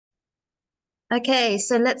Okay,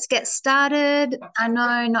 so let's get started. I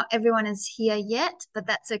know not everyone is here yet, but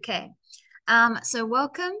that's okay. So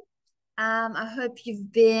welcome. I hope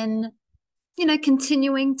you've been,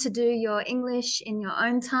 continuing to do your English in your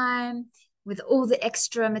own time with all the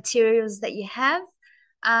extra materials that you have.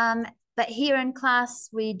 But here in class,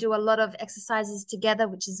 we do a lot of exercises together,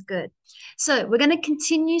 which is good. So we're going to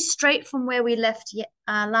continue straight from where we left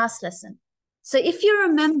last lesson. So if you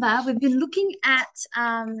remember, we've been looking at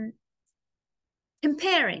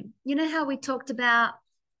comparing. You know how we talked about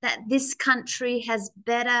that this country has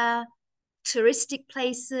better touristic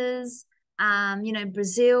places.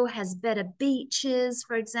 Brazil has better beaches,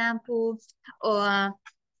 for example, or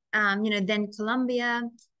than Colombia.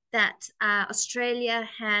 That Australia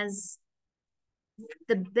has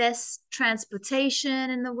the best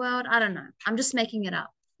transportation in the world. I don't know. I'm just making it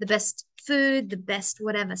up. The best food, the best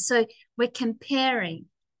whatever. So we're comparing.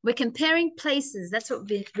 We're comparing places. That's what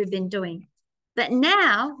we've been doing. But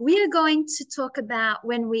now we are going to talk about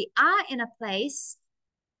when we are in a place,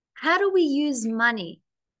 how do we use money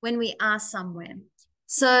when we are somewhere?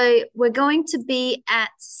 So we're going to be at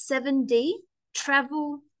 7D,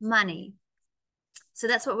 travel money. So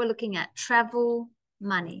that's what we're looking at, travel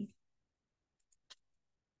money.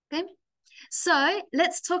 Okay. So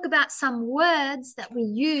let's talk about some words that we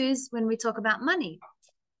use when we talk about money.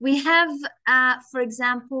 We have, for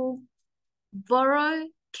example, borrow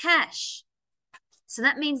cash. So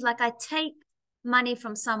that means like I take money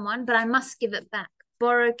from someone, but I must give it back.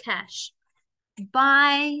 Borrow cash.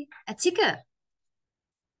 Buy a ticket.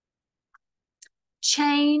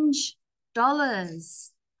 Change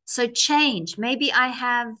dollars. So change. Maybe I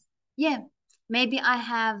have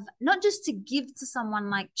not just to give to someone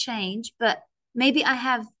like change, but maybe I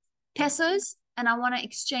have pesos and I want to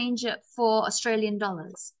exchange it for Australian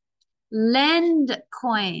dollars. Lend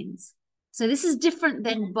coins. So this is different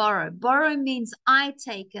than borrow. Borrow means I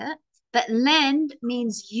take it, but lend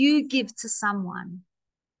means you give to someone.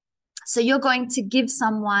 So you're going to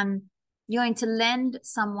lend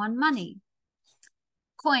someone money.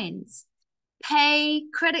 Coins. Pay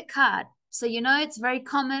credit card. So it's very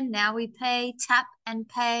common. Now we pay tap and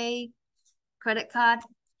pay credit card.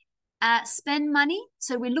 Spend money.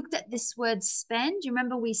 So we looked at this word spend. You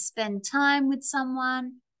remember we spend time with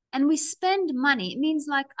someone and we spend money. It means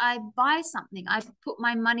like I buy something. I put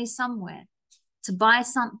my money somewhere to buy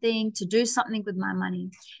something, to do something with my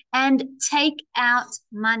money. And take out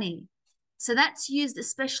money. So that's used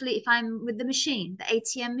especially if I'm with the machine, the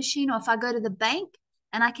ATM machine, or if I go to the bank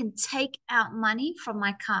and I can take out money from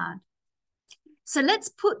my card. So let's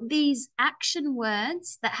put these action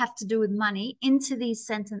words that have to do with money into these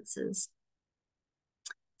sentences.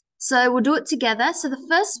 So we'll do it together. So the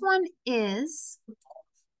first one is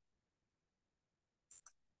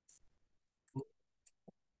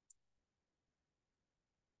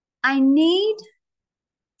I need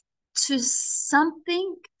to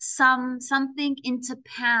something into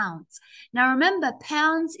pounds. Now remember,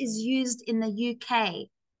 pounds is used in the UK.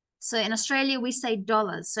 So in Australia, we say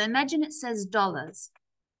dollars. So imagine it says dollars.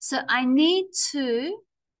 So I need to,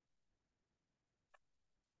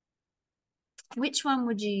 which one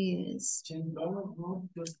would you use?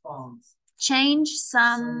 Change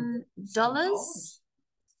some dollars.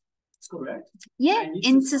 That's correct. Yeah,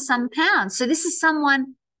 into some pounds. So this is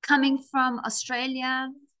someone coming from Australia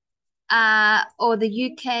or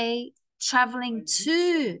the UK traveling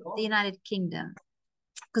to the United Kingdom.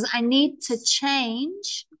 Because I need to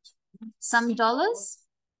change some dollars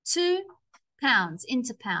to pounds,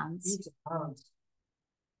 into pounds.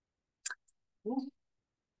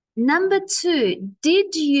 Number 2,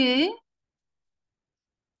 did you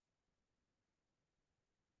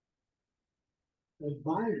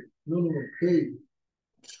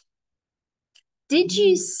Did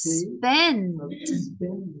you spend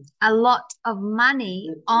a lot of money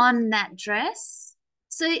on that dress?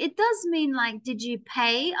 So it does mean like, did you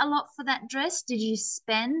pay a lot for that dress? Did you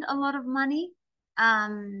spend a lot of money?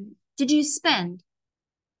 Did you spend?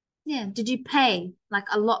 Yeah, did you pay like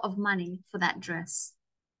a lot of money for that dress?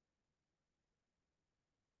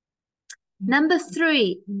 Number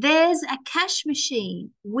 3, there's a cash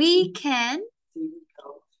machine. We can,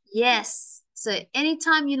 yes. So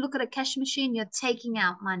anytime you look at a cash machine, you're taking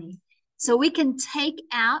out money. So we can take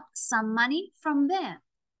out some money from there.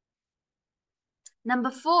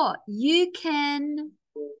 Number 4, you can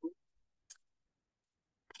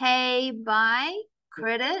pay by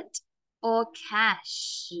credit or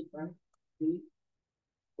cash.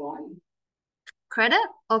 Credit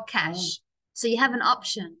or cash. So you have an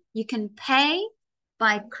option. You can pay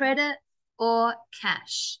by credit or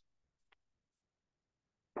cash.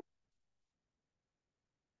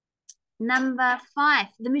 Number 5,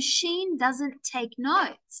 the machine doesn't take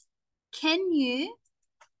notes. Can you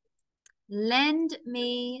lend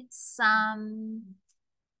me some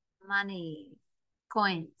money,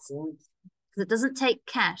 coins? Because it doesn't take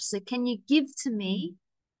cash. So can you give to me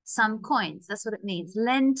some coins? That's what it means.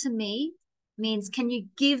 Lend to me means can you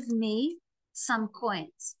give me some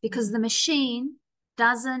coins? Because the machine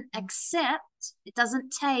doesn't accept, it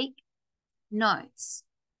doesn't take notes.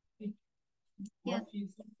 Yeah.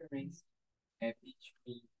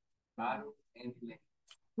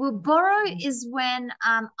 Well, borrow is when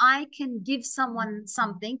I can give someone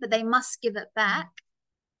something, but they must give it back.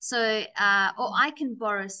 So, or I can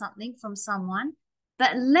borrow something from someone,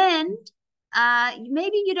 but lend,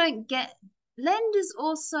 maybe you don't get, lend is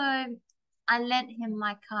also, I lent him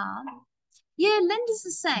my car. Yeah, lend is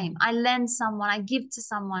the same. I lend someone, I give to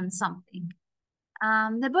someone something.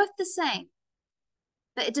 They're both the same,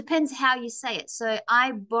 but it depends how you say it. So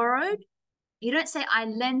I borrowed, you don't say I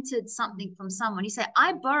lented something from someone. You say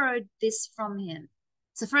I borrowed this from him.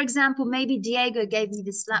 So for example, maybe Diego gave me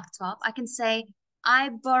this laptop. I can say I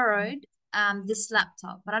borrowed this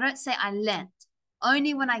laptop, but I don't say I lent.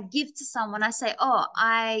 Only when I give to someone, I say, oh,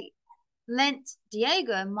 I lent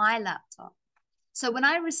Diego my laptop. So when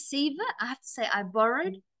I receive it, I have to say I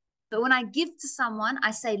borrowed. But when I give to someone,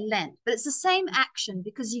 I say lent. But it's the same action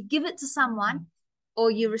because you give it to someone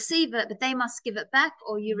or you receive it, but they must give it back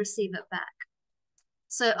or you receive it back.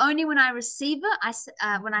 So only when I receive it,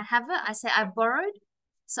 when I have it, I say I borrowed.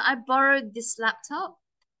 So I borrowed this laptop,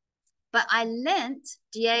 but I lent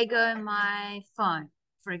Diego my phone,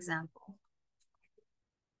 for example.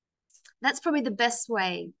 That's probably the best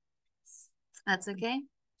way. That's okay.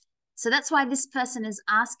 So that's why this person is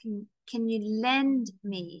asking, can you lend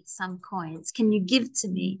me some coins? Can you give to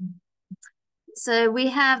me? So we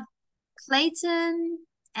have Clayton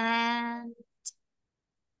and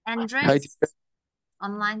Andres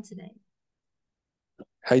online today.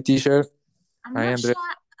 Hi, teacher. I'm Hi, not Andre.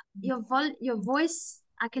 sure your voice,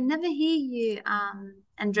 I can never hear you,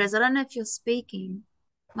 Andres. I don't know if you're speaking.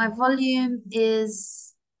 My volume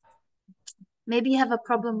is, maybe you have a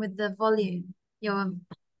problem with the volume.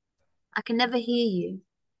 I can never hear you.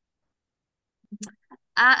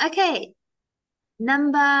 Okay.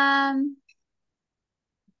 Number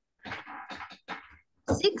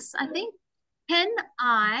 6, I think. Can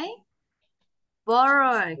I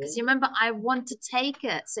borrow? Because you remember I want to take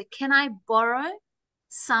it. So can I borrow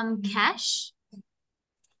some cash?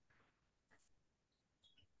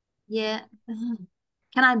 Yeah. Can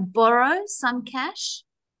I borrow some cash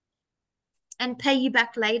and pay you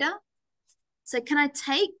back later? So can I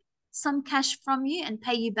take some cash from you and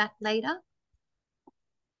pay you back later?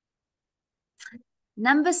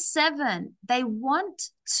 Number 7, they want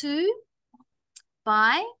to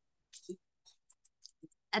buy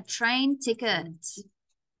a train ticket.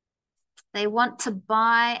 They want to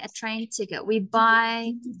buy a train ticket. We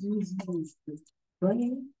buy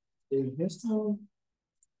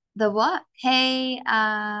the what? Hey,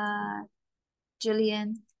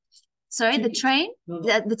 Julian. Sorry, the train?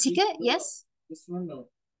 The ticket? Yes. This one, no.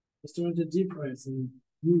 Let's do the difference and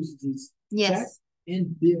use this Yes. check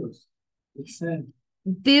and bills. It's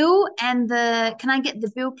bill and the, can I get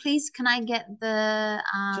the bill, please? Can I get the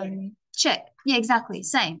check? Yeah, exactly.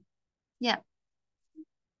 Same. Yeah.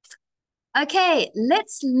 Okay,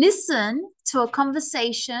 let's listen to a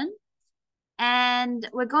conversation and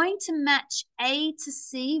we're going to match A to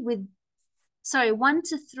C with, sorry, 1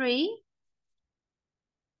 to 3.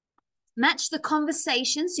 Match the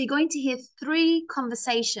conversation. So you're going to hear 3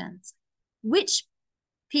 conversations. Which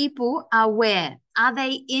people are where? Are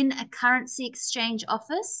they in a currency exchange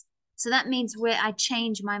office? So that means where I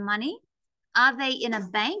change my money. Are they in a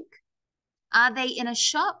bank? Are they in a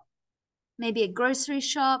shop? Maybe a grocery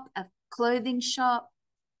shop, a clothing shop?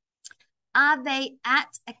 Are they at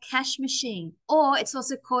a cash machine? Or it's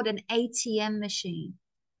also called an ATM machine.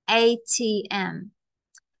 ATM.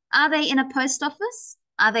 Are they in a post office?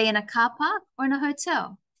 Are they in a car park or in a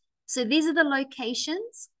hotel? So these are the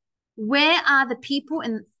locations. Where are the people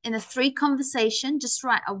in a 3 conversation? Just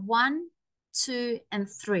write a 1, 2, and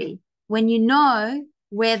 3 when you know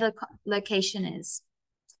where the location is.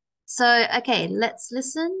 So, okay, let's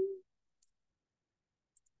listen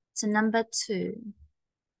to number 2.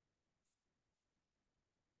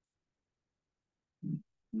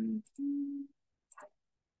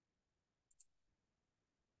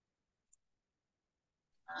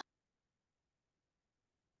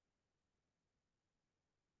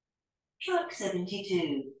 Truck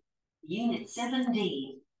 72, Unit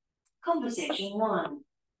 7D, Conversation 1.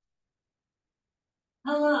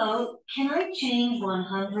 Hello, can I change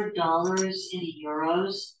 $100 into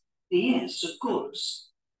euros? Yes, of course.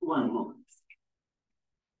 1 moment.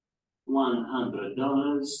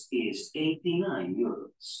 $100 is 89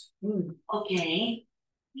 euros. Okay.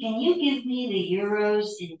 Can you give me the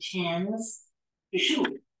euros in tens? Sure.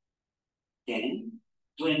 10,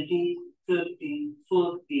 20, 30,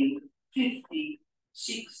 40, 50,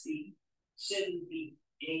 60, 70,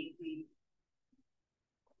 80.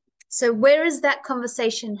 So where is that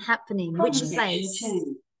conversation happening? Which Conversation place?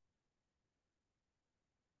 2.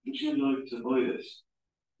 Would you like to buy this?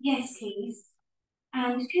 Yes, please.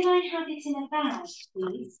 And could I have it in a bag,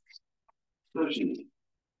 please? Certainly.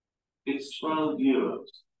 It's 12 euros.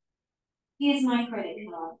 Here's my credit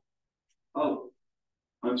card. Oh,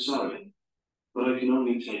 I'm sorry, but I can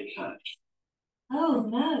only take cash. Oh,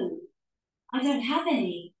 no. I don't have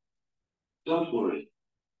any. Don't worry.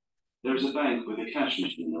 There's a bank with a cash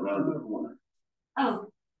machine around the corner.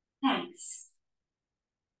 Oh, thanks.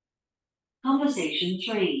 Conversation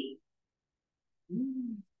 3.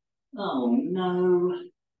 Oh, no.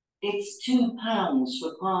 It's £2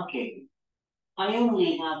 for parking. I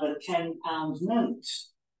only have a £10 note.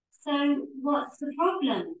 So, what's the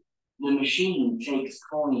problem? The machine takes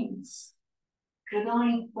coins. Could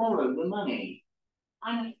I borrow the money?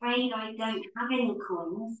 I'm afraid I don't have any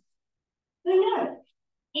coins. Oh, no.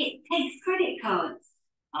 It takes credit cards.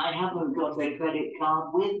 I haven't got a credit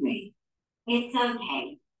card with me. It's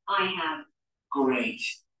okay. I have. Great.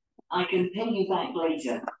 I can pay you back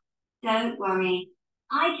later. Don't worry.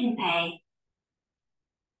 I can pay.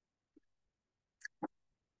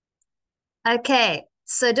 Okay,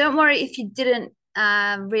 so don't worry if you didn't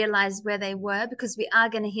realize where they were, because we are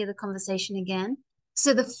going to hear the conversation again.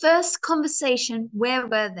 So the first conversation, where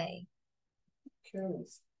were they?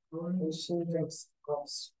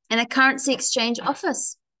 In a currency exchange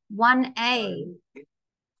office, 1A.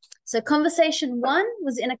 So conversation 1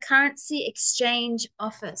 was in a currency exchange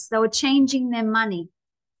office. They were changing their money.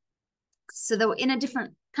 So they were in a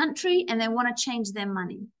different country and they want to change their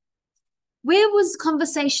money. Where was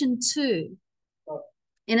conversation 2?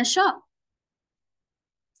 In a shop.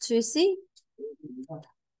 2C.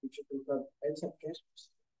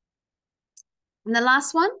 And the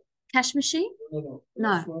last one? Cash machine?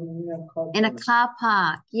 No. In a car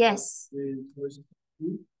park. Yes.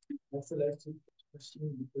 That's the last question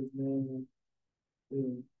because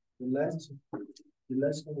the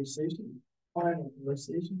last conversation, final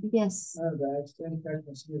conversation. Yes. The extended cash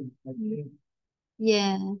machine. I think.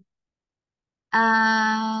 Yeah.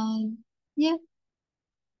 Yeah.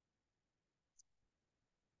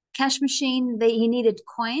 Cash machine, he needed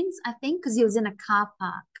coins, I think, because he was in a car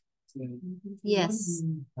park. Yes.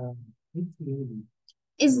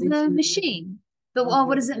 Is the machine. But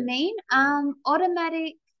what does it mean?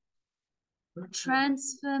 Automatic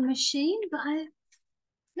transfer machine, but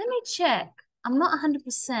let me check. I'm not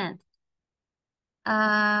 100%.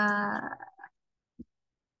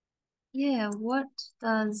 Yeah, what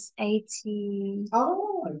does ATM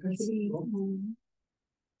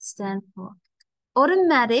stand for?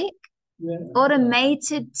 Automatic,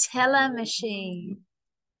 automated teller machine.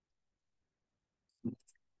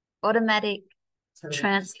 Automatic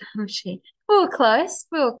transfer machine. We were close.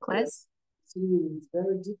 We were close. It's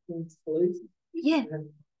very different places. Yeah.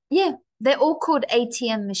 Yeah. They're all called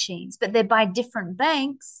ATM machines, but they're by different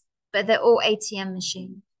banks, but they're all ATM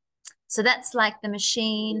machines. So that's like the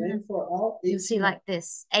machine. And for all You'll see like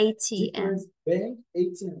this, ATM. different bank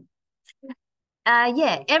ATM.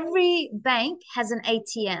 Yeah, every bank has an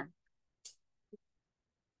ATM.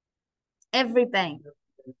 Every bank.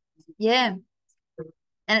 Yeah.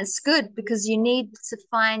 And it's good because you need to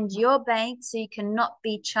find your bank so you cannot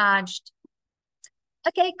be charged.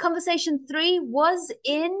 Okay, conversation 3 was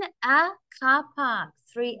in a car park,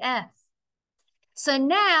 3F. So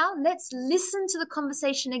now let's listen to the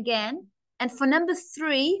conversation again. And for number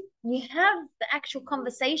 3, you have the actual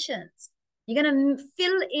conversations. You're going to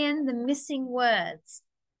fill in the missing words.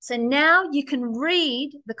 So now you can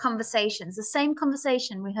read the conversations, the same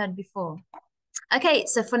conversation we heard before. Okay,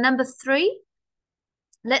 so for number 3,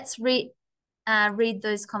 let's read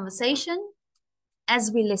those conversations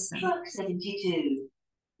as we listen. Truck 72,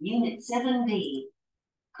 Unit 7B,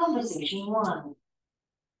 Conversation 1.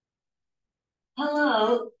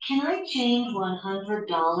 Hello, can I change $100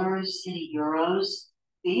 into euros?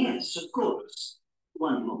 Yes, of course.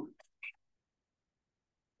 1 moment.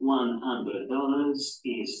 $100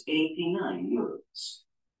 is 89 euros.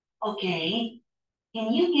 Okay.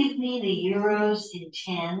 Can you give me the euros in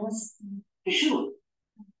tens? Sure.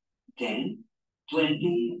 10,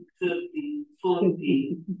 20, 30,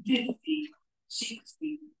 40, 50,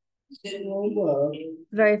 60, 70.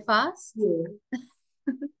 Very fast? Yeah.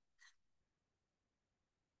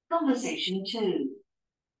 Conversation 2.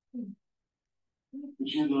 Would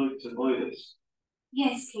you like to buy this?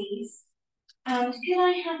 Yes, please. And could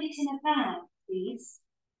I have it in a bag, please?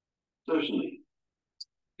 Certainly.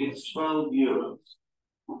 It's 12 euros.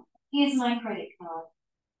 Here's my credit card.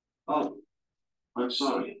 Oh, I'm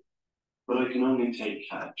sorry, but I can only take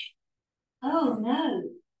cash. Oh, no.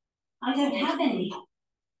 I don't have any.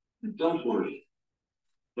 Don't worry.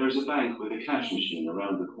 There's a bank with a cash machine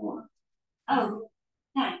around the corner. Oh,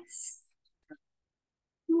 thanks.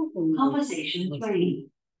 Conversation 3.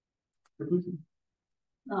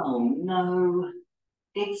 Oh, no.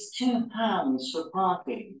 It's £2 for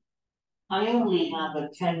parking. I only have a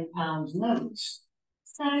 £10 note.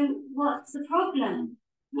 So, what's the problem?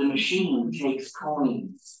 The machine takes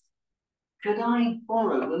coins. Could I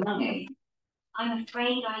borrow the money? I'm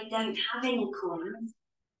afraid I don't have any coins.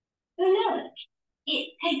 Oh, look.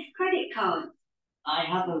 It takes credit cards. I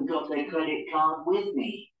haven't got a credit card with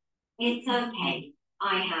me. It's okay.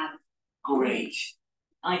 I have. Great.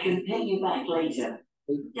 I can pay you back later.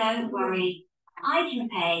 Don't worry. I can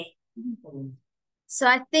pay. So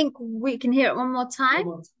I think we can hear it one more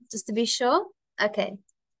time, just to be sure. Okay.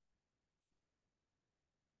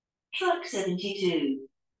 Truck 72.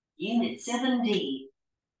 Unit 7D.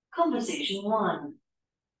 Conversation 1.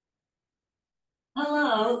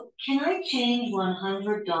 Hello, can I change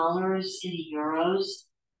 $100 into euros?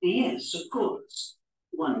 Yes, of course.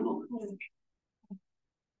 One moment.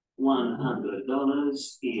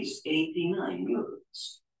 $100 is 89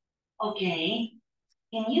 euros. Okay.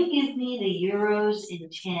 Can you give me the euros in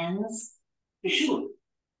tens? Sure.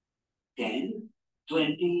 10,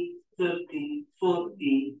 20, 30,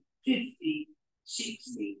 40, 50,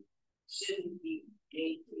 60, 70,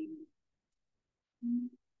 80.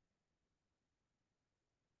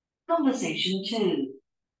 Conversation 2.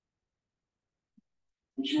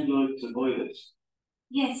 Would you like to buy this?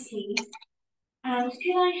 Yes, please. And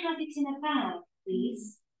could I have it in a bag,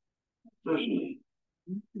 please? Certainly.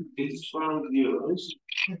 It's 12 euros.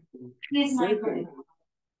 Here's my credit.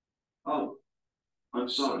 Oh, I'm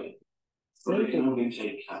sorry, but I can only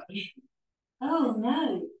take cash. Oh,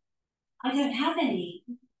 no. I don't have any.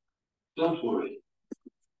 Don't worry.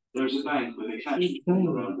 There's a bank with a cash machine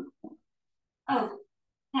around the corner. Oh,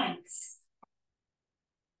 thanks.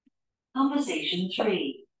 Conversation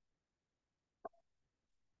 3.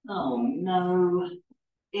 Oh, no.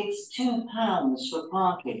 It's £2 for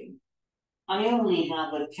parking. I only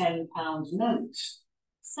have a £10 note.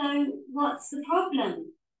 So, what's the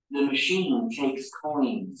problem? The machine takes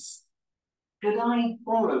coins. Could I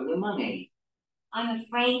borrow the money? I'm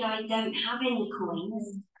afraid I don't have any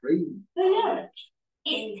coins. Oh, look.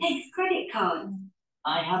 It takes credit cards.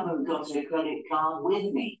 I haven't got a credit card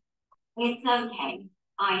with me. It's okay.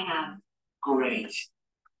 I have. Great.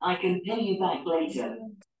 I can pay you back later.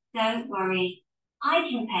 Don't worry. I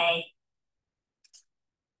can pay.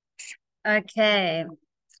 Okay.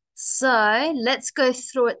 So let's go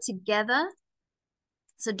through it together.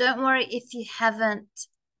 So don't worry if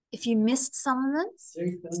you missed some of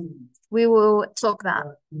them, we will talk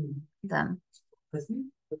about them.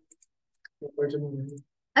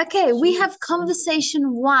 Okay, we have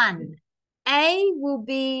conversation 1. A will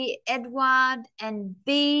be Edward and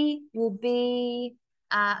B will be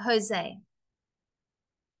Jose.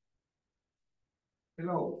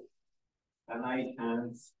 Hello. Can I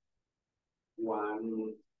have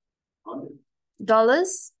 $100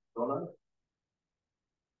 Dollars,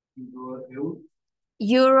 into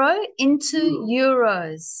euro into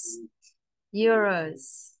euros.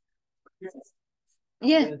 Euros.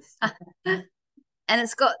 Yeah. And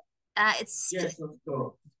it's got it's Yes, of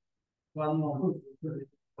course. One more.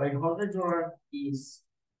 $100 is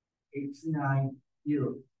 89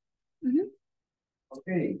 euros. Mhm.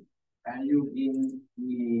 Okay. Can you give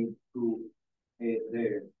me to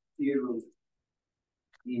the euros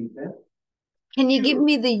in that? Can you give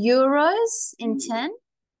me the euros in 10?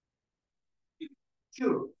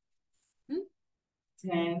 Sure. Hmm?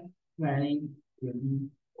 10, 20, 30,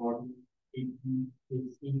 40, 50,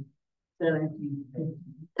 60, 70, 80.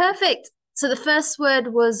 Perfect. So the first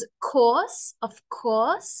word was course, of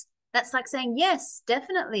course. That's like saying yes,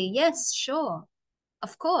 definitely. Yes, sure.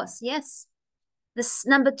 Of course, yes. This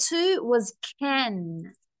number 2 was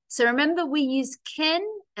can. So remember we use can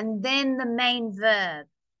and then the main verb.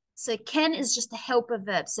 So can is just a helper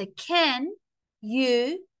verb. So can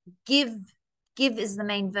you give is the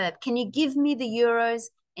main verb. Can you give me the euros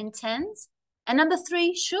in tens? And number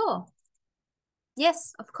 3, sure.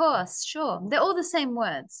 Yes, of course, sure. They're all the same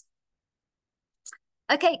words.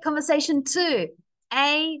 Okay, conversation 2.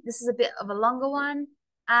 A, this is a bit of a longer one.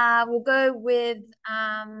 We'll go with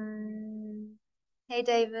Hey,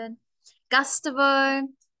 David. Gustavo.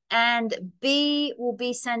 And B will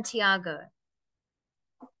be Santiago.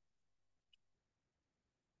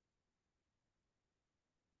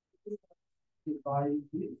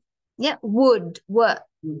 Yeah, would, work.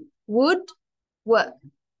 Would, work.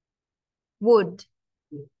 Would.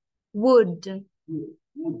 Would.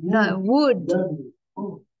 No, would.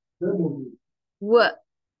 Work.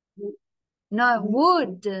 No,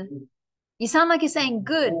 would. You sound like you're saying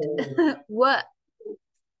good. Work.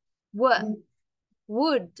 Work.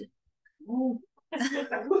 Would.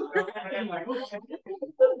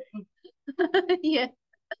 Yeah.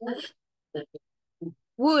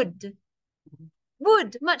 Would.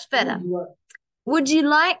 Would. Much better. Would you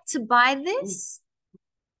like to buy this?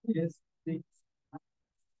 Yes.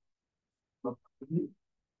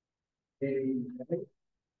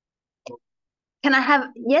 Can I have,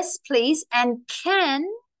 yes, please. And can,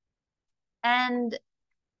 and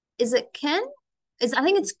is it can? I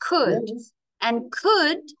think it's could. And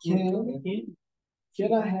could.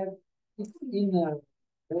 Can I have in a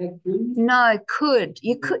bag, please? No, could.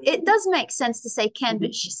 You could. It does make sense to say can,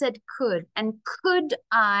 but she said could. And could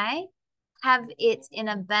I have it in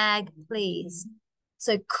a bag, please?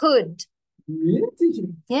 So could.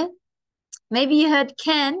 Yeah. Maybe you heard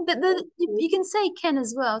can, but you can say can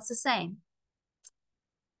as well. It's the same.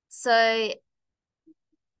 So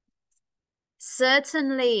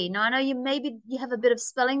certainly. Now I know you have a bit of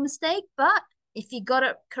spelling mistake, but if you got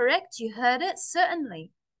it correct, you heard it,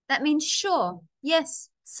 certainly. That means sure. Yes,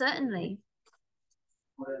 certainly.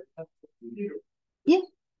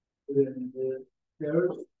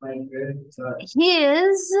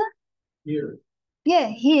 Yeah.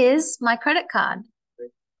 Here's my credit card.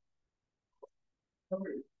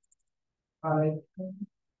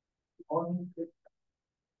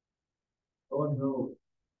 Oh no,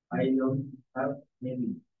 I don't have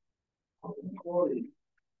any.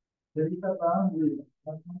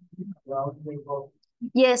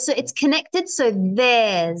 Yeah, so it's connected. So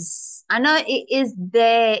theirs. I know it is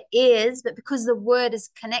there is, but because the word is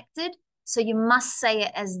connected, so you must say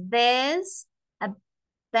it as theirs, a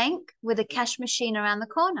bank with a cash machine around the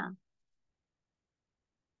corner.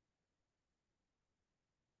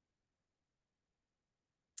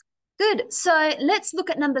 Good. So let's look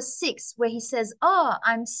at number 6, where he says, oh,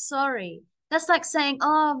 I'm sorry. That's like saying,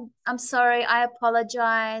 oh, I'm sorry, I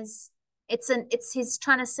apologize. He's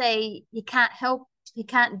trying to say he can't help, he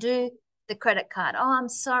can't do the credit card. Oh, I'm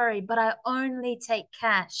sorry, but I only take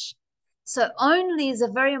cash. So only is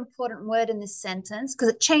a very important word in this sentence because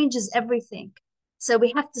it changes everything. So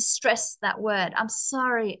we have to stress that word. I'm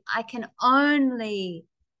sorry, I can only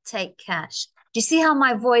take cash. Do you see how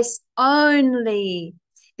my voice only?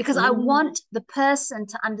 Because I want the person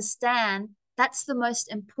to understand that's the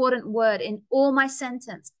most important word in all my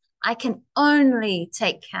sentence. I can only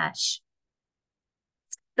take cash.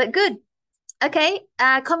 But good. Okay,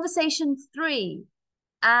 conversation 3.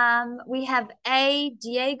 We have A,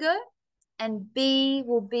 Diego, and B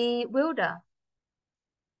will be Wilda.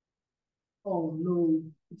 Oh no,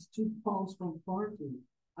 it's £2 from party.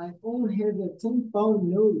 I only have a £10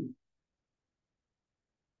 note.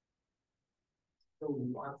 So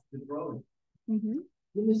what's the problem?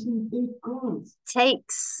 The machine takes coins.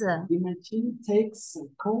 Takes. The machine takes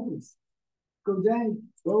coins. Could I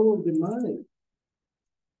borrow the money?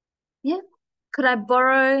 Yeah. Could I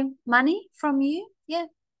borrow money from you? Yeah.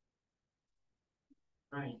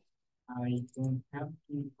 Right. I don't have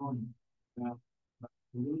any coins.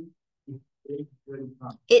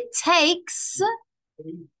 It takes.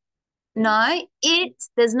 No,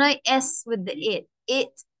 there's no S with the it.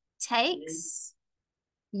 It takes.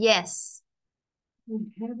 Yes. I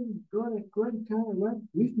haven't got a credit card right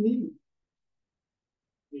with me.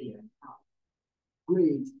 Yeah.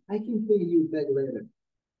 Great. I can pay you back later.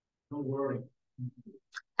 Don't worry.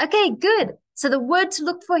 Okay, good. So the word to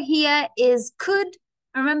look for here is could.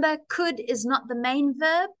 Remember, could is not the main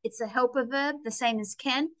verb. It's a helper verb, the same as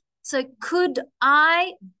can. So could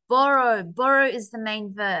I borrow? Borrow is the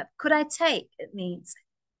main verb. Could I take? It means.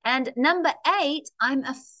 And number 8, I'm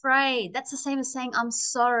afraid. That's the same as saying I'm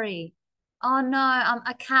sorry. Oh no,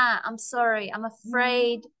 I can't. I'm sorry. I'm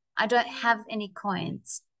afraid I don't have any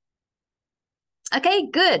coins. Okay,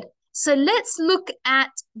 good. So let's look at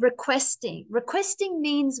requesting. Requesting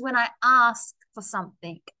means when I ask for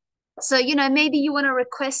something. So, maybe you want to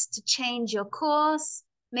request to change your course.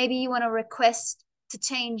 Maybe you want to request to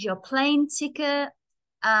change your plane ticket.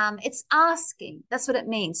 It's asking. That's what it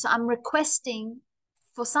means. So I'm requesting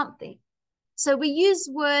for something. So we use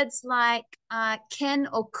words like can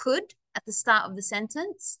or could at the start of the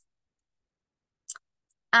sentence.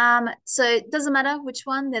 So it doesn't matter which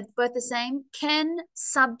one, they're both the same. Can,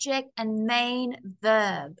 subject, and main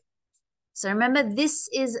verb. So remember, this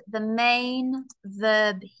is the main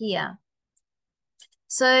verb here.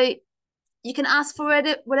 So you can ask for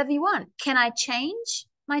it whatever you want. Can I change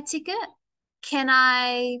my ticket? Can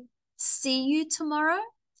I see you tomorrow?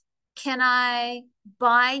 Can I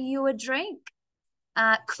buy you a drink?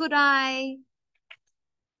 Could I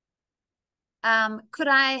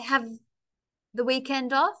have the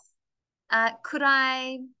weekend off? Could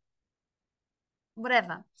I,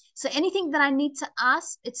 whatever. So anything that I need to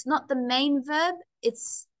ask, it's not the main verb,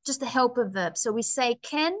 it's just a helper verb. So we say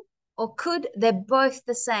can or could, they're both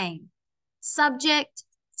the same. Subject,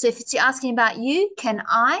 so if it's asking about you, can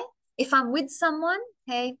I? If I'm with someone,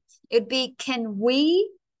 okay, it would be can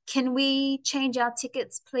we change our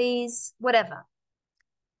tickets, please? Whatever.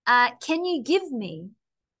 Can you give me?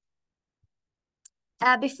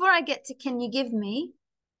 Before I get to can you give me,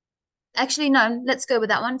 actually, no, let's go with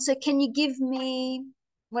that one. So can you give me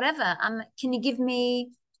whatever? Can you give me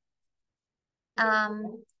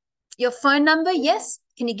your phone number? Yes.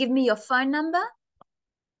 Can you give me your phone number?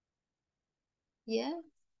 Yeah.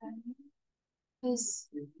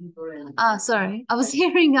 Sorry. I was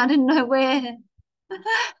hearing, I didn't know where.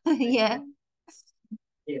 Yeah.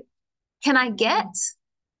 Can I get?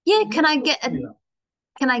 Yeah, can I get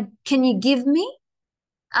can you give me?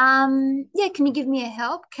 Yeah, can you give me a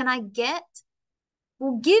help? Can I get?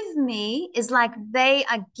 Well, give me is like they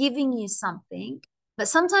are giving you something. But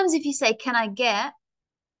sometimes if you say, can I get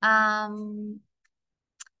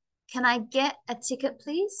a ticket,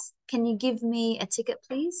 please? Can you give me a ticket,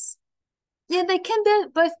 please? Yeah, they can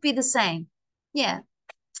both be the same. Yeah.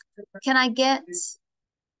 Can I get?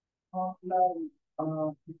 Well,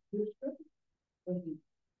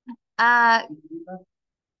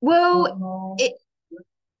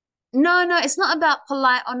 no, it's not about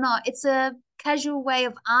polite or not. It's a casual way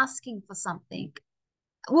of asking for something.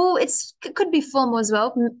 Well, it could be formal as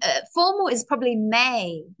well. Formal is probably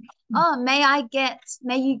may. Oh, may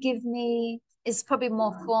you give me is probably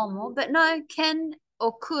more formal. But no, can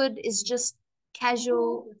or could is just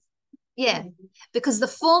casual. Yeah, because the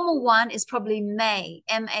formal one is probably may,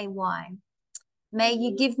 M-A-Y. May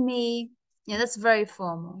you give me, yeah, that's very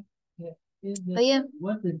formal. But yeah.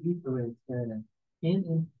 What's the difference in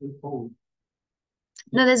and before?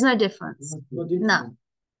 No, there's no difference. No,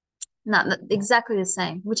 exactly the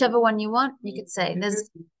same. Whichever one you want, you could say. There's,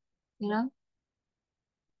 you know.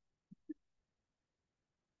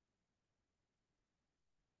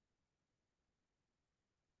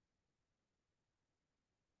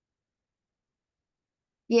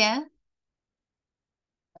 Yeah.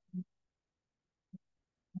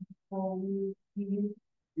 You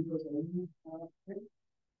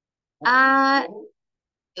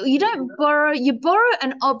don't borrow, you borrow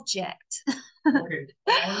an object.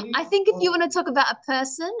 I think if you want to talk about a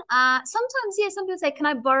person, sometimes, yeah, some people say, can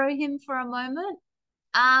I borrow him for a moment?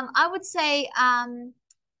 I would say,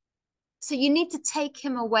 so you need to take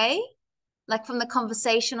him away, like from the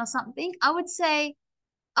conversation or something. I would say,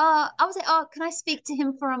 oh, can I speak to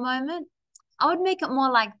him for a moment? I would make it more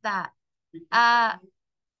like that.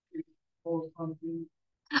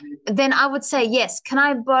 Then I would say, yes, can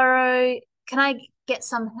I get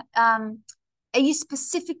some, are you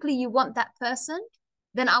specifically, you want that person?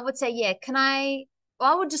 Then I would say, yeah,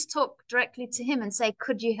 I would just talk directly to him and say,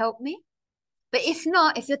 could you help me? But if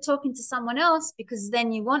not, if you're talking to someone else because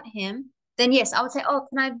then you want him, then yes, I would say, oh,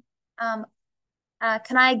 can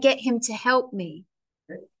I get him to help me?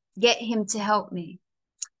 Get him to help me.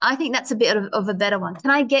 I think that's a bit of a better one.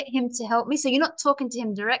 Can I get him to help me? So you're not talking to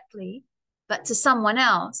him directly, but to someone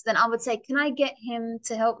else. Then I would say, can I get him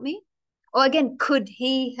to help me? Or again, could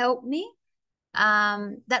he help me?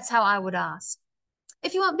 That's how I would ask.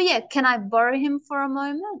 If you want, but yeah, can I borrow him for a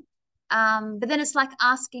moment? But then it's like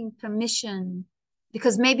asking permission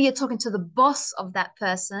because maybe you're talking to the boss of that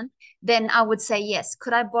person. Then I would say, yes,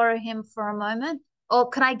 could I borrow him for a moment? Or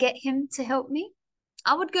could I get him to help me?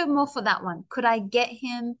 I would go more for that one. Could I get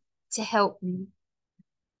him to help me?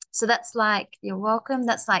 So that's like, you're welcome.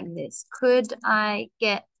 That's like this. Could I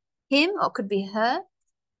get him, or could be her?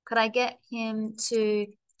 Could I get him to,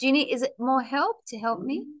 is it more help to help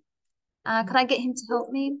me? Could I get him to help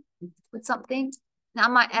me with something? Now I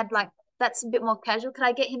might add like, that's a bit more casual. Could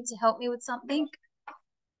I get him to help me with something?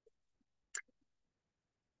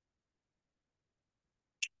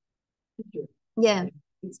 Yeah.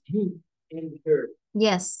 It's he and her.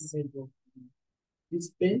 Yes.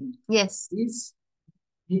 This pen Yes. is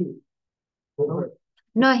him or her.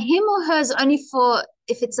 No, him or her is only for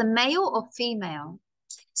if it's a male or female.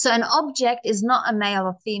 So an object is not a male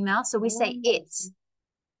or female. So we say it.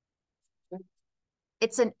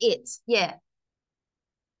 It's an it. Yeah.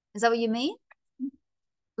 Is that what you mean?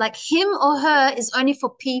 Like him or her is only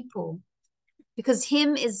for people because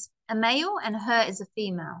him is a male and her is a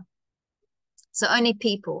female. So only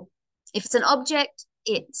people. If it's an object,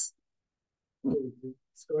 it.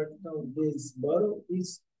 So now this bottle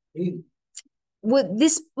is him. Well,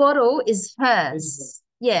 this bottle is hers.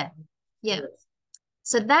 Yeah. Yeah.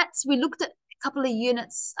 So that's, we looked at a couple of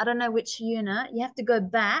units. I don't know which unit. You have to go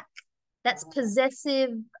back. That's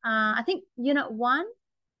possessive. I think unit 1.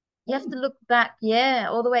 You have to look back. Yeah,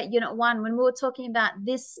 all the way at unit 1 when we were talking about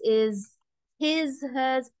this is his,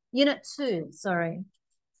 hers. Unit 2, sorry.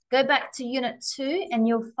 Go back to unit 2 and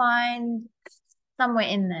you'll find somewhere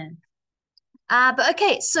in there. But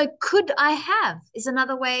okay, so could I have is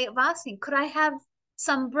another way of asking. Could I have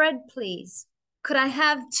some bread, please? Could I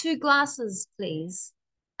have 2 glasses, please?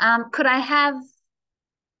 Could I have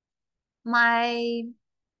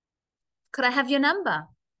your number?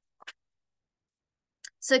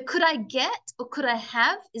 So could I get or could I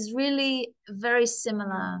have is really very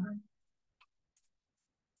similar.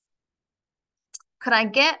 Could I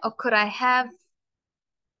get or could I have?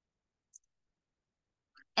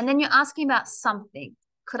 And then you're asking about something.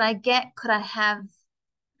 Could I get, could I have?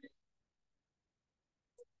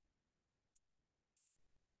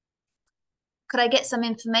 Could I get some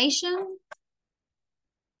information?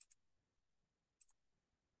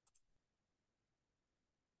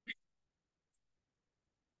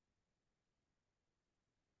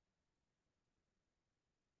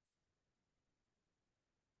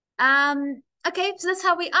 Okay, so that's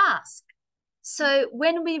how we ask. So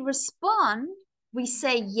when we respond, we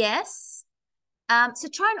say yes. So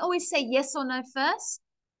try and always say yes or no first.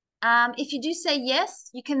 If you do say yes,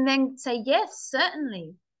 you can then say yes,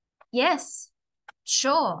 certainly. Yes,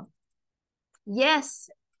 sure. Yes,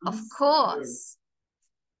 of course.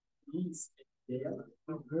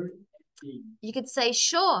 You could say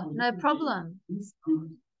sure, no problem.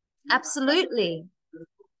 Absolutely.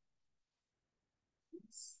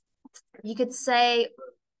 You could say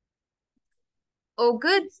all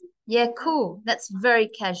good. Yeah, cool. That's very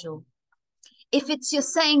casual. If it's you're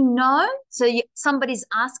saying no, so somebody's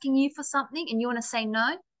asking you for something and you want to say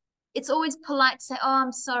no, it's always polite to say, oh,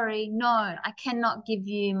 I'm sorry. No, I cannot give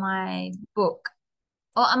you my book.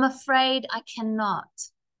 Or I'm afraid I cannot.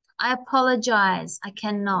 I apologize. I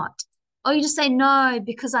cannot. Or you just say no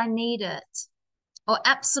because I need it. Or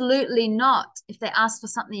absolutely not. If they ask for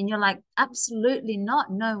something and you're like, absolutely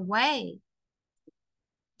not. No way.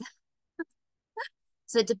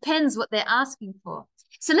 So it depends what they're asking for.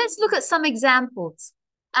 So let's look at some examples.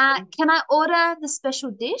 Can I order the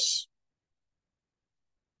special dish?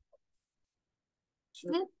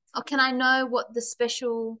 Yeah. Or can I know what the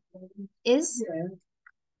special is? Yeah.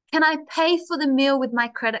 Can I pay for the meal with my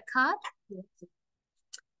credit card?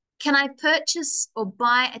 Can I purchase or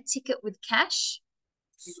buy a ticket with cash?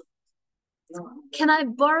 Can I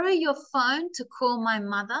borrow your phone to call my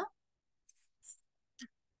mother?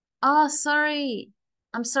 Oh, sorry.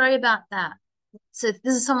 I'm sorry about that. So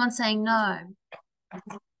this is someone saying no,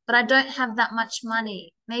 but I don't have that much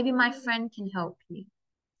money. Maybe my friend can help you.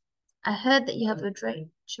 I heard that you have a great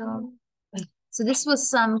job. So this was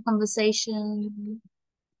some conversation.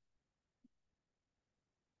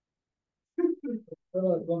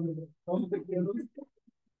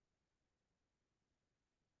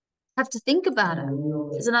 Have to think about it.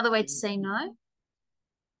 There's another way to say no.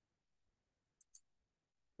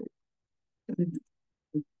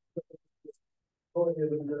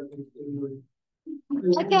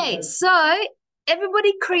 Okay, so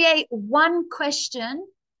everybody create one question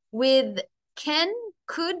with can,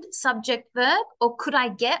 could, subject, verb, or could I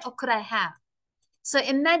get, or could I have? So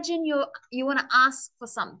imagine you want to ask for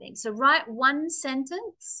something. So write one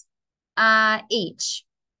sentence each.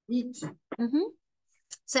 Each.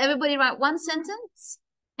 So everybody write one sentence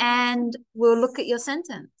and we'll look at your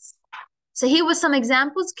sentence. So here were some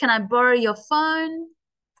examples. Can I borrow your phone?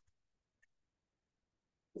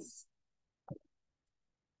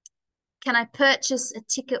 Can I purchase a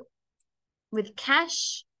ticket with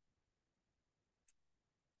cash?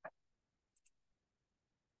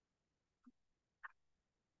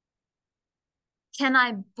 Can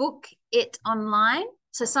I book it online?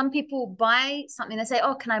 So some people buy something, they say,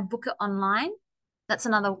 oh, can I book it online? That's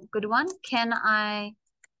another good one. Can I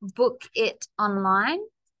book it online?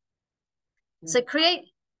 So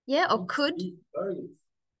create, yeah, or could.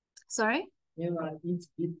 Sorry? Can I eat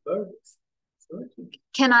burgers?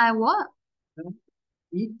 Can I what?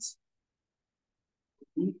 Eat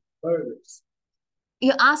burgers.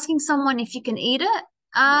 You're asking someone if you can eat it?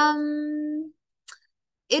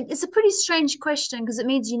 it's a pretty strange question because it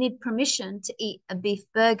means you need permission to eat a beef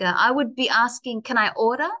burger. I would be asking, can I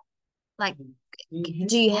order? Like,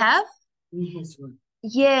 do you have?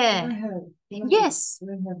 Yeah. Yes.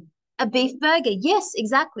 A beef burger. Yes,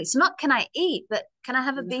 exactly. So not can I eat, but can I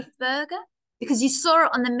have a beef burger? Because you saw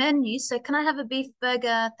it on the menu. So can I have a beef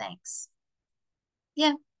burger? Thanks.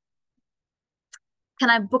 Yeah. Can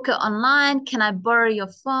I book it online? Can I borrow your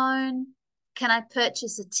phone? Can I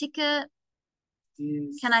purchase a ticket?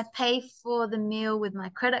 Can I pay for the meal with my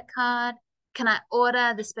credit card? Can I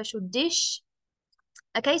order the special dish?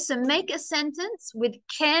 Okay, so make a sentence with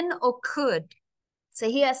can or could. So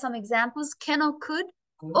here are some examples, can or could,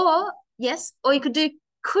 or yes, or you could do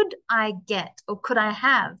could I get or could I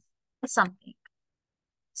have something.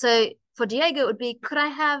 So for Diego, it would be, could I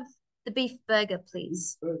have the beef burger,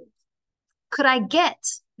 please? Could I get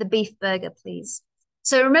the beef burger, please?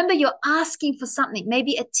 So remember, you're asking for something,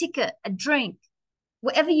 maybe a ticket, a drink,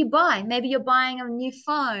 whatever you buy. Maybe you're buying a new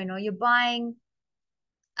phone or you're buying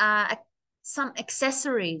some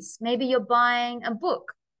accessories. Maybe you're buying a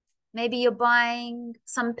book. Maybe you're buying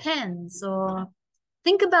some pens, or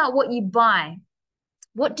think about what you buy.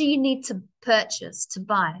 What do you need to purchase, to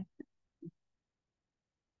buy?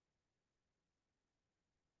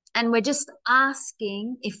 And we're just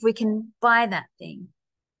asking if we can buy that thing.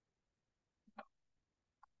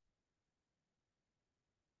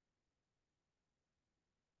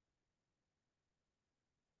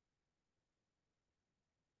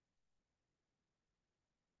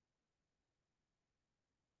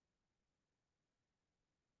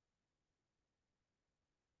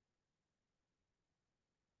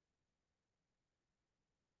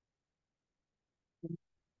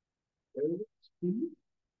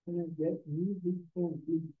 Can I get me this phone,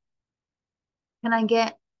 please? Can I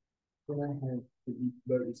get, Can I have the beef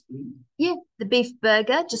burgers, please? yeah, the beef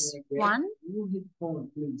burger, just Can I get one. new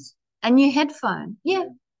headphone, please? A new headphone. Yeah.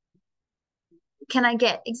 Can I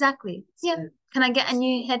get, exactly. Yeah. Can I get a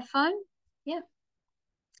new headphone? Yeah.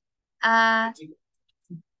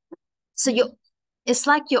 So it's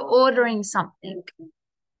like you're ordering something.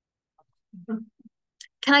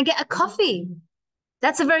 Can I get a coffee?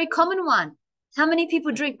 That's a very common one. How many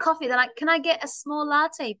people drink coffee? They're like, can I get a small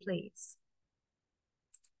latte, please?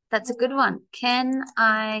 That's a good one. Can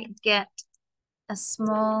I get a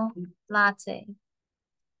small latte?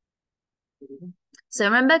 So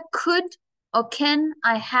remember, could or can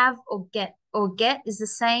I have or get is the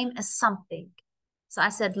same as something. So I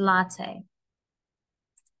said latte.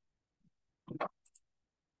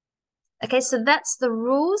 Okay, so that's the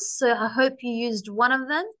rules. So I hope you used one of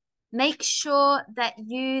them. Make sure that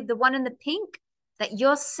the one in the pink, that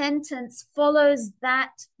your sentence follows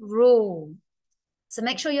that rule. So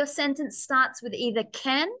make sure your sentence starts with either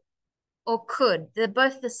can or could. They're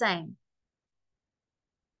both the same.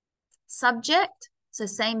 Subject, so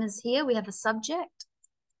same as here, we have a subject.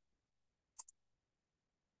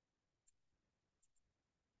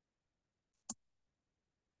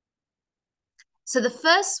 So the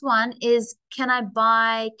first one is, can I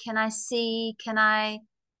buy, can I see, can I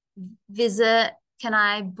visit, can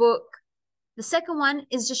I book? The second one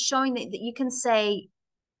is just showing that you can say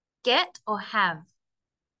get or have.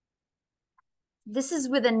 This is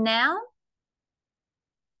with a noun.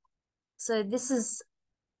 So this is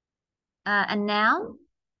a noun.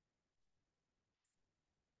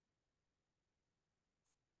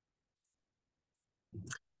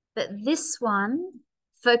 But this one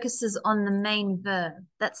focuses on the main verb.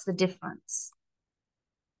 That's the difference.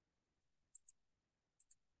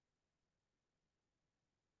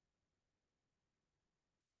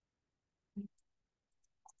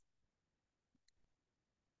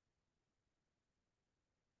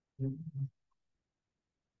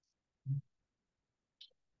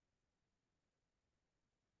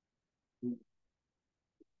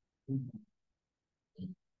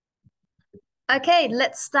 Okay,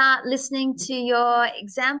 let's start listening to your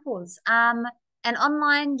examples. And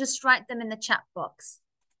online, just write them in the chat box.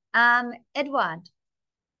 Edward.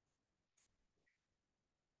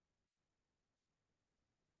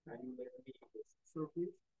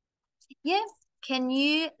 Yeah, can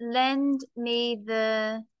you lend me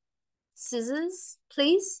the scissors,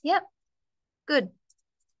 please? Yep, good.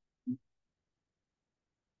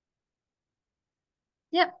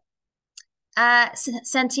 Yep.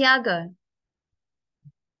 Santiago.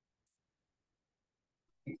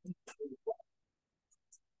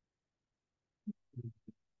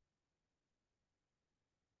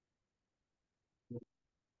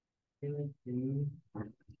 Can I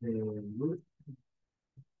get the root?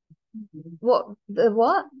 What? The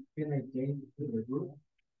what? Can I get the root? Route?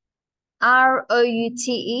 Uh,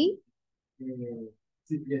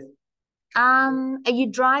 Yes. Are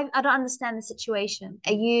you I don't understand the situation.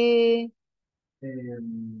 Are you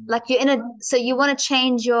like you're in a so you want to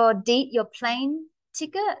change your plane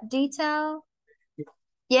ticket detail?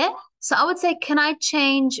 Yeah. So I would say, can I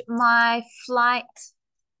change my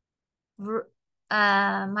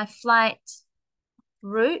my flight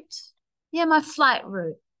route? Yeah, my flight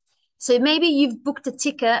route. So maybe you've booked a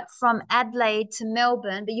ticket from Adelaide to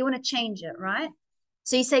Melbourne, but you want to change it, right?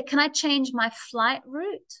 So you say, can I change my flight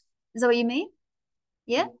route? Is that what you mean?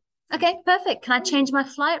 Yeah. Okay, perfect. Can I change my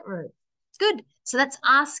flight route? Good. So that's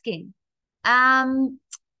asking.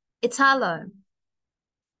 Italo.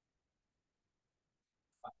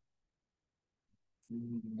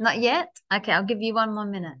 Not yet? Okay, I'll give you one more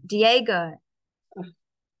minute. Diego.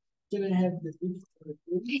 Can I have the beef?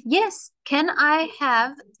 Yes. Can I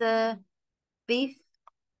have the beef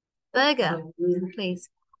burger, please?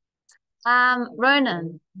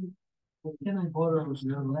 Ronan. Can I borrow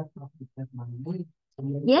your laptop to check my mail?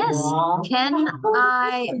 Yes. Can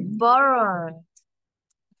I borrow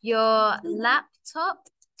your laptop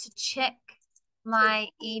to check my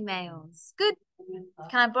emails? Good.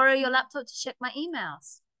 Can I borrow your laptop to check my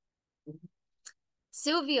emails?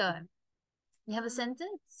 Silvio, you have a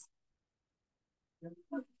sentence?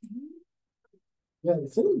 Yeah,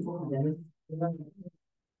 it's so important. Can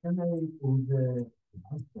I use the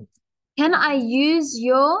Can I use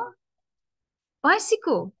your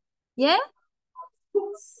bicycle? Yeah?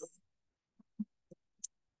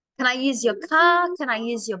 Can I use your car? Can I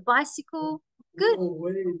use your bicycle? Good.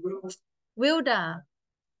 Wilda.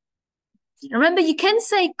 Remember, you can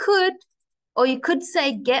say could, or you could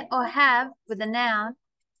say get or have with a noun.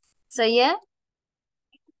 So, yeah?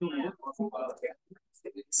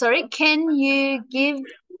 Sorry, can you give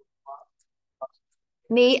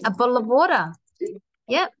me a bottle of water?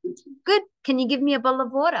 Yep. Good. Can you give me a bottle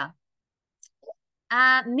of water?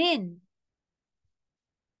 Min.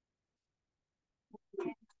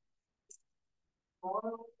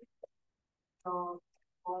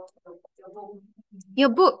 Your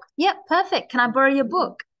book. Yep, perfect. Can I borrow your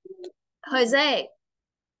book? Jose.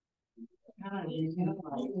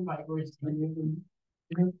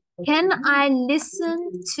 Can I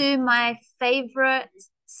listen to my favorite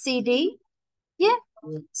CD? Yeah.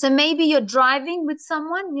 So maybe you're driving with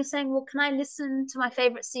someone and you're saying, well, can I listen to my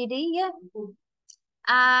favorite CD? Yeah.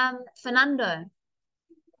 Fernando.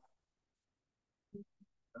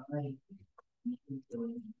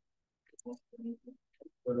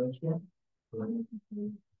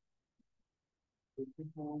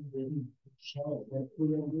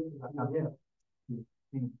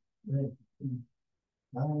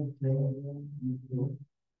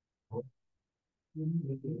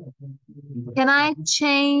 Can I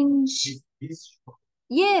change?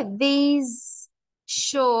 Yeah, these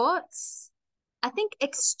shorts. I think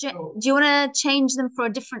exchange. Do you want to change them for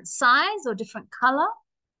a different size or different color?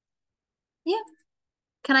 Yeah.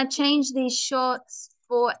 Can I change these shorts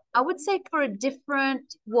for, I would say for a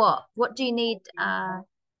different what? What do you need?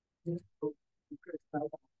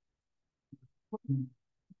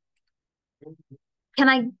 Can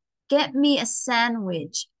I get me a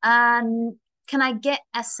sandwich? Can I get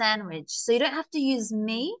a sandwich? So you don't have to use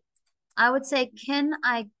me. I would say, can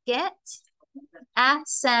I get a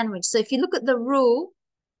sandwich? So if you look at the rule,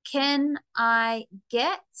 can I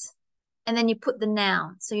get, and then you put the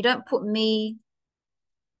noun. So you don't put me.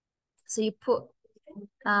 So you put,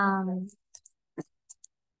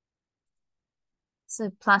 so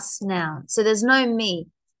plus noun. So there's no me.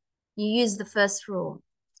 You use the first rule.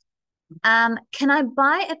 Can I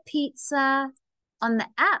buy a pizza on the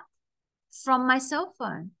app from my cell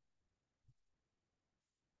phone?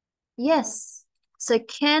 Yes. So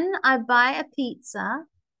can I buy a pizza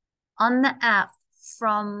on the app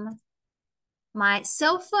from my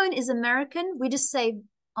cell phone is American. We just say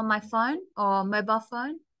on my phone or mobile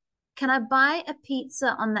phone. Can I buy a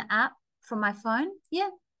pizza on the app from my phone? Yeah.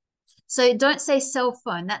 So don't say cell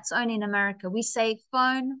phone. That's only in America. We say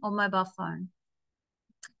phone or mobile phone.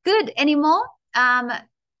 Good. Any more?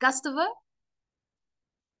 Gustavo?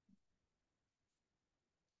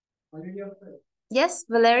 Yes,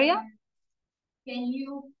 Valeria? Can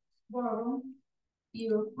you borrow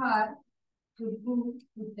your car to go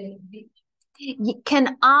to the beach?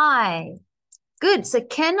 Can I? Good. So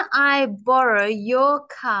can I borrow your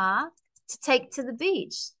car to take to the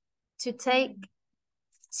beach? To take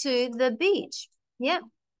to the beach. Yeah.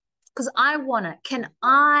 Because I want it. Can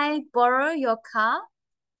I borrow your car?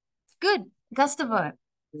 Good. Gustavo.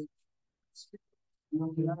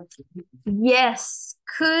 Yes.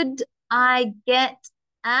 Could I get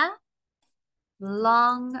a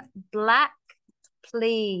long black,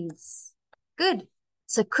 please? Good.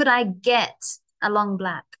 So could I get a long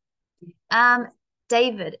black?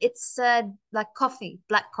 David, it's like coffee,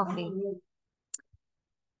 black coffee.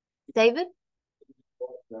 David?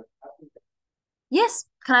 Yes.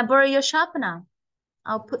 Can I borrow your sharpener?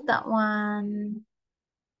 I'll put that one.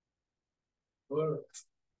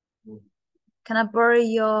 Can I borrow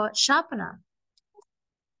your sharpener?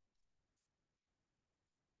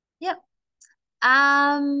 Yep.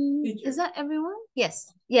 Is that everyone?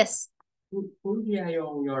 Yes. Yes. Could I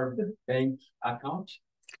own your bank account?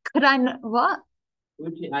 Could I what?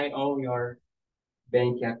 Could I own your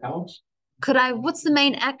bank account? Could I? What's the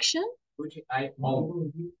main action? Could I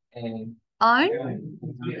own and Own?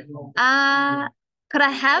 Could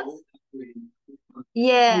I have?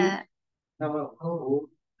 Yeah. Own.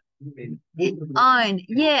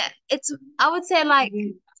 Yeah. It's. I would say like.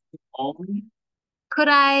 own Could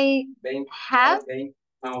I bank have bank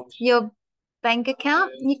account? your bank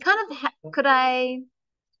account? You kind of could I?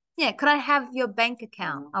 Yeah. Could I have your bank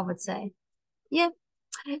account? I would say. Yeah.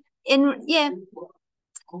 Yeah.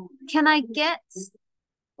 Can I get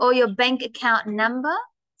or your bank account number?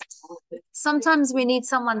 Sometimes we need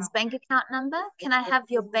someone's bank account number. Can I have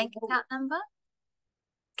your bank account number?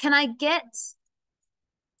 Can I get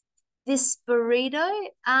this burrito?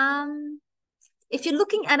 If you're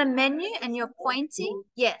looking at a menu and you're pointing,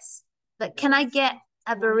 yes. But can I get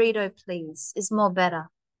a burrito, please? Is more better.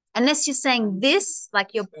 Unless you're saying this,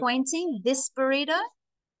 like you're pointing, this burrito,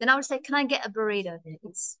 then I would say, can I get a burrito,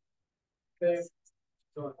 please?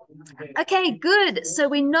 Okay, good. So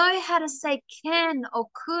we know how to say can or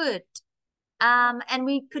could. And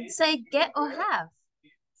we could say get or have.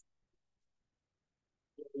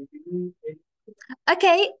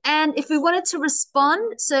 Okay, and if we wanted to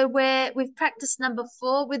respond, so we've practiced number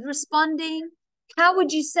 4 with responding, how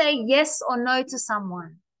would you say yes or no to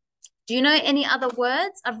someone? Do you know any other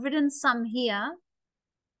words? I've written some here.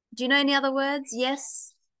 Do you know any other words?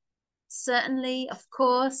 Yes, certainly, of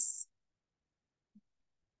course.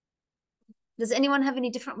 Does anyone have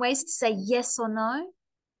any different ways to say yes or no?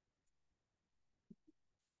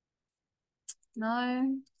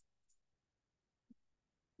 No.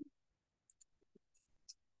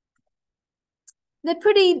 They're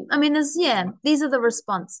pretty, I mean, these are the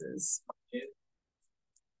responses.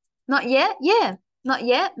 Not yet? Yeah, not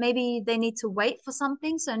yet. Maybe they need to wait for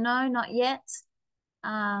something. So no, not yet.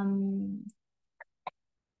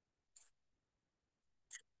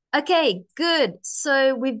 Okay, good.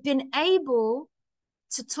 So we've been able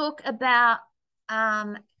to talk about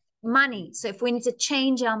money. So if we need to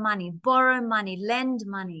change our money, borrow money, lend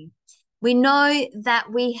money, we know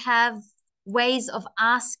that we have ways of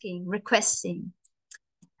asking, requesting.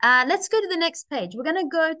 Let's go to the next page. We're going to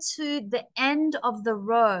go to the end of the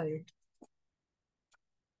road.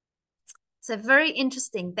 So very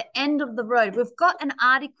interesting, the end of the road. We've got an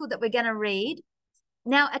article that we're going to read.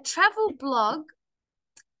 Now, a travel blog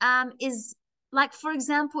is like, for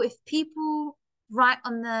example, if people write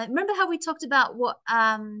on the, remember how we talked about what,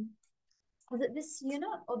 was it this unit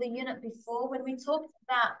or the unit before when we talked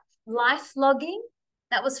about life logging?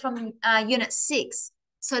 That was from unit 6.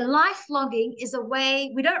 So life logging is a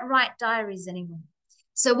way, we don't write diaries anymore.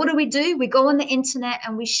 So what do? We go on the internet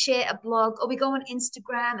and we share a blog, or we go on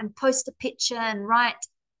Instagram and post a picture and write,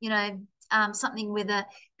 something with a,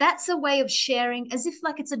 that's a way of sharing as if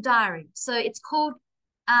like it's a diary. So it's called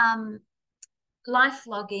life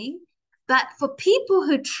logging. But for people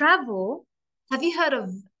who travel, have you heard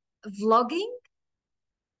of vlogging?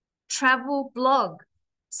 Travel blog.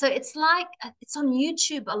 So it's like, it's on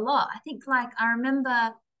YouTube a lot. I think like, I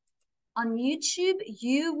remember on YouTube,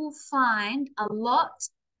 you will find a lot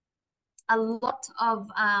of,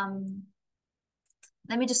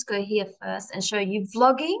 let me just go here first and show you.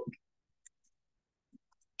 Vlogging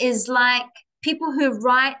is like people who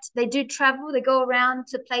write, they do travel, they go around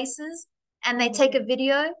to places and they take a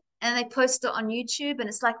video and they post it on YouTube, and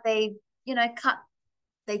it's like they,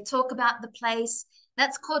 they talk about the place.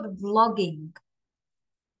 That's called vlogging.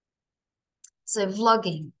 So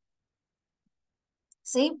vlogging.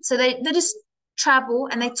 See? So they just travel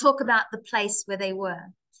and they talk about the place where they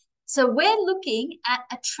were. So we're looking at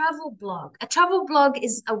a travel blog. A travel blog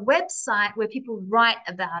is a website where people write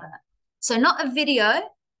about it. So not a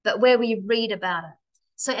video, but where we read about it.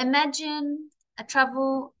 So imagine a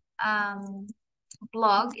travel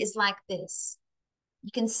blog is like this.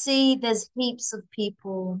 You can see there's heaps of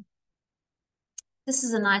people. This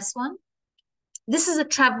is a nice one. This is a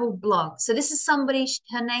travel blog. So this is somebody,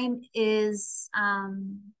 her name is, I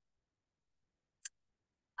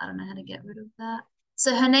don't know how to get rid of that.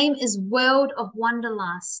 So her name is World of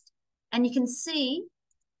Wanderlust. And you can see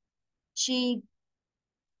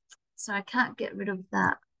So I can't get rid of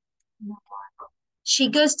that. She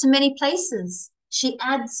goes to many places. She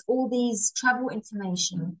adds all these travel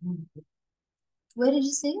information. Where did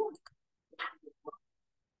you see it?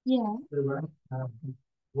 Yeah.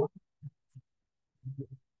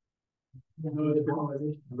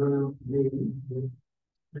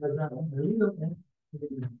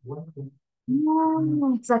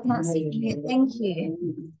 No, because I can't see here. Thank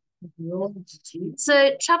you.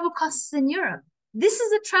 So travel costs in Europe. This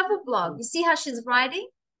is a travel blog. You see how she's writing?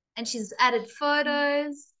 And she's added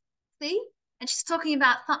photos. See? And she's talking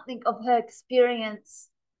about something of her experience.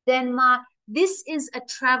 Denmark. This is a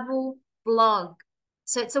travel blog.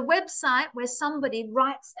 So it's a website where somebody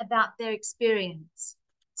writes about their experience.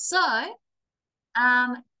 So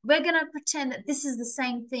we're going to pretend that this is the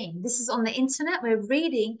same thing. This is on the internet. We're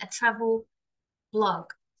reading a travel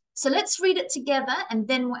blog. So let's read it together and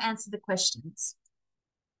then we'll answer the questions.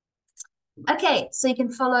 Okay, so you can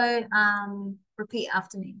follow, repeat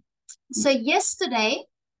after me. So yesterday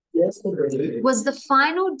was the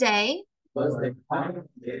final day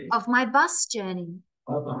of my bus journey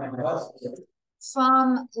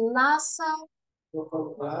from Lhasa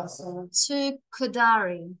to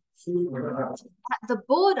Kudari at the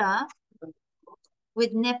border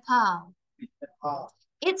with Nepal.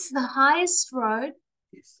 It's the highest road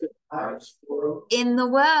in the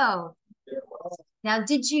world. Now,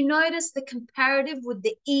 did you notice the comparative with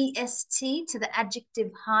the EST to the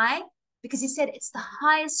adjective high? Because he said it's the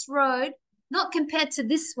highest road, not compared to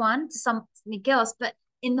this one, to something else, but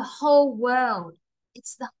in the whole world.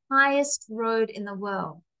 It's the highest road in the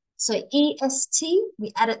world. So EST,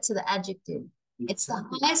 we add it to the adjective. It's the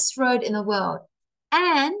highest road in the world.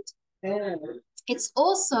 And it's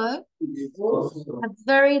also a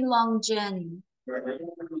very long journey.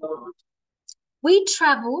 We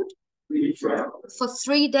traveled for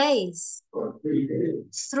 3 days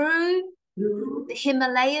through the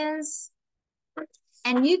Himalayas,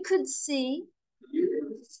 and you could see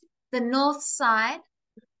the north side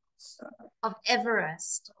of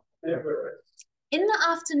Everest. In the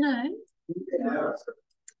afternoon,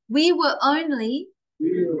 we were only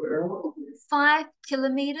 5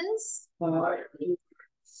 kilometers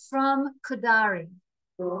from Kudari,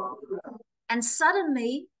 and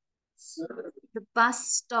suddenly the bus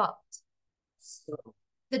stopped.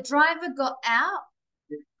 The driver got out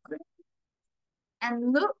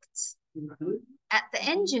and looked at the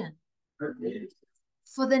engine.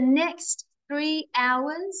 For the next 3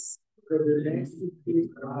 hours,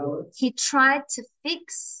 he tried to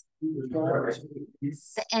fix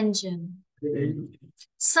the engine.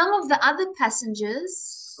 Some of the other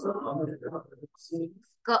passengers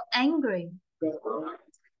got angry,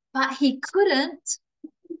 but he couldn't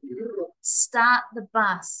start the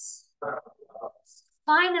bus.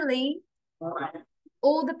 Finally,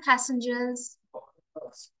 all the passengers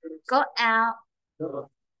got out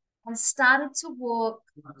and started to walk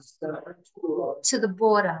to the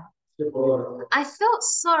border. I felt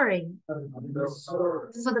sorry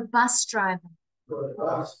for the bus driver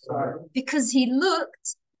because he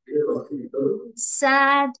looked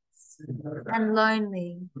sad and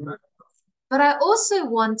lonely. But I also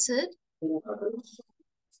wanted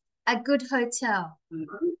a good hotel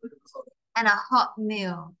and a hot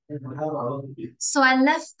meal. So I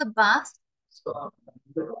left the bus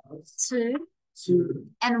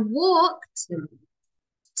and walked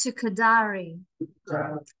to Kudari.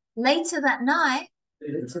 Later that night,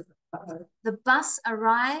 the bus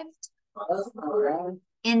arrived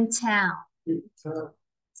in town.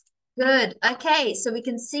 Good. Okay, so we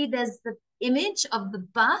can see there's the image of the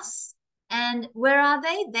bus. And where are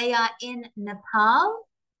they? They are in Nepal,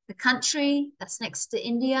 the country that's next to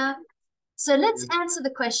India. So let's answer the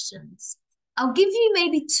questions. I'll give you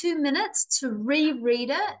maybe 2 minutes to reread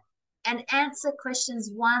it and answer questions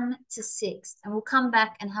 1 to 6. And we'll come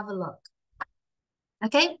back and have a look.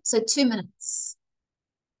 Okay, so 2 minutes.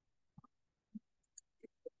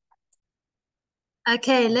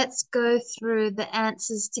 Okay, let's go through the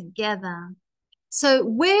answers together. So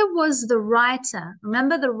where was the writer?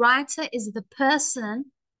 Remember, the writer is the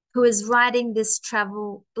person who is writing this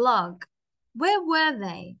travel blog. Where were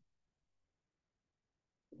they?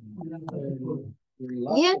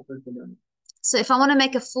 Yeah. So if I want to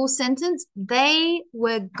make a full sentence, they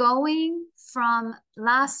were going from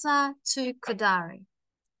Lhasa to Kudari.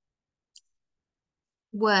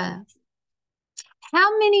 Were.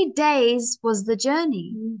 How many days was the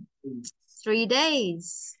journey? 3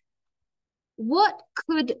 days. What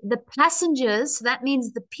could the passengers, so that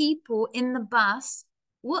means the people in the bus,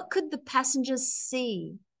 what could the passengers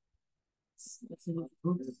see?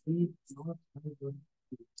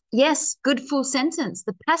 Yes, good full sentence.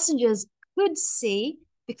 The passengers could see,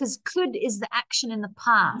 because could is the action in the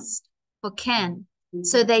past for can.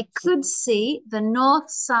 So they could see the north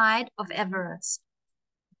side of Everest.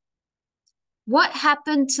 What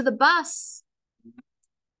happened to the bus?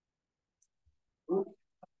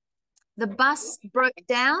 The bus broke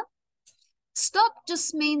down. Stop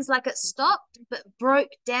just means like it stopped, but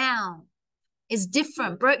broke down is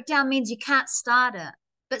different. Broke down means you can't start it,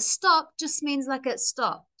 but stop just means like it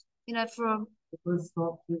stopped. You know, from The first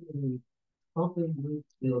stop stopping with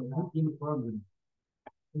the booking problem.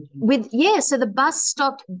 so the bus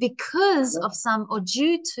stopped because of some, or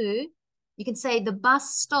due to, you can say the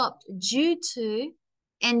bus stopped due to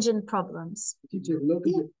engine problems. Teacher, look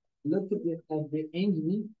at the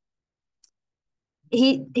engine.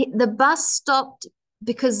 The bus stopped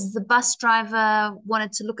because the bus driver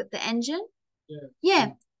wanted to look at the engine.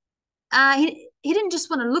 Yeah. He didn't just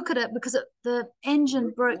want to look at it because the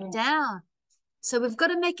engine broke down. So we've got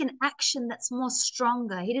to make an action that's more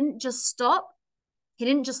stronger. He didn't just stop. He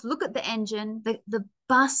didn't just look at the engine. The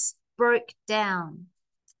bus broke down.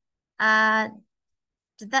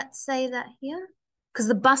 Did that say that here? Because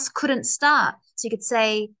the bus couldn't start. So you could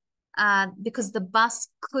say because the bus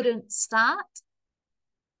couldn't start.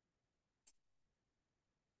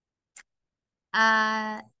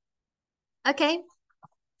 Okay.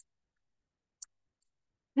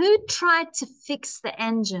 Who tried to fix the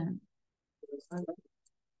engine?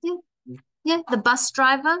 Yeah, the bus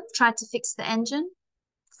driver tried to fix the engine.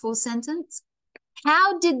 Full sentence.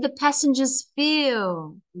 How did the passengers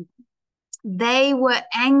feel? They were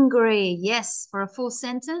angry. Yes, for a full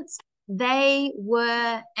sentence. They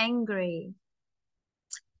were angry.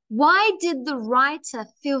 Why did the writer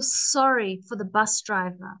feel sorry for the bus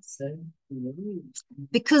driver?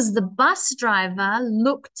 Because the bus driver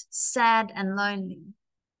looked sad and lonely.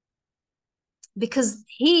 Because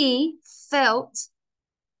he felt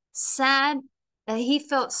sad, he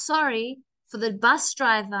felt sorry for the bus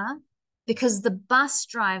driver because the bus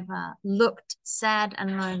driver looked sad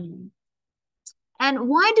and lonely. And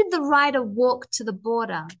why did the writer walk to the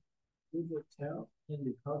border?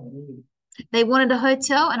 They wanted a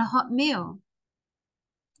hotel and a hot meal.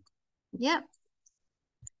 Yep.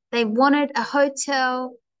 They wanted a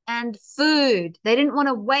hotel and food. They didn't want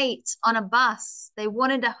to wait on a bus. They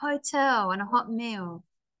wanted a hotel and a hot meal.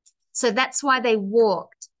 So that's why they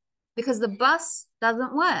walked, because the bus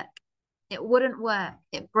doesn't work. It wouldn't work.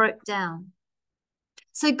 It broke down.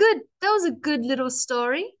 So good. That was a good little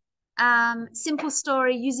story. Simple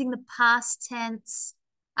story using the past tense.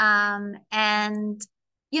 And,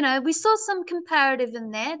 you know, we saw some comparative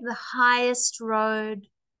in there. The highest road.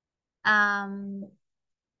 I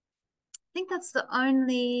think that's the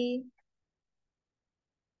only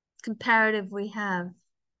comparative we have.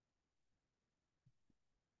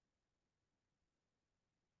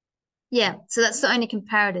 Yeah, so that's the only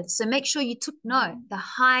comparative. So make sure you took note, the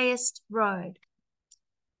highest road.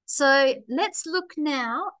 So let's look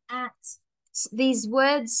now at these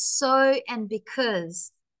words so and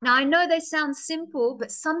because. Now I know they sound simple,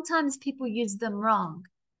 but sometimes people use them wrong.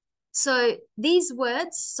 So these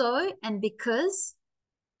words, so and because,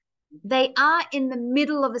 they are in the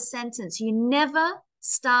middle of a sentence. You never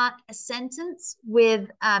start a sentence with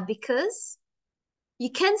because. You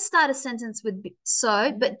can start a sentence with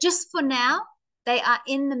so, but just for now, they are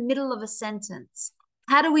in the middle of a sentence.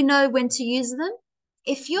 How do we know when to use them?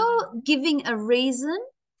 If you're giving a reason,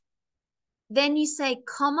 then you say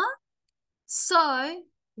comma, so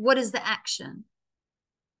what is the action?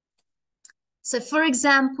 So for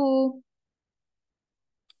example,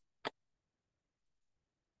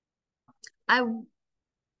 I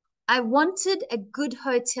wanted a good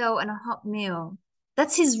hotel and a hot meal.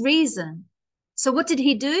 That's his reason. So what did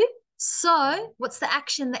he do? So what's the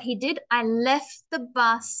action that he did? I left the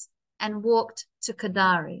bus and walked to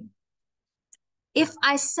Kadari. If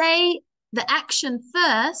I say the action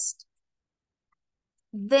first,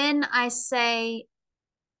 then I say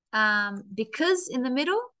because in the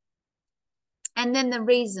middle, and then the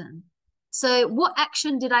reason. So what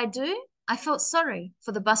action did I do? I felt sorry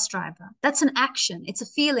for the bus driver. That's an action. It's a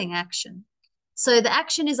feeling action. So the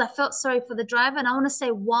action is I felt sorry for the driver, and I want to say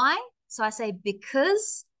why. So I say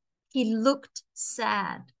because he looked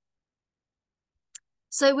sad.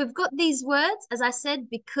 So we've got these words, as I said,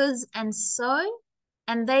 because and so,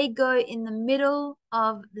 and they go in the middle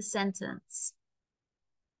of the sentence.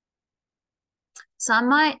 So I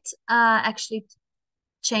might actually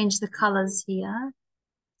change the colors here.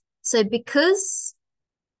 So because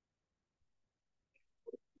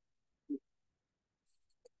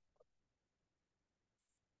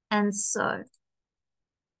and so.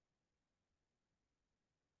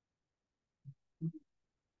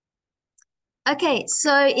 Okay,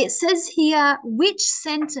 so it says here, which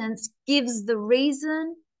sentence gives the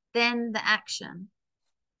reason, then the action?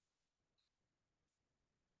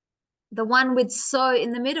 The one with so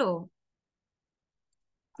in the middle.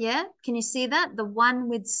 Yeah, can you see that? The one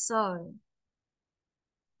with so.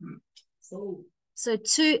 So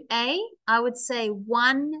 2A, I would say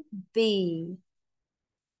 1B.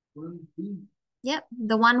 1B. Yep,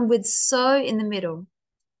 the one with so in the middle.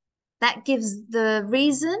 That gives the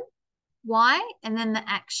reason, why, and then the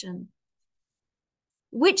action.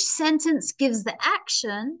 Which sentence gives the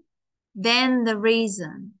action, then the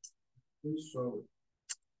reason? So,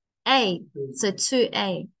 A, so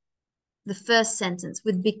 2A, the first sentence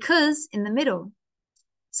with because in the middle.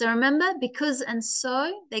 So remember, because and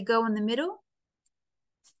so, they go in the middle.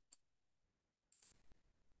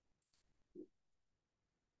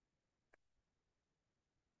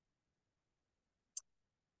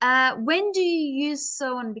 When do you use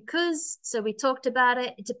so and because? So we talked about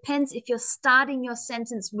it. It depends if you're starting your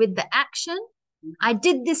sentence with the action. I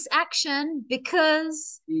did this action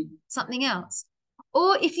because something else.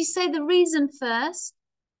 Or if you say the reason first,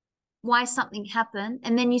 why something happened,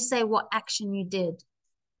 and then you say what action you did.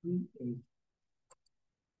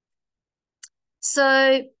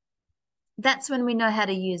 So that's when we know how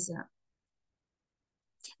to use it.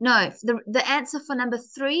 No, the answer for number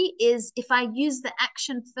 3 is if I use the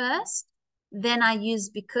action first, then I use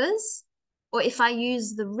because, or if I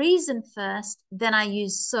use the reason first, then I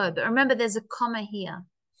use so. But remember, there's a comma here.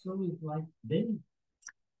 so it's like then.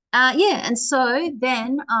 Yeah, and so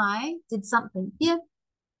then I did something. Yeah.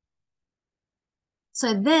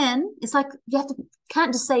 So then it's like you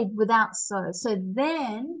can't just say without so. So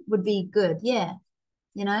then would be good. Yeah.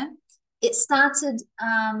 You know, it started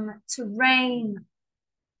to rain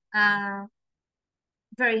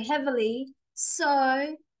very heavily.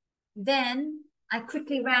 So then I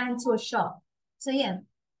quickly ran into a shop. So yeah,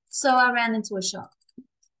 so I ran into a shop.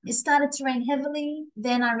 It started to rain heavily.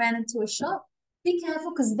 Then I ran into a shop. Be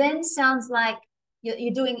careful because then sounds like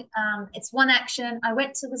you're doing it's one action. I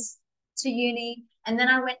went to uni and then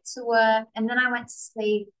I went to work and then I went to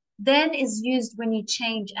sleep. Then is used when you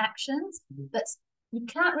change actions, but you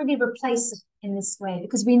can't really replace it in this way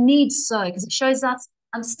because we need so because it shows us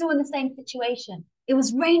I'm still in the same situation. It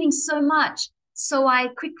was raining so much, so I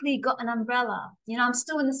quickly got an umbrella. You know, I'm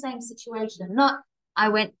still in the same situation. Not I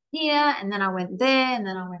went here and then I went there and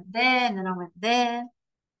then I went there and then I went there.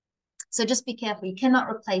 So just be careful. You cannot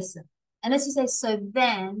replace it. Unless you say so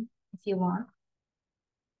then, if you want.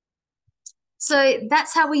 So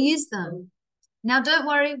that's how we use them. Now, don't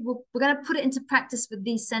worry. We're going to put it into practice with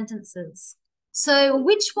these sentences. So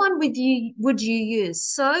which one would you use?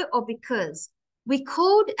 So or because? We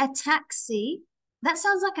called a taxi. That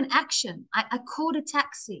sounds like an action. I called a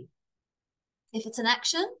taxi. If it's an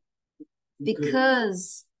action,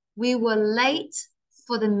 because we were late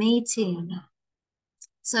for the meeting.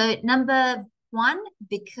 So number 1,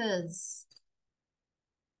 because.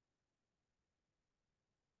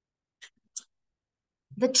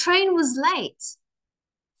 The train was late.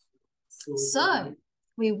 So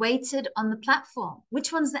we waited on the platform.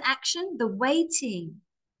 Which one's the action? The waiting.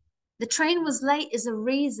 The train was late is a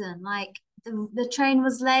reason, like the train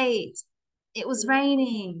was late. It was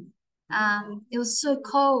raining. It was so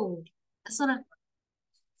cold. That's not a,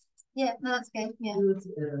 yeah, no, that's okay. Yeah.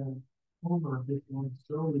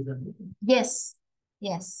 Yes,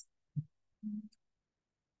 yes.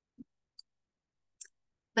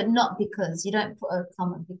 But not because. You don't put a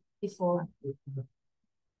comma before.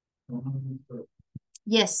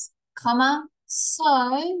 Yes, comma,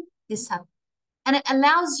 so this happened. And it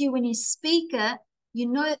allows you, when you speak it, you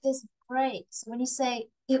know that there's a break. So when you say,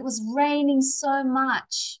 it was raining so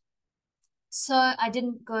much, so I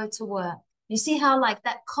didn't go to work. You see how like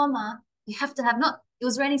that comma, you have to have not, it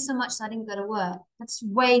was raining so much, so I didn't go to work. That's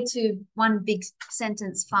way too one big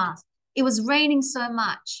sentence fast. It was raining so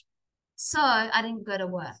much, so I didn't go to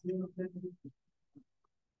work.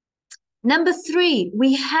 Number 3,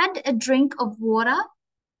 we had a drink of water.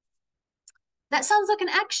 That sounds like an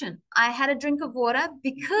action. I had a drink of water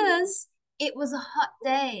because it was a hot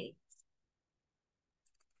day.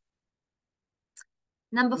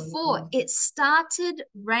 Number 4, it started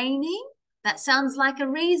raining. That sounds like a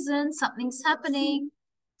reason. Something's happening.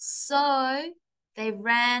 So they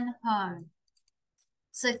ran home.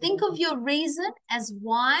 So think of your reason as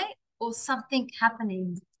why or something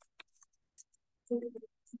happening.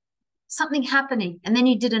 Something happening, and then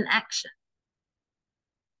you did an action.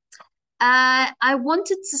 I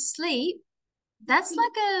wanted to sleep. That's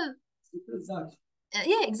like a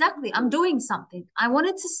yeah, exactly. I'm doing something. I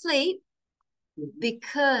wanted to sleep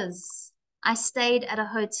because I stayed at a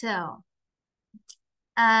hotel.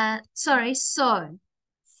 Sorry, so.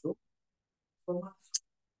 So,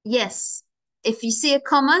 Yes. If you see a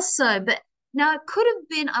comma, so, but now it could have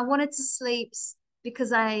been I wanted to sleep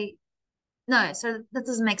because no, so that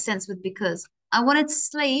doesn't make sense with because. I wanted to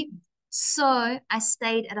sleep, so I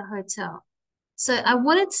stayed at a hotel. So I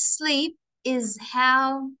wanted to sleep is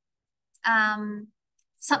how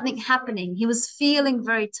something happening. He was feeling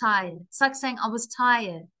very tired. It's like saying I was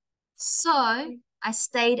tired. So I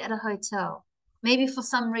stayed at a hotel. Maybe for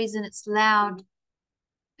some reason it's loud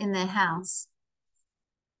in their house.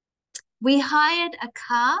 We hired a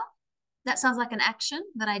car. That sounds like an action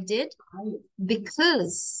that I did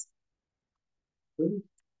because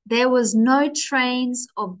there was no trains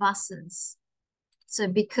or buses. So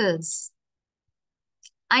because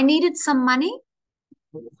I needed some money,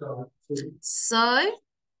 so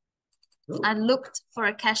I looked for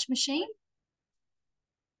a cash machine.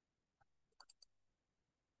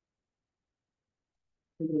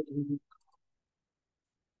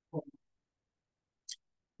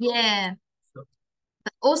 Yeah.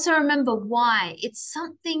 But also remember why. It's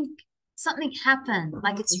something happened.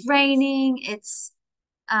 Like it's raining,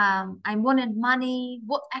 I wanted money.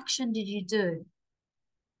 What action did you do?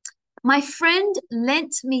 My friend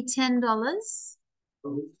lent me $10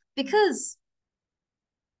 because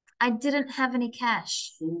I didn't have any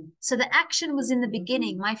cash. So the action was in the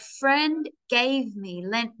beginning. My friend gave me,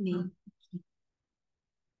 lent me.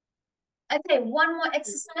 Okay, one more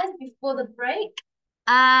exercise before the break.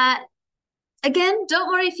 Again, don't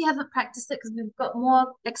worry if you haven't practiced it because we've got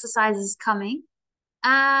more exercises coming.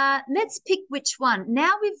 Let's pick which one.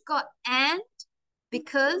 Now we've got and,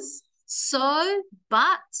 because, so,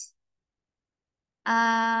 but,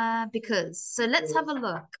 because. So let's have a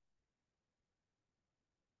look.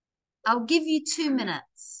 I'll give you 2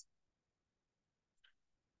 minutes.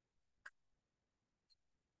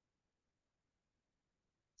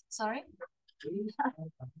 Sorry?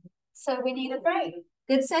 So we need a break.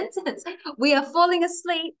 Good sentence. We are falling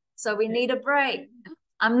asleep, so we need a break.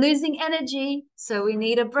 I'm losing energy, so we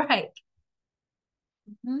need a break.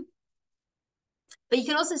 But you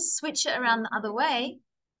can also switch it around the other way.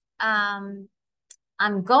 I'm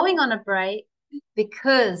going on a break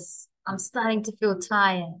because I'm starting to feel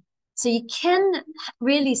tired. So you can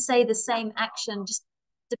really say the same action, just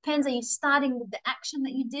depends. Are you starting with the action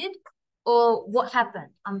that you did or what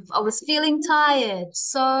happened? I was feeling tired,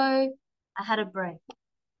 so I had a break.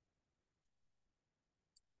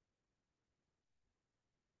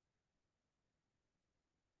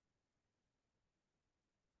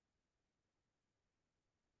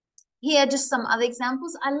 Here are just some other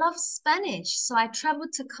examples. I love Spanish, so I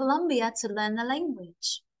traveled to Colombia to learn the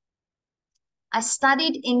language. I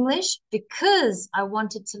studied English because I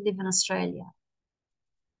wanted to live in Australia.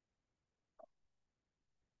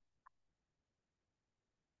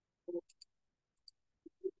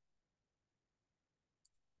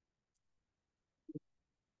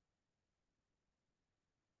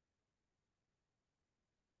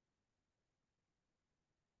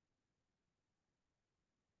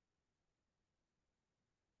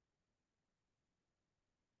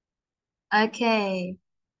 Okay.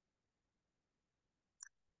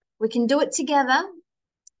 We can do it together.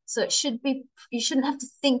 So it should be, you shouldn't have to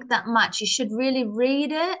think that much. You should really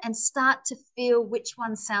read it and start to feel which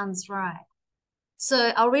one sounds right.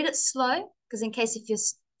 So I'll read it slow because in case if you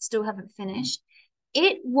still haven't finished.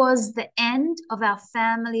 It was the end of our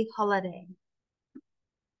family holiday.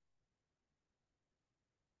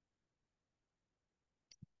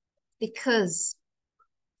 Because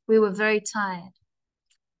we were very tired.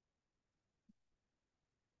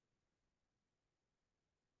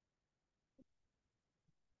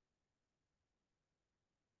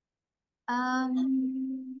 I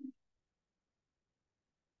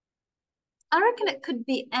reckon it could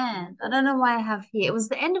be and. I don't know why I have here. It was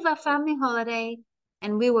the end of our family holiday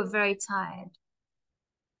and we were very tired.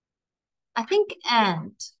 I think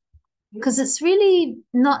and. Because it's really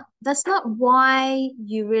not, that's not why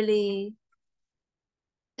you really,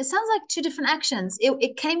 it sounds like two different actions.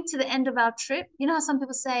 It came to the end of our trip. You know how some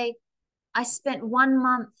people say, I spent 1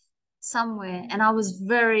 month somewhere and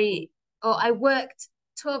or I worked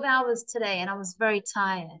 12 hours today and I was very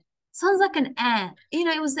tired. Sounds like an and. You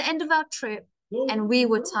know, it was the end of our trip and we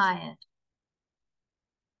were tired.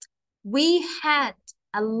 We had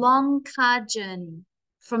a long car journey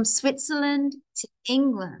from Switzerland to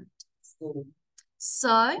England.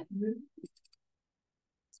 So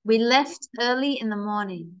we left early in the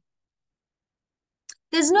morning.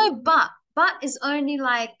 There's no but. But is only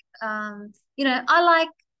like, I like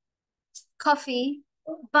coffee,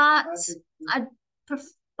 but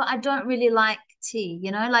but I don't really like tea, you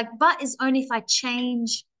know? Like, but is only if I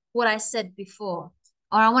change what I said before,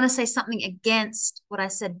 or I want to say something against what I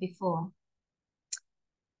said before.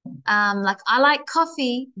 Like I like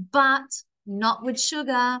coffee, but not with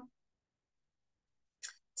sugar.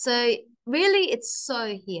 So really it's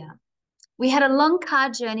so here. We had a long car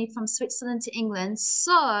journey from Switzerland to England,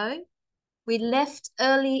 so we left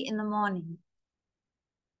early in the morning.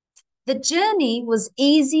 The journey was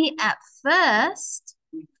easy at first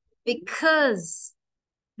because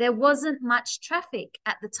there wasn't much traffic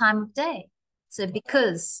at the time of day. So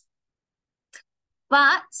because,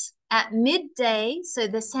 but at midday, so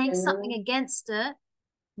they're saying something against it,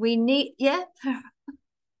 we need, yeah,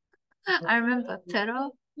 I remember,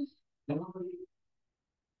 pero.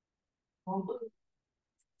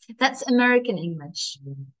 That's American English.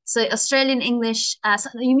 So Australian English, so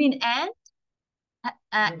you mean and?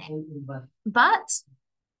 But?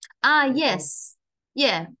 Yes.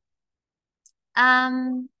 Yeah.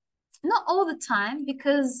 Not all the time,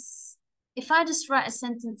 because if I just write a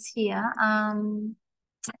sentence here,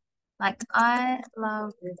 like I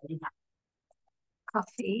love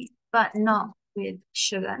coffee, but not with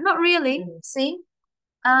sugar. Not really, see?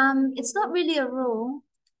 It's not really a rule.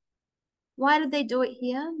 Why did they do it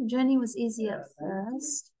here? The journey was easy at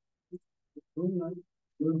first.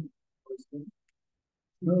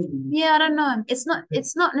 Yeah, I don't know. It's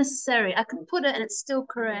not necessary. I could put it and it's still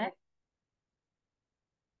correct.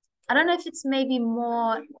 I don't know if it's maybe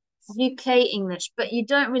more UK English, but you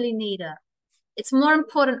don't really need it. It's more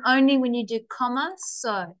important only when you do comma.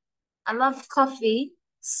 So I love coffee,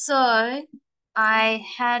 so I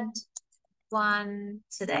had one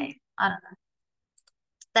today. I don't know.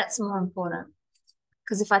 That's more important.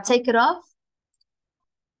 Because if I take it off,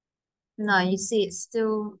 no, you see, it's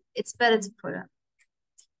better to put it.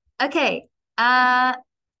 Okay.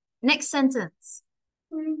 Next sentence.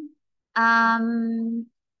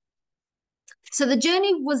 So the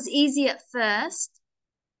journey was easy at first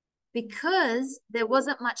because there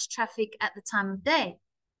wasn't much traffic at the time of day.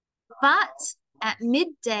 But at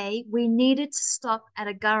midday, we needed to stop at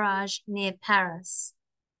a garage near Paris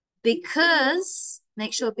because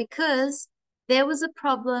there was a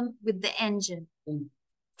problem with the engine.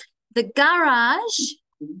 The garage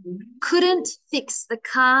couldn't fix the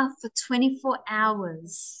car for 24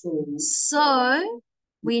 hours. So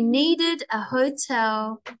we needed a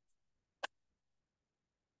hotel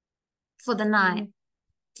for the night.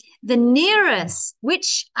 The nearest,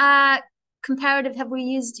 which comparative have we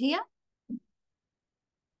used here?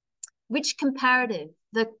 Which comparative?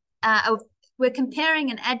 We're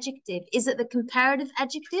comparing an adjective. Is it the comparative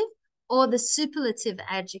adjective or the superlative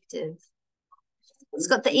adjective? It's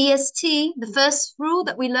got the EST, the first rule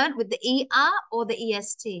that we learned with the ER or the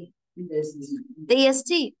EST? The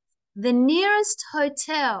EST. The nearest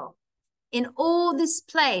hotel in all this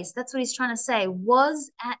place, that's what he's trying to say,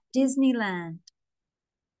 was at Disneyland.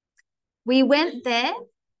 We went there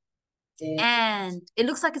and it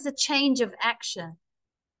looks like it's a change of action.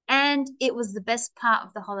 And it was the best part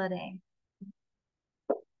of the holiday.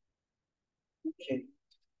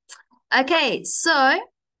 Okay, so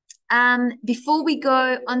before we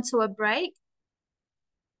go onto a break,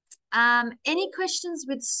 any questions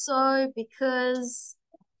with so, because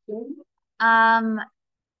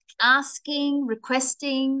asking,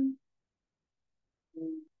 requesting?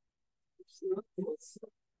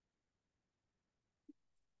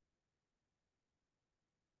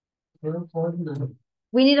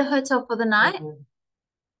 We need a hotel for the night.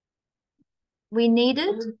 We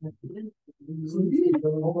needed.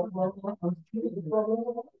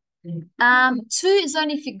 Two is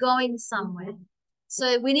only if you're going somewhere.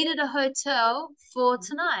 So we needed a hotel for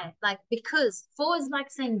tonight, like because. Four is like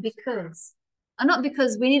saying because. Not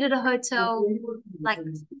because, we needed a hotel, like,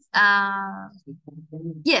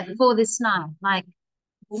 yeah, for this night. Like,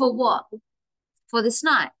 for what? For this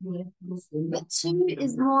night. But two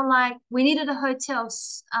is more like we needed a hotel,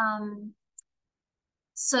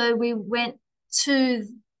 so we went to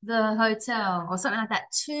the hotel or something like that.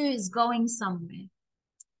 Two is going somewhere.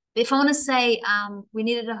 But if I want to say we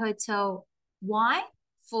needed a hotel, why?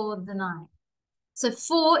 For the night. So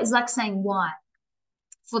four is like saying why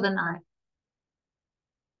for the night.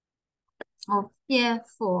 Oh, yeah,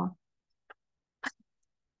 four.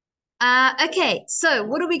 Okay, so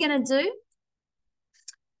what are we going to do?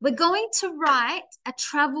 We're going to write a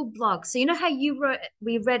travel blog. So you know how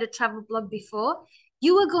we read a travel blog before?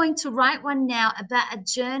 You are going to write one now about a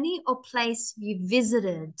journey or place you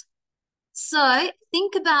visited. So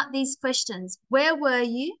think about these questions. Where were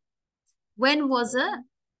you? When was it?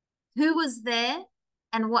 Who was there?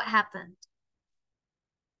 And what happened?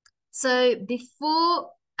 So before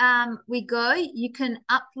we go, you can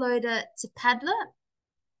upload it to Padlet.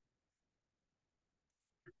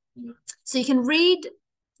 So you can read.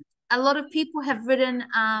 A lot of people have written,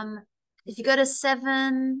 if you go to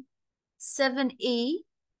 7E,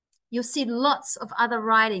 you'll see lots of other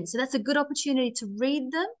writing. So that's a good opportunity to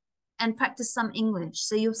read them and practice some English.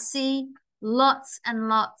 So you'll see lots and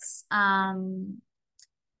lots.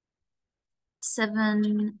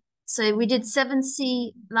 So we did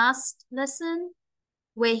 7C last lesson.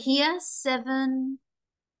 We're here, 7E,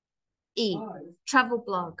 travel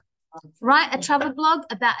blog. Write a travel blog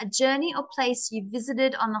about a journey or place you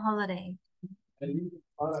visited on a holiday.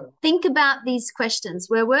 Think about these questions.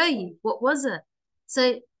 Where were you? What was it?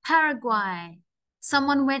 So Paraguay.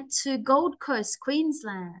 Someone went to Gold Coast,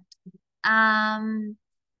 Queensland.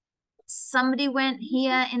 Somebody went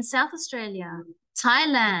here in South Australia.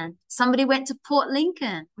 Thailand. Somebody went to Port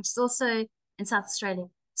Lincoln, which is also in South Australia.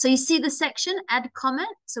 So you see the section, add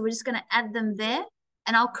comment. So we're just going to add them there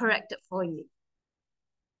and I'll correct it for you.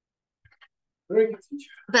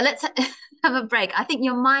 But let's have a break. I think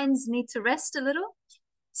your minds need to rest a little.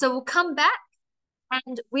 So we'll come back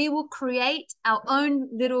and we will create our own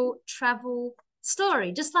little travel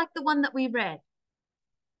story, just like the one that we read.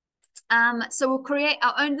 So we'll create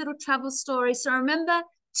our own little travel story. So remember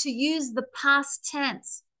to use the past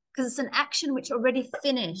tense because it's an action which already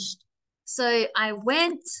finished. So I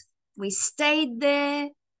went, we stayed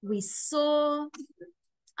there, we saw,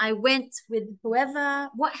 I went with whoever.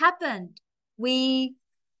 What happened? We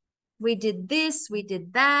did this, we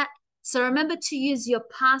did that. So remember to use your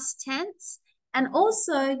past tense. And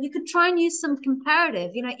also you could try and use some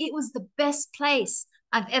comparative. You know, it was the best place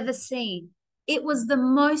I've ever seen. It was the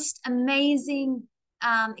most amazing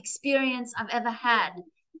experience I've ever had.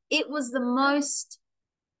 It was the most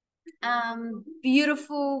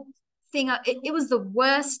beautiful thing. It was the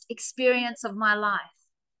worst experience of my life.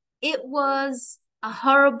 It was a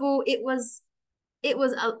horrible, it was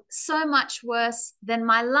so much worse than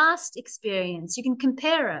my last experience. You can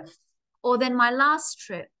compare it, or than my last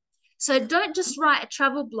trip. So don't just write a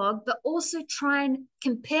travel blog, but also try and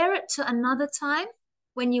compare it to another time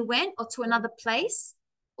when you went or to another place,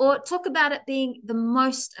 or talk about it being the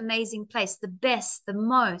most amazing place, the best, the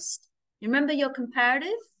most. Remember your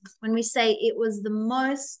comparative when we say it was the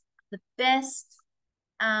most, the best,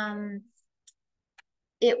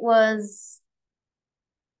 it was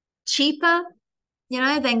cheaper, you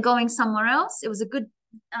know, than going somewhere else. It was a good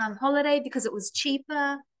holiday because it was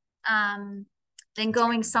cheaper than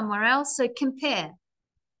going somewhere else. So compare.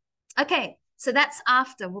 Okay, so that's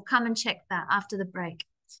after. We'll come and check that after the break.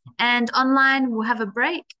 And online, we'll have a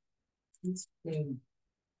break.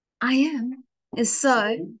 I am is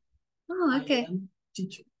so. Oh, okay.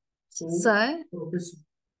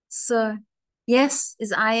 So, yes,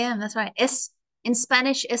 is I am. That's right. S in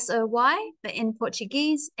Spanish, S-O-Y, but in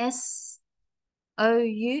Portuguese, S-O-U-Y?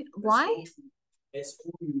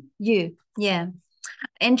 U, yeah.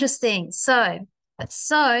 Interesting. So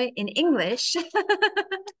in English,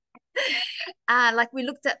 like we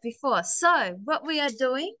looked at before. So what we are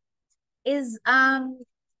doing is, I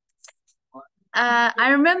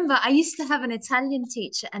remember I used to have an Italian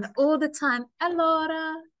teacher and all the time,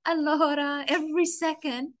 allora, allora, every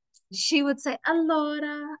second she would say,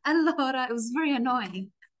 allora, allora. It was very annoying.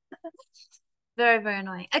 Very, very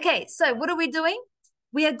annoying. Okay, so what are we doing?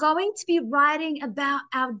 We are going to be writing about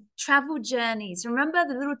our travel journeys. Remember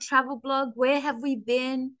the little travel blog? Where have we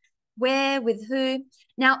been? Where, with who?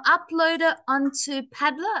 Now upload it onto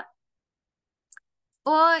Padlet.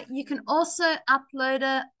 Or you can also upload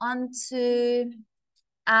it onto,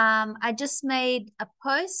 I just made a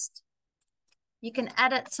post. You can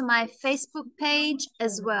add it to my Facebook page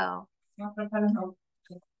as well.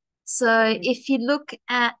 So if you look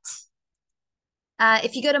at,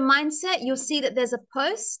 if you go to Mindset, you'll see that there's a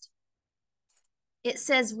post. It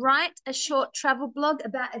says, write a short travel blog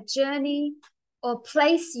about a journey or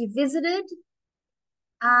place you visited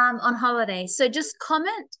on holiday. So just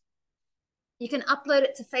comment. You can upload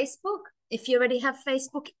it to Facebook if you already have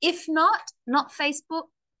Facebook. If not Facebook,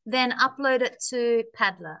 then upload it to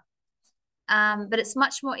Padlet. But it's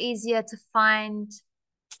much more easier to find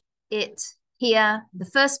it here, the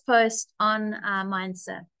first post on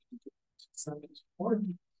Mindset.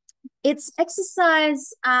 It's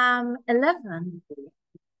exercise 11.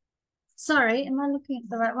 Sorry, am I looking at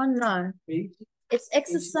the right one? No. It's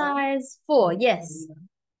exercise 4, yes.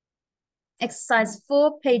 Exercise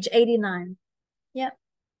 4, page 89. Yep.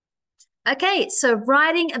 Okay, so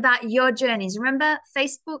writing about your journeys. Remember,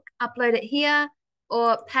 Facebook, upload it here,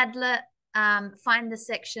 or Padlet, find the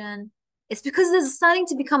section. It's because there's starting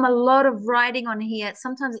to become a lot of writing on here.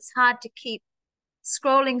 Sometimes it's hard to keep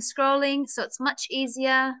scrolling. So it's much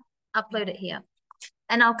easier. Upload it here.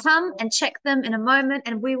 And I'll come and check them in a moment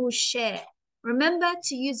and we will share. Remember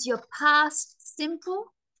to use your past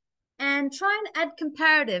simple and try and add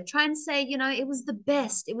comparative. Try and say, you know, it was the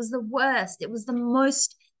best, it was the worst, it was the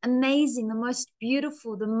most amazing, the most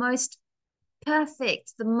beautiful, the most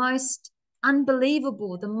perfect, the most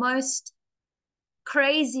unbelievable, the most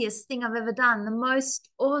craziest thing I've ever done, the most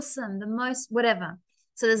awesome, the most whatever.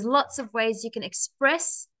 So there's lots of ways you can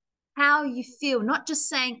express how you feel, not just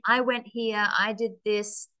saying, I went here, I did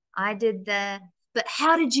this, I did that, but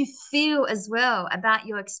how did you feel as well about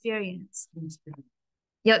your experience?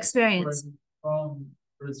 Your experience. From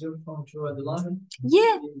Brazil, from Chile,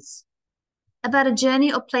 Yeah. About a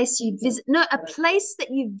journey or place you visit. No, a place that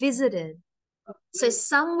you visited. So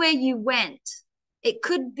somewhere you went. It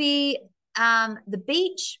could be the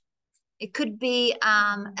beach. It could be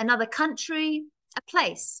another country, a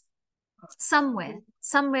place, somewhere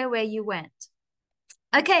where you went.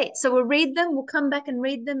 Okay, so we'll read them. We'll come back and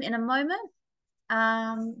read them in a moment.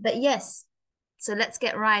 But yes, so let's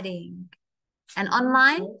get writing. And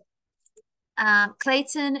online,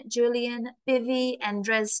 Clayton, Julian, Bivy, and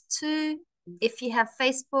Dres too. If you have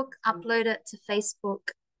Facebook, upload it to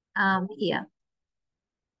Facebook here.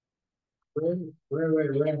 Where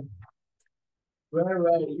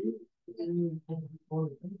are you?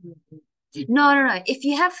 No. If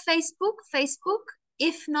you have Facebook.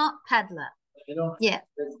 If not, Padlet. Yeah.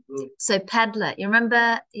 So Padlet, you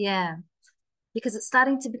remember? Yeah. Because it's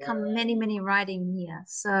starting to become many writing here.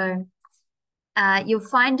 So you'll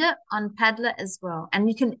find it on Padlet as well. And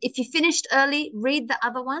you can, if you finished early, read the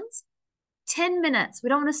other ones. 10 minutes. We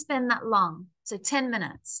don't want to spend that long. So 10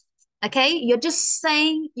 minutes. Okay. You're just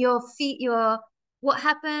saying what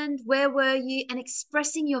happened, where were you, and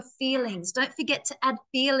expressing your feelings. Don't forget to add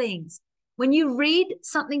feelings. When you read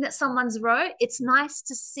something that someone's wrote, it's nice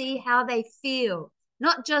to see how they feel.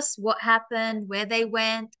 Not just what happened, where they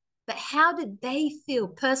went, but how did they feel,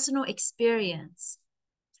 personal experience.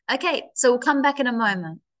 Okay, so we'll come back in a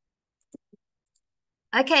moment.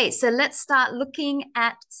 Okay, so let's start looking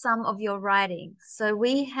at some of your writing. So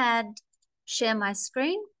we had share my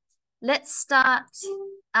screen. Let's start.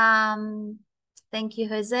 Thank you,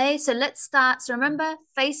 Jose. So let's start. So remember,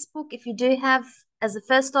 Facebook, if you do have as the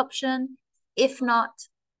first option, if not,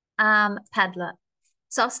 Padlet.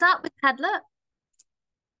 So I'll start with Padlet.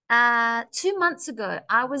 2 months ago,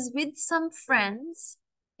 I was with some friends.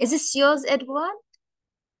 Is this yours, Edward?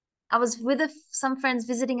 I was with some friends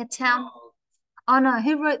visiting a town. Oh no,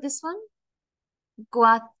 who wrote this one?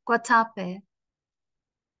 Guatape.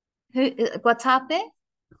 Guatape?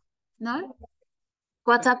 No?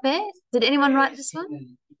 Guatape? Did anyone write this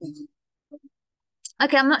one?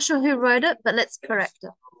 Okay, I'm not sure who wrote it, but let's correct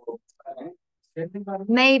it.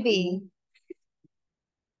 Maybe.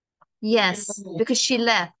 Yes, because she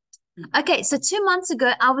left. Okay, so 2 months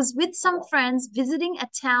ago, I was with some friends visiting a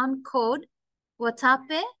town called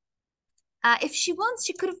Guatape. If she wants,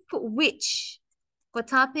 she could have put which.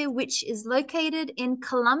 Guatape, which is located in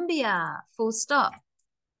Colombia, full stop.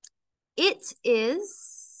 It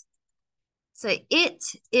is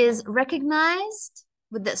recognized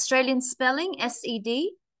with the Australian spelling,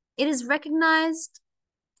 S-E-D. It is recognized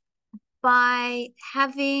by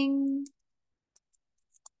having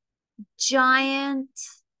giant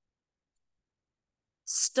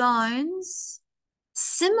stones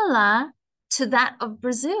similar to that of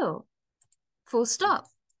Brazil, full stop.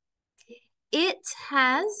 It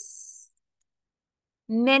has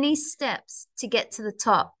many steps to get to the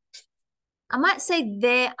top. I might say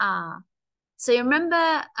there are. So you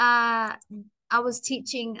remember I was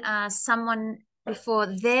teaching someone before,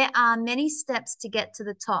 there are many steps to get to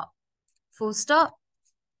the top. Full stop.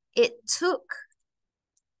 It took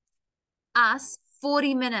us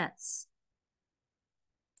 40 minutes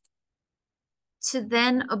to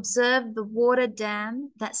then observe the water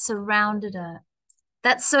dam that surrounded it.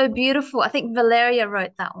 That's so beautiful. I think Valeria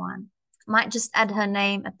wrote that one. Might just add her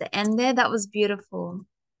name at the end there. That was beautiful.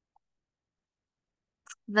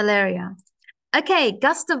 Valeria. Okay,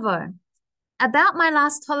 Gustavo. About my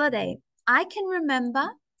last holiday, I can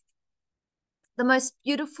remember the most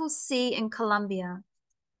beautiful sea in Colombia.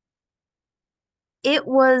 It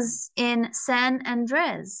was in San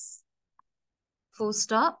Andres. Full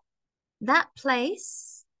stop. That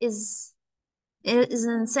place is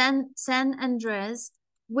in San Andres,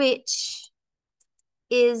 which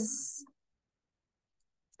is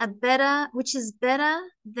better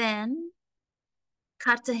than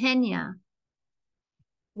Cartagena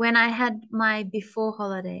when I had my before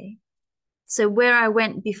holiday. So where I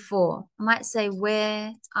went before. I might say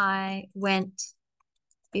where I went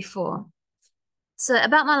before. So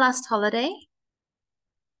about my last holiday,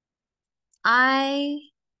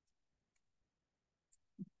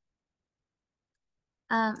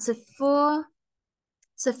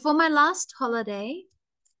 so for my last holiday,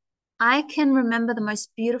 I can remember the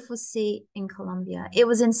most beautiful sea in Colombia. It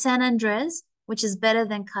was in San Andres, which is better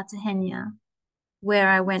than Cartagena, where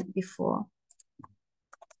I went before.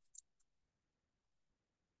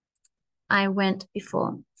 I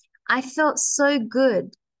felt so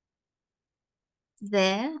good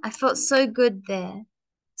there.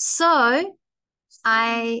 So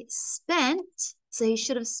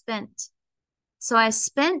I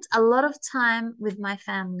spent a lot of time with my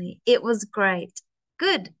family. It was great.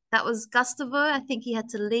 Good. That was Gustavo. I think he had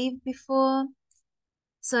to leave before.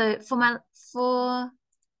 So for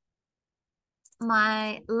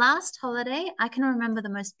my last holiday, I can remember the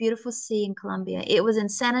most beautiful sea in Colombia. It was in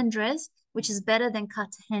San Andres, which is better than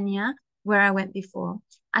Cartagena, where I went before.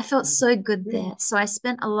 I felt so good there. So I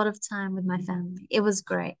spent a lot of time with my family. It was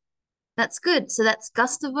great. That's good. So that's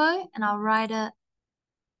Gustavo, and I'll write it.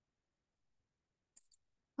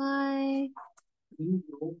 Bye.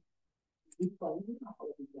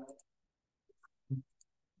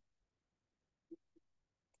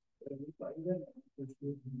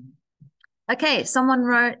 Okay, someone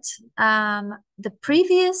wrote the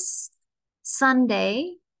previous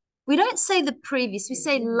Sunday. We don't say the previous, we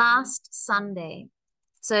say last Sunday.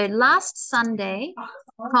 So last Sunday,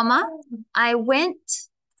 comma, I went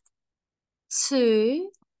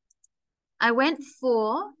for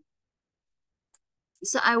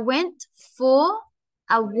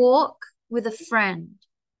a walk with a friend.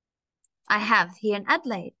 I have here in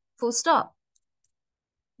Adelaide, full stop.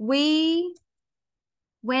 We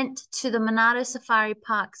went to the Monado Safari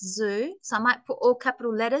Park Zoo. So I might put all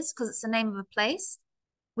capital letters because it's the name of a place.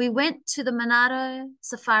 We went to the Monado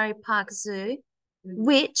Safari Park Zoo,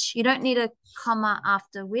 which, you don't need a comma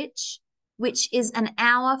after which is an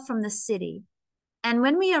hour from the city. And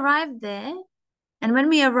when we arrived,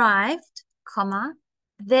 comma,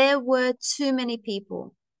 there were too many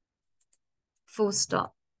people. Full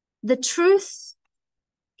stop. The truth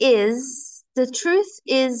is,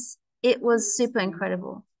 it was super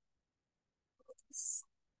incredible.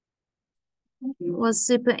 It was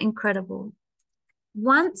super incredible.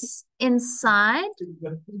 Once inside,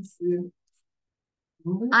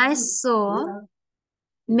 I saw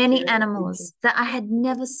many animals that I had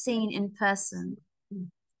never seen in person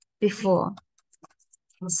before,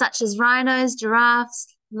 such as rhinos,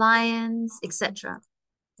 giraffes, lions, etc.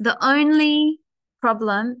 The only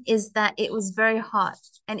problem is that it was very hot.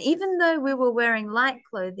 And even though we were wearing light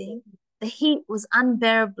clothing, the heat was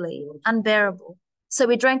unbearable. So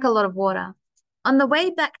we drank a lot of water. On the way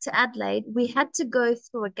back to Adelaide, we had to go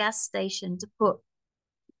through a gas station to put,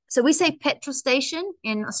 so we say petrol station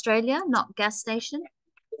in Australia, not gas station,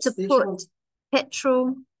 to put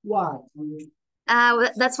petrol. Why?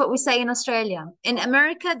 That's what we say in Australia. In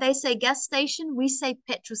America, they say gas station. We say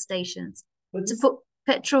petrol stations to put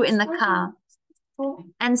petrol in the car.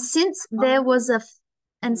 And since there was a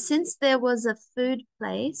food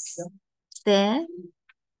place there,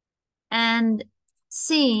 and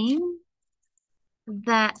seeing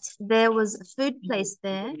that there was a food place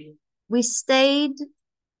there, we stayed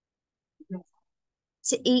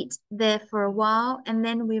to eat there for a while, and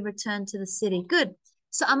then we returned to the city. Good.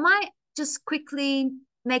 So I might just quickly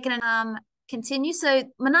make an continue. So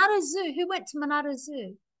Monado Zoo, who went to Monado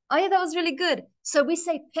Zoo? Oh yeah, that was really good. So we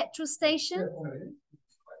say petrol station.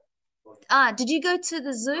 Did you go to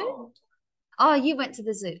the zoo? Oh, you went to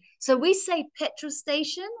the zoo. So we say petrol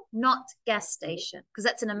station, not gas station, because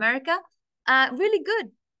that's in America. Really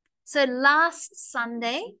good. So last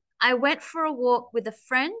Sunday, I went for a walk with a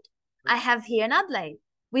friend I have here in Adelaide.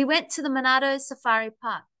 We went to the Monado Safari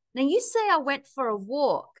Park. Now you say I went for a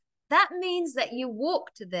walk. That means that you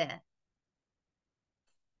walked there.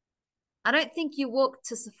 I don't think you walked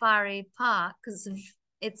to Safari Park because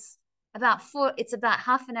it's about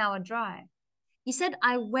half an hour drive. You said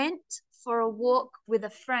I went for a walk with a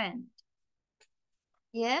friend.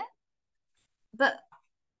 Yeah? But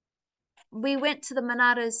we went to the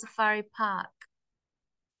Monado Safari Park.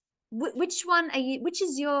 Which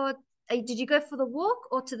is your, did you go for the walk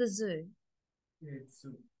or to the zoo?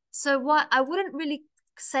 Zoo. So what, I wouldn't really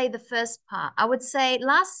say the first part. I would say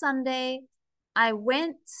last Sunday, I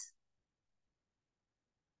went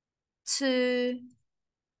to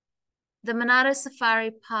the Monado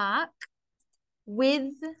Safari Park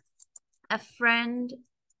with a friend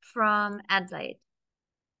from Adelaide.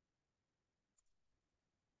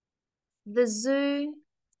 The zoo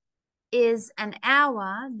is an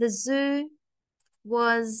hour. The zoo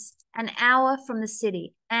was an hour from the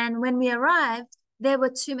city. And when we arrived, there were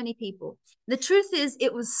too many people. The truth is,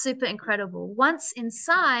 it was super incredible. Once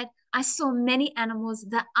inside, I saw many animals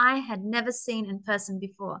that I had never seen in person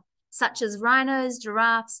before, such as rhinos,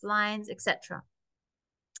 giraffes, lions, etc.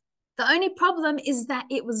 The only problem is that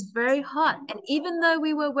it was very hot, and even though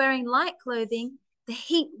we were wearing light clothing, the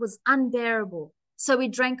heat was unbearable. So we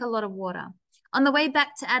drank a lot of water. On the way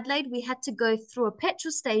back to Adelaide, we had to go through a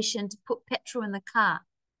petrol station to put petrol in the car.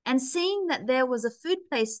 And seeing that there was a food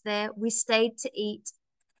place there, we stayed to eat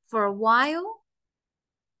for a while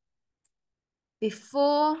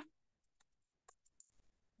before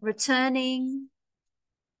returning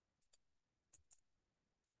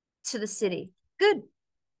to the city. Good.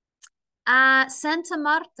 Santa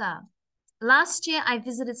Marta. Last year, I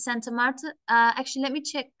visited Santa Marta. Actually, let me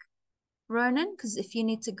check, Ronan, because if you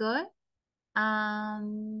need to go.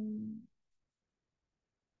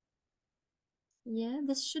 Yeah,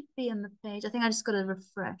 this should be on the page. I think I just got to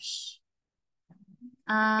refresh.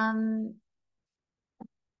 Okay.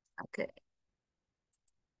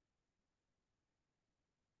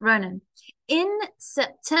 Ronan. In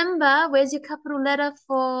September, where's your capital letter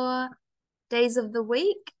for days of the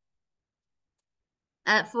week?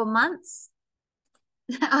 For months?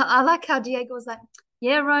 I like how Diego was like,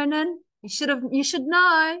 yeah, Ronan, you should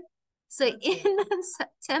know. So in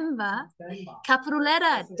September, capital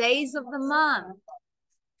letter, days of the month.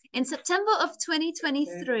 In September of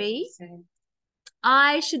 2023,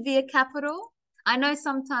 I should be a capital. I know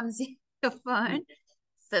sometimes your phone,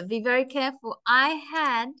 but be very careful. I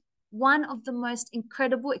had one of the most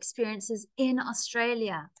incredible experiences in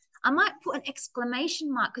Australia. I might put an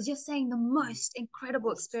exclamation mark because you're saying the most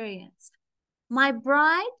incredible experience. My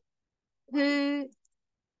bride, who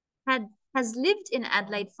has lived in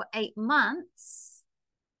Adelaide for 8 months,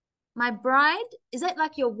 my bride, is that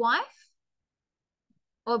like your wife?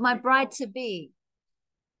 Or my bride to be?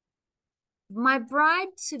 My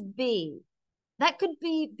bride to be. That could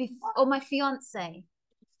be before, or my fiance.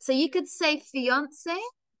 So you could say fiance,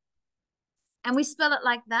 and we spell it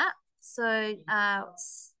like that. So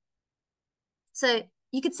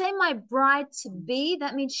you could say my bride to be.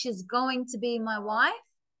 That means she's going to be my wife,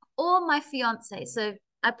 or my fiance. So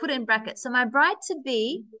I put in brackets. So my bride to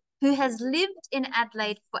be, who has lived in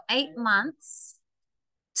Adelaide for 8 months,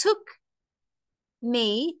 took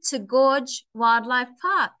me to Gorge Wildlife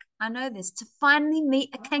Park. I know this, to finally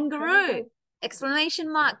meet a kangaroo.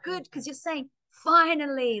 Exclamation mark. Good, because you're saying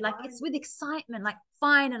finally, like it's with excitement, like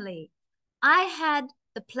finally. I had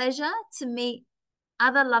the pleasure to meet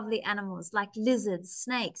other lovely animals like lizards,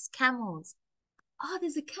 snakes, camels. Oh,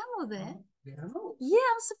 there's a camel there. Yeah,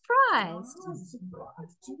 I'm surprised.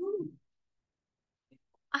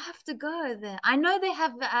 I have to go there. I know they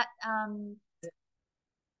have at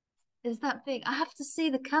is that big? I have to see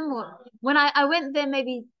the camel. When I went there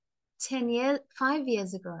maybe 5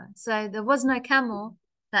 years ago. So there was no camel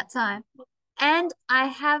that time. And I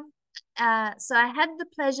had the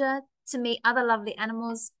pleasure to meet other lovely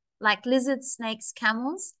animals like lizards, snakes,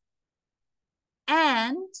 camels.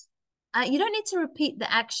 And you don't need to repeat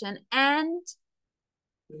the action. And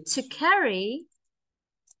to carry,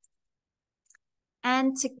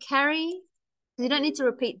 you don't need to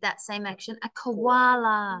repeat that same action. A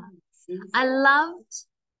koala. I loved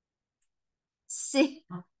see.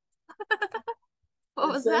 What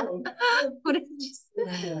was that? What did you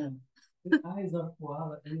say? The eyes of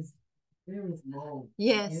koala is very small.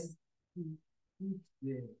 Yes.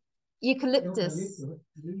 Eucalyptus.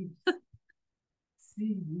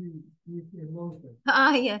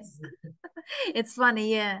 Ah, yes. It's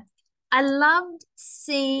funny, yeah. I loved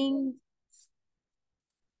seeing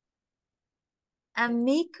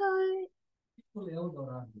Amico.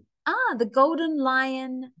 The golden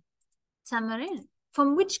lion tamarin.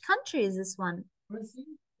 From which country is this one?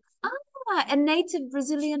 A native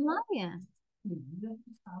Brazilian lion.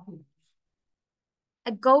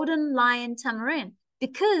 A golden lion tamarin.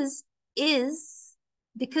 Because it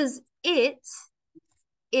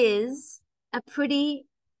is a pretty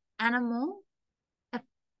animal.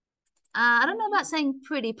 I don't know about saying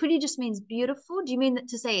pretty. Pretty just means beautiful. Do you mean that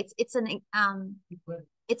to say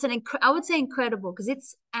I would say incredible because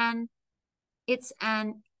it's an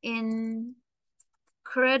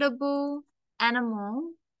incredible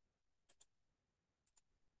animal.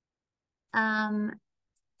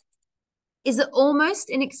 Is it almost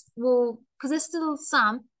because there's still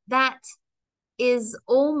some that is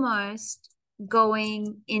almost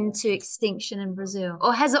going into extinction in Brazil,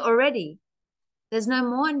 or has it already? There's no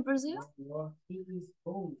more in Brazil?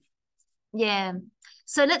 Yeah.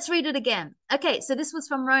 So let's read it again. Okay, so this was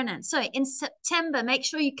from Ronan. So in September, make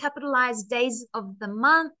sure you capitalize days of the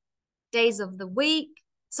month, days of the week,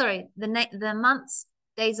 sorry, the months,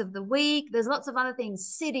 days of the week. There's lots of other things.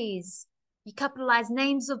 Cities. You capitalize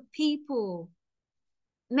names of people,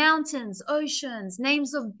 mountains, oceans,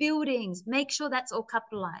 names of buildings. Make sure that's all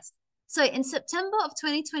capitalized. So in September of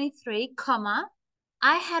 2023,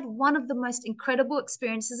 I had one of the most incredible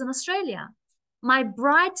experiences in Australia. My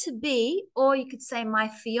bride-to-be, or you could say my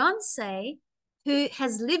fiance, who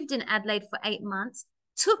has lived in Adelaide for 8 months,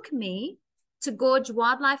 took me to Gorge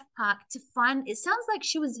Wildlife Park to find, it sounds like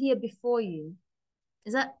she was here before you.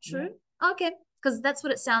 Is that true? Yeah. Okay, because that's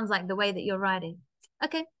what it sounds like, the way that you're writing.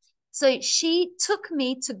 Okay, so she took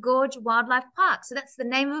me to Gorge Wildlife Park. So that's the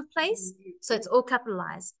name of a place. So it's all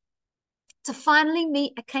capitalized. To finally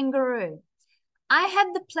meet a kangaroo. I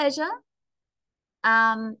had the pleasure,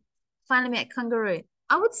 finally met a kangaroo.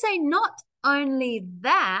 I would say not only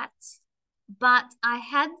that, but I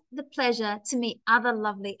had the pleasure to meet other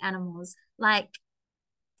lovely animals. Like,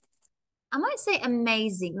 I might say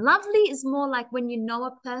amazing. Lovely is more like when you know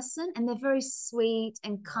a person and they're very sweet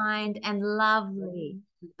and kind and lovely.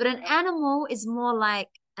 But an animal is more like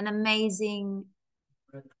an amazing,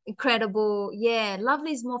 incredible. Yeah,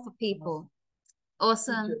 lovely is more for people.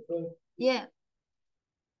 Awesome. Yeah.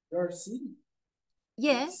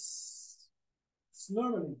 Yes. It's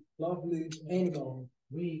normally lovely animal.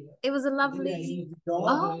 It was a lovely.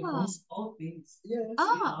 Oh. Yes.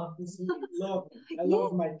 Oh. Love. I Yeah.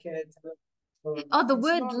 love my cat. Oh, the It's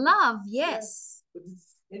word not- love, yes.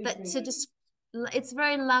 But But it's to just, it's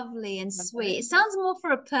very lovely and sweet. It sounds more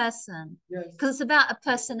for a person yes. because it's about a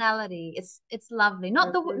personality. It's lovely.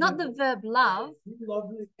 Not the verb love.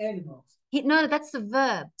 Lovely animals. No, that's the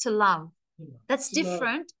verb to love. That's To love.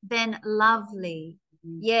 different than lovely.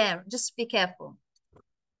 Yeah, just be careful.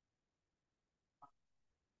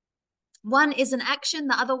 One is an action,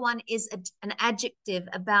 the other one is an adjective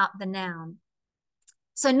about the noun.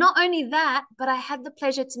 So not only that, but I had the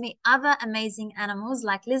pleasure to meet other amazing animals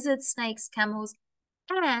like lizards, snakes, camels,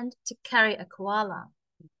 and to carry a koala.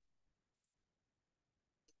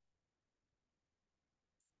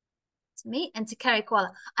 To meet and to carry a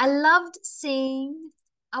koala. I loved seeing,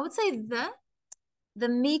 I would say the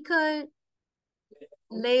Miko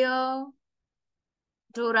Leo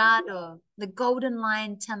Dorado, the golden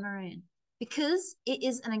lion tamarin, because it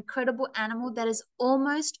is an incredible animal that is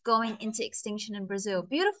almost going into extinction in Brazil.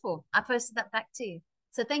 Beautiful. I posted that back to you.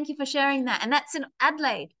 So thank you for sharing that. And that's in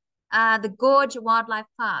Adelaide, the Gorge Wildlife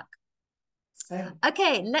Park.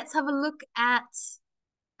 Okay, let's have a look at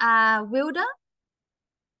Wilder.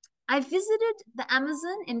 I visited the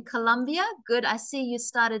Amazon in Colombia. Good, I see you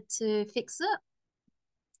started to fix it.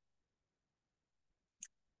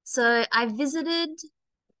 So I visited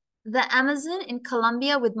the Amazon in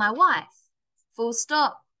Colombia with my wife. Full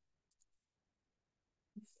stop.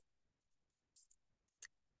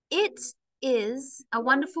 It is a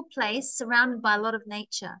wonderful place surrounded by a lot of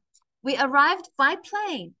nature. We arrived by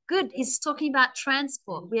plane. Good, he's talking about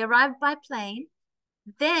transport. We arrived by plane.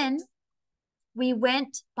 Then we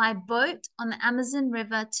went by boat on the Amazon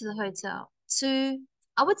River to the hotel.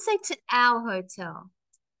 I would say to our hotel.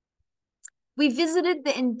 We visited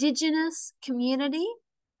the indigenous community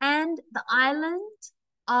and the island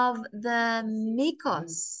of the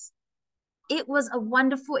Micos. It was a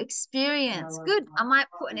wonderful experience. Good. I might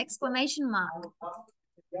put an exclamation mark.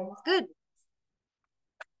 Good.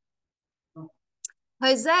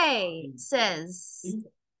 Jose says,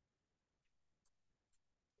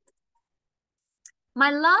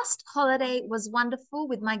 my last holiday was wonderful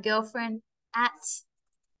with my girlfriend at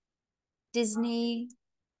Disney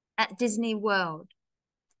World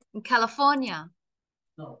in California.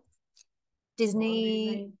 No.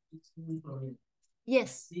 Disney.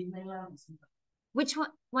 Yes. Which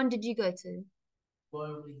one did you go to?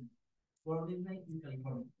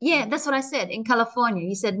 Yeah, that's what I said. In California.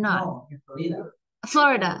 You said no.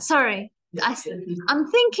 Florida. Sorry.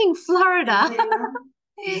 I'm thinking Florida.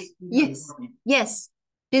 Yes. Yes.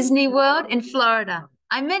 Disney World in Florida.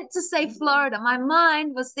 I meant to say Florida. My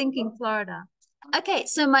mind was thinking Florida. Okay,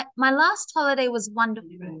 so my last holiday was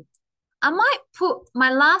wonderful. I might put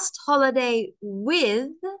my last holiday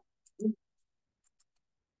with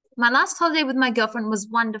my girlfriend was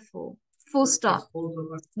wonderful. Full stop.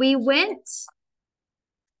 We went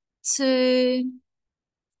to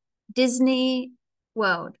Disney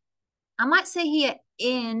World. I might say here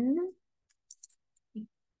in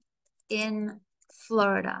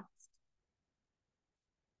Florida.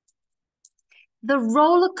 The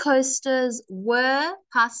roller coasters were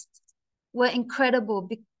incredible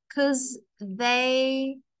because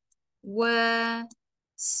they were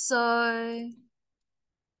so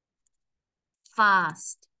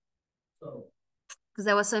fast. Because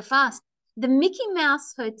they were so fast. the Mickey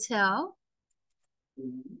Mouse Hotel.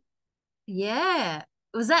 Yeah.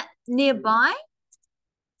 Was that nearby?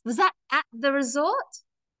 Was that at the resort?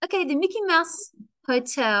 Okay, the Mickey Mouse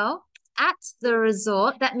Hotel at the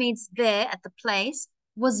resort, that means there at the place,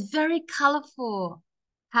 was very colorful.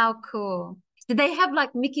 How cool. Did they have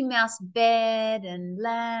like Mickey Mouse bed and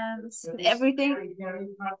lamps and everything?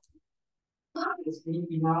 It's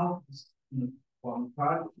Mickey Mouse, one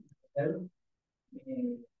part,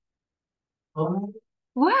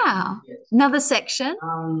 Wow. yes. Another section.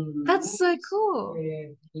 That's so cool.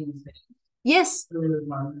 Yes.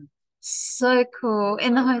 So cool.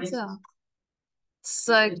 In the hotel.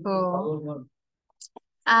 So cool.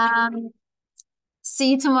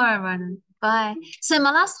 See you tomorrow, Ronan. Bye. So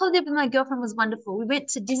my last holiday with my girlfriend was wonderful. We went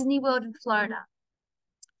to Disney World in Florida.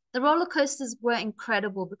 The roller coasters were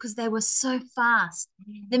incredible because they were so fast.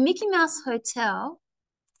 The Mickey Mouse Hotel,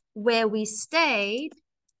 where we stayed,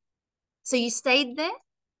 so you stayed there?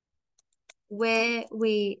 Where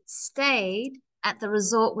we stayed at the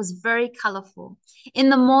resort was very colorful. In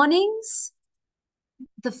the mornings,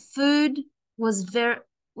 the food was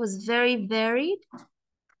very varied.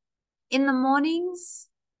 In the mornings,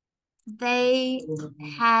 they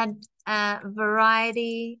had a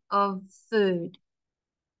variety of food.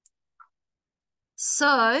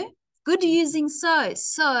 So, good using so.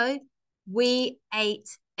 So, we ate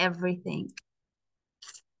everything.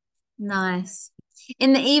 Nice.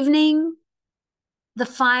 In the evening, the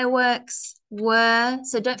fireworks were,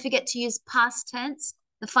 so don't forget to use past tense.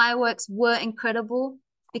 The fireworks were incredible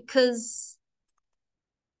because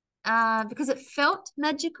it felt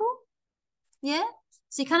magical. Yeah.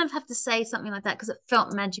 So you kind of have to say something like that because it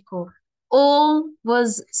felt magical. All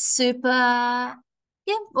was super.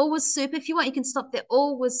 Yeah, all was super. If you want, you can stop there.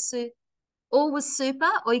 All was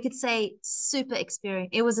super, or you could say super experience.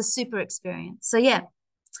 It was a super experience. So yeah,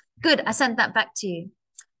 good. I sent that back to you.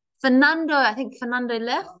 Fernando, I think Fernando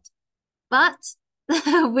left, but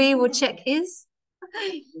we will check his.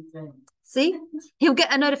 See, he'll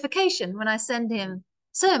get a notification when I send him.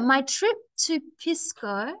 So my trip to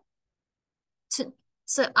Pisco.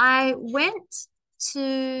 So I went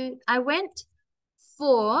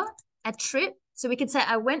for a trip. So we could say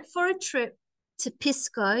I went for a trip to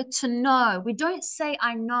Pisco to know. We don't say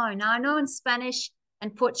I know. Now I know in Spanish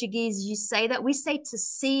and Portuguese you say that. We say to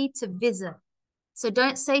see, to visit. So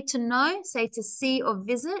don't say to know, say to see or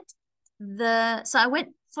visit. So I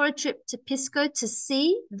went for a trip to Pisco to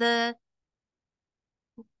see the,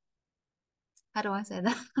 how do I say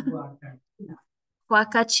that?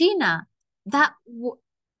 Huacachina.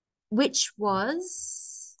 Which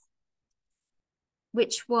was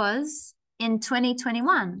in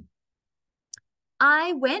 2021.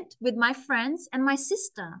 I went with my friends and my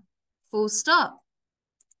sister. Full stop.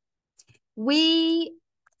 We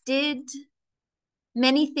did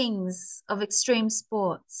many things of extreme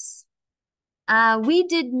sports. We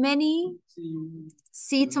did many,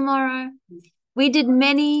 see you tomorrow. We did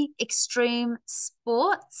many extreme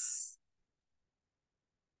sports,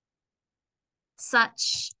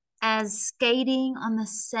 such as skating on the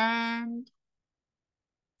sand,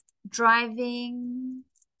 driving,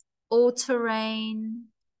 all-terrain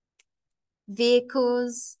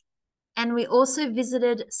vehicles, and we also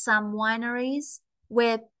visited some wineries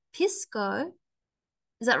where Pisco,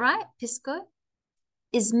 is that right? Pisco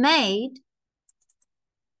is made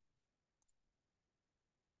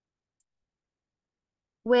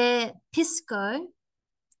where Pisco,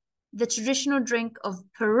 the traditional drink of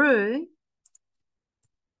Peru,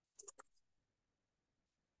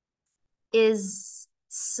 is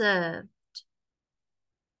served,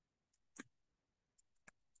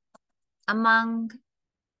 among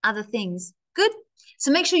other things. Good. So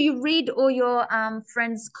make sure you read all your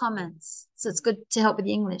friends' comments. So it's good to help with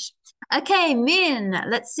the English. Okay, Min.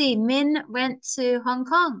 Let's see. Min went to Hong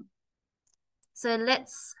Kong. So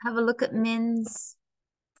let's have a look at Min's.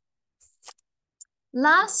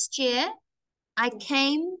 Last year, I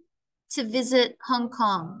came to visit Hong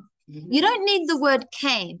Kong. You don't need the word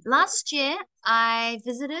came. Last year, I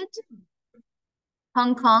visited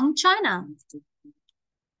Hong Kong, China.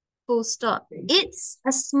 Full stop. It's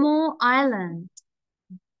a small island.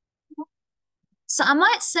 So I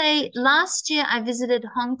might say last year I visited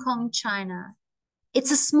Hong Kong, China.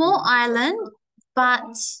 It's a small island,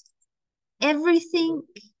 but everything,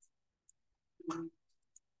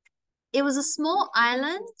 it was a small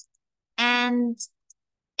island and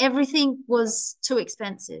everything was too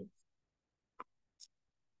expensive.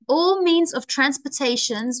 All means of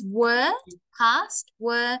transportations were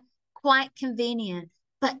quite convenient,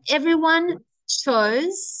 but everyone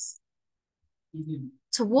chose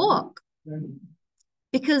to walk.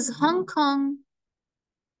 Because Hong Kong,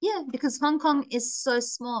 yeah, because Hong Kong is so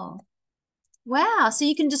small. Wow, so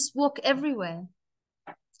you can just walk everywhere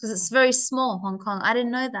because it's very small, Hong Kong. I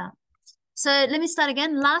didn't know that. So let me start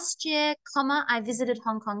again. Last year, comma, I visited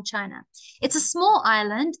Hong Kong, China. It's a small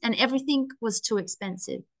island and everything was too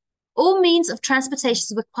expensive. All means of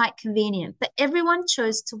transportation were quite convenient, but everyone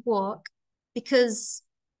chose to walk because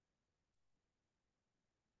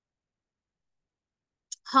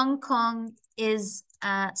Hong Kong is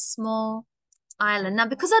a small island. Now,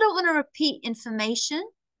 because I don't want to repeat information,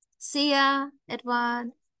 see ya,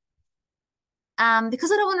 Edward.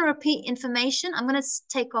 Because I don't want to repeat information, I'm going to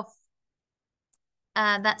take off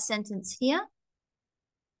that sentence here.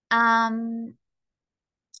 The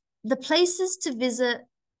places to visit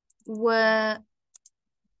were,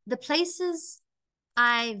 the places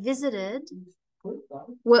I visited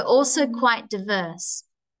were also quite diverse.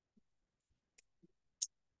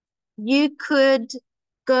 You could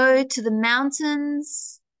go to the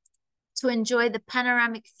mountains to enjoy the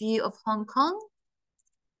panoramic view of Hong Kong.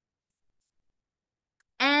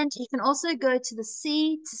 And you can also go to the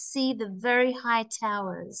sea to see the very high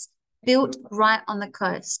towers built right on the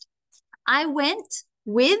coast. I went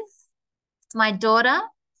with my daughter,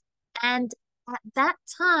 and at that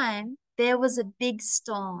time, there was a big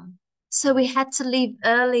storm. So we had to leave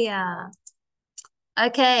earlier.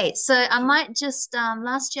 Okay, so I might just,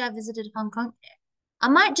 last year I visited Hong Kong. I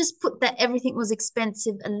might just put that everything was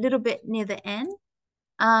expensive a little bit near the end.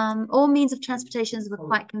 All means of transportation were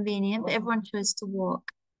quite convenient, but everyone chose to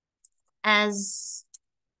walk as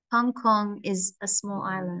Hong Kong is a small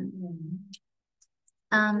island.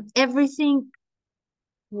 Everything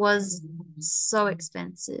was so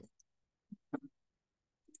expensive.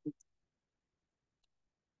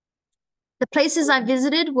 The places I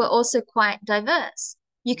visited were also quite diverse.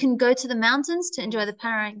 You can go to the mountains to enjoy the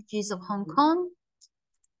panoramic views of Hong Kong,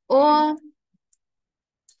 or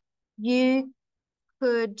you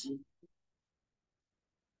could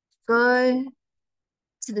go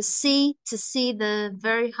to the sea to see the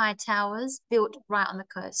very high towers built right on the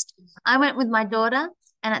coast. I went with my daughter,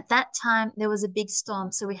 and at that time there was a big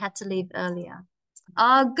storm, so we had to leave earlier.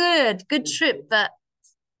 Oh, good trip, but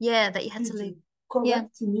yeah, that you had to leave. Yeah.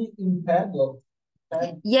 Correct me in Padlock.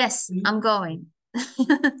 Yes, I'm going.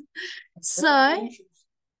 So,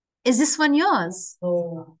 is this one yours?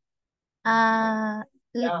 So, Uh,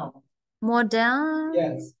 down. more down?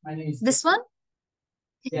 Yes, my name is This one?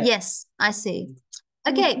 Yes. Yes, I see.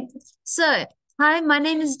 Okay, so hi, my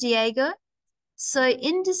name is Diego. So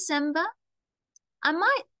in December, I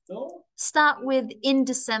might start with in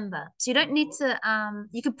December. So you don't need to,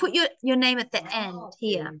 you could put your name at the end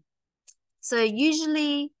here. So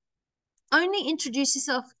usually only introduce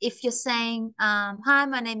yourself if you're saying, hi,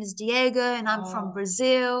 my name is Diego and I'm from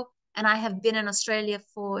Brazil and I have been in Australia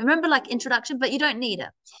for, remember like introduction, but you don't need it.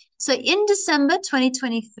 So in December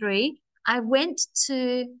 2023, I went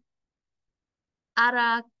to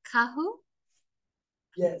Arakahu.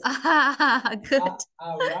 Yes. Good.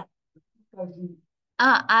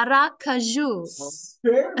 Aracaju.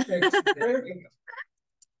 Perfect.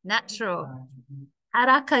 Natural.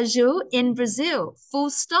 Aracaju in Brazil. Full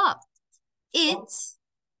stop. It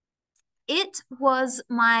was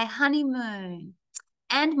my honeymoon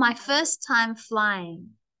and my first time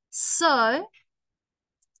flying. So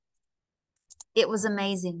it was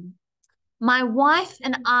amazing. My wife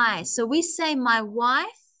and I, so we say my wife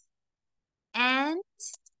and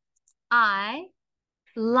I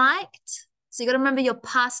liked, so you got to remember your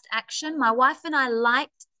past action. My wife and I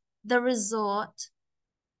liked the resort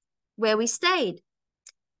where we stayed.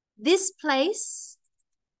 This place,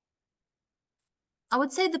 I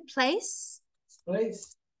would say the place.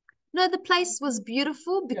 No, the place was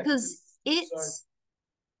beautiful because it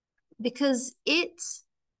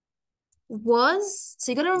was,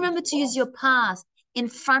 so you got to remember to use your past, in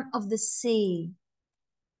front of the sea.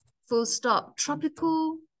 Full stop.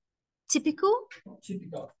 Typical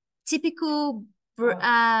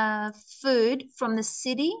food from the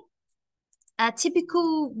city.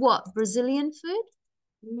 Typical what? Brazilian food?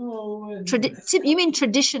 No. You mean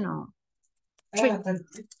traditional?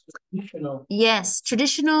 Traditional. Yes,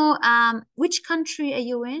 traditional. Which country are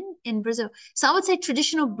you in? In Brazil. So I would say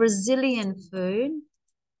traditional Brazilian food.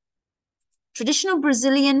 Traditional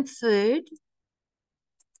Brazilian food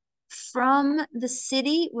from the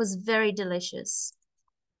city was very delicious.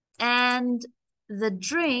 And the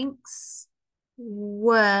drinks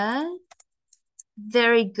were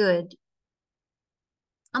very good.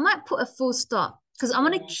 I might put a full stop because I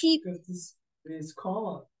want to keep. This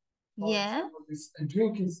comma. Yeah. A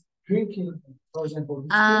drink is drinking, for example,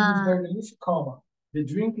 this food is very delicious, comma. The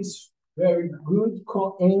drink is Very good.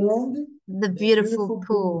 And the beautiful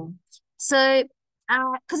pool. So,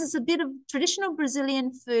 because it's a bit of traditional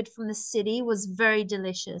Brazilian food from the city was very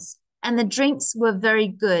delicious and the drinks were very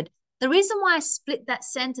good. The reason why I split that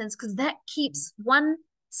sentence, because that keeps one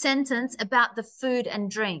sentence about the food and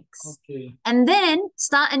drinks. okay. And then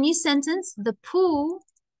start a new sentence. The pool,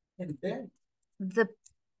 And then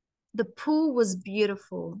the pool was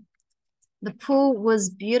beautiful. The pool was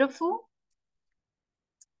beautiful.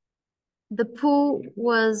 The pool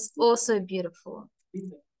was also beautiful.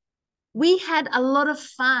 We had a lot of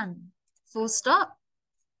fun. Full stop.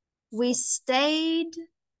 We stayed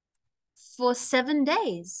for 7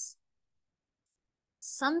 days.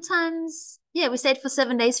 Sometimes, yeah, we stayed for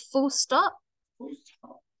 7 days, full stop.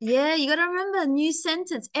 Yeah, you got to remember a new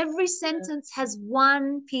sentence. Every sentence has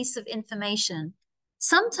one piece of information.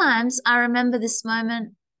 Sometimes I remember this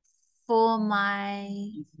moment for my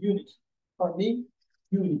unique. For me,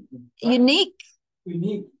 unique. unique.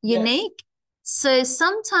 Unique. Unique. So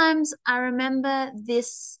sometimes I remember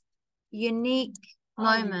this unique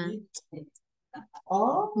moment.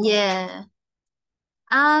 Oh. Yeah.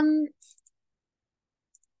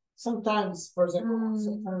 Sometimes, for example,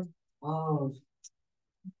 sometimes. Oh.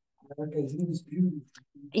 Okay, it is beautiful.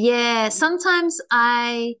 Yeah, sometimes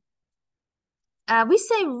we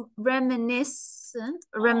say reminisce.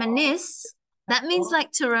 That means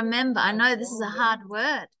like to remember. I know this is a hard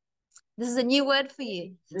word. This is a new word for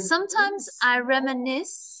you. Sometimes I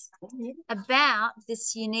reminisce about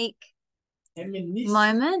this unique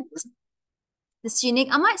moment. This unique,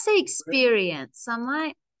 I might say experience. I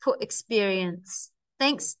might put experience.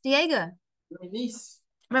 Thanks, Diego.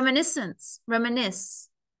 Reminiscence. Reminisce.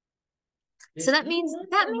 So that means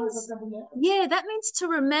yeah, that means to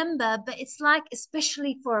remember, but it's like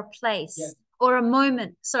especially for a place or a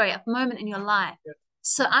moment, sorry, a moment in your life.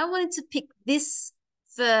 So I wanted to pick this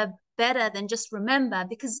verb better than just remember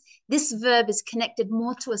because this verb is connected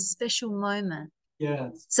more to a special moment.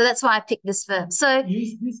 Yes. So that's why I picked this verb. So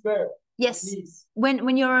use this verb. Yes, please.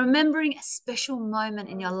 When you're remembering a special moment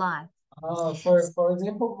in your life. For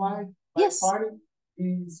example, my yes. party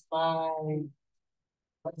is my,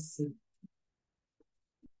 let's see.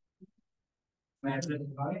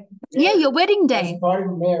 Yeah, your wedding day.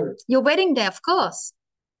 Marriage. Your wedding day, of course.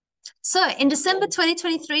 So in December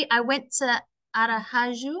 2023, I went to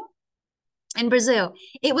Aracaju in Brazil.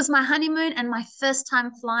 It was my honeymoon and my first time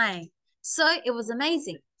flying. So it was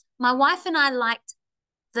amazing. My wife and I liked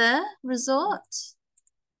the resort.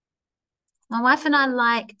 My wife and I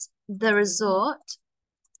liked the resort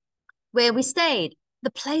where we stayed. The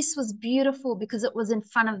place was beautiful because it was in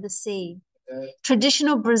front of the sea.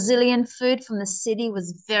 Traditional Brazilian food from the city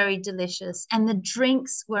was very delicious and the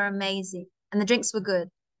drinks were amazing and the drinks were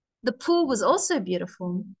good. The pool was also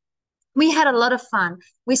beautiful. We had a lot of fun.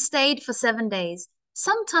 We stayed for 7 days.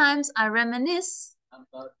 Sometimes I reminisce,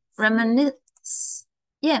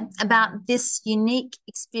 about this unique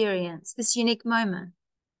experience, this unique moment.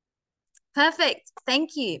 Perfect.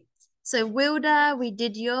 Thank you. So Wilda, we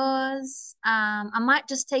did yours. I might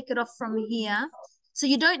just take it off from here. So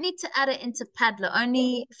you don't need to add it into Padlet,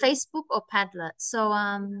 only Facebook or Padlet. So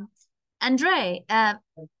Andre,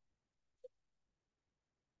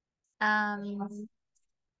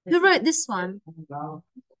 who wrote this one?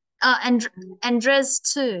 Oh, Andres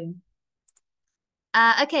too.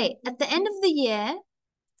 Okay, at the end of the year,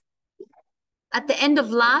 at the end of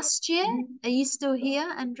last year, are you still here,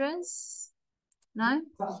 Andres? No?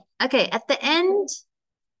 Okay, at the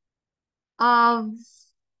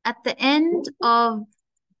end of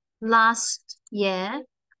last year,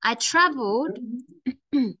 I traveled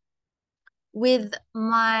with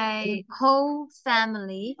my whole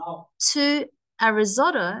family to a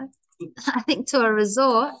resort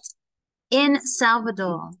in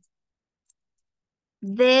Salvador.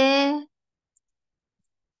 There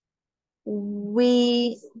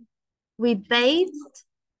we bathed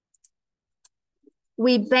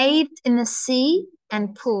in the sea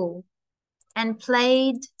and pool and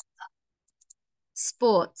played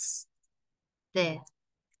sports there.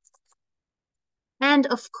 And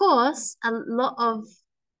of course, a lot of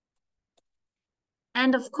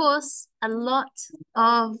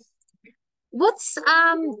what's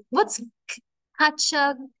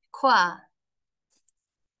cachaça?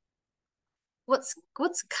 What's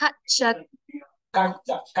cachaça?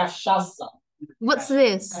 Cachaça. What's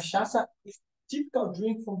this? Cachaça is typical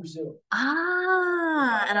drink from Brazil.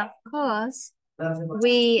 And of course,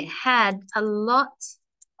 we had a lot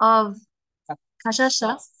of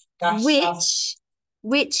cachaça,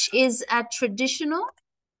 which is a traditional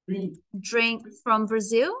drink from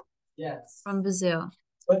Brazil. Yes. From Brazil.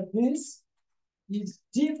 But this is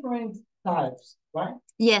different types, right?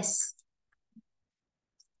 Yes.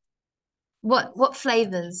 What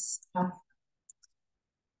flavors?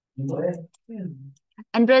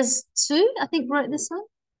 Andres too, I think, wrote this one.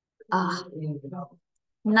 Ah,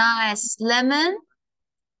 nice. Lemon.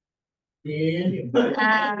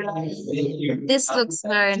 This looks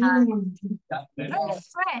very nice. Oh,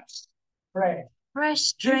 fresh. Fresh.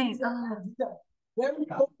 Fresh drink. Oh. Very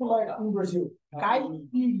popular in Brazil.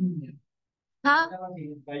 Caipirinha. Huh?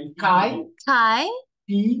 Cai. Kai. Pi. P.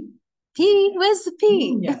 Where's the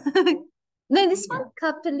P? Linha. No, this one.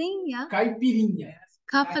 Capilinha. Caipirinha.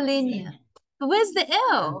 Capilinha. But where's the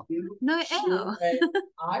L? No L.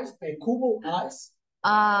 Ice. Cubo ice.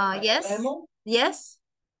 Yes. Lemon. Yes.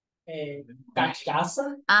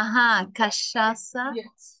 Cachaça. Cachaça.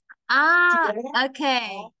 Yes. Ah,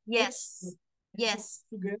 okay. Yes. Yes.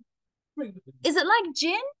 Is it like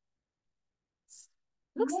gin?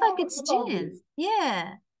 Looks like it's gin.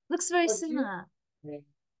 Yeah. Looks very similar.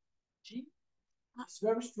 Gin. It's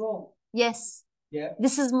very strong. Yes. Yeah.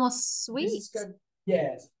 This is more sweet.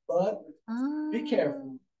 Yes, but be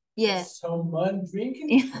careful. Yes. Someone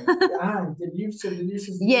drinking. Delicious,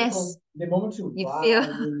 delicious. Yes. The moment you feel.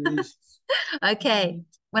 Delicious. Okay.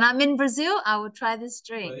 When I'm in Brazil, I will try this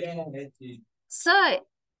drink. So,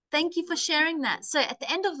 thank you for sharing that. So, at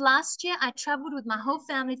the end of last year, I traveled with my whole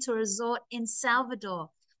family to a resort in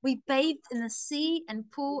Salvador. We bathed in the sea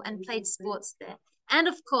and pool and played sports there. And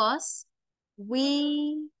of course,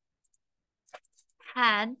 we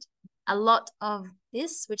had a lot of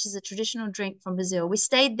this, which is a traditional drink from Brazil. We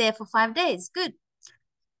stayed there for 5 days. Good.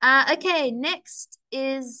 Okay, next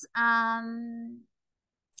is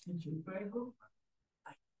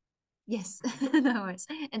yes, no worries.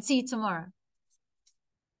 And see you tomorrow.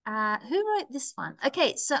 Who wrote this one?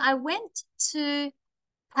 Okay, so I went to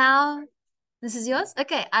this is yours?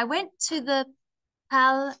 Okay, I went to the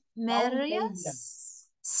Palmeiras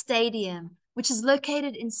Stadium, which is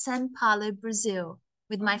located in São Paulo, Brazil,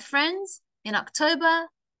 with my friends in October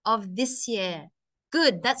of this year.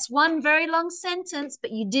 Good. That's one very long sentence,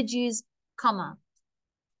 but you did use comma.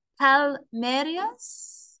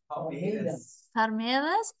 Palmeiras.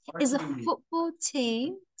 Palmeiras is a football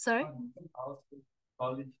team. Sorry?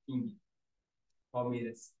 Called King.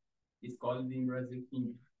 Palmeiras. It's called in Brazil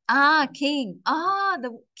King. King.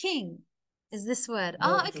 The king is this word.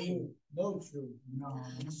 Okay. No, true. No,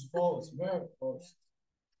 it's false. Very false.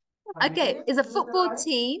 Okay, is a football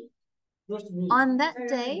team on that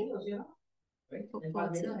day, football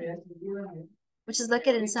team, which is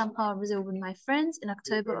located in São Paulo, Brazil, with my friends in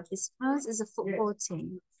October of this month, is a football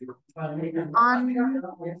team.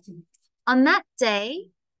 On that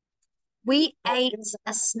day, we ate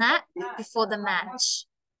a snack before the match.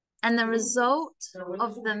 And the result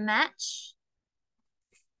of the match,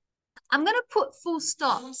 I'm going to put full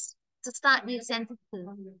stops to start new sentences.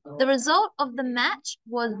 The result of the match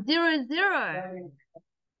was 0-0.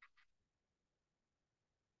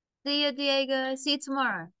 See you, Diego. See you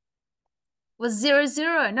tomorrow. Was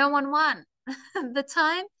 0-0. No one won. The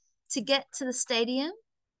time to get to the stadium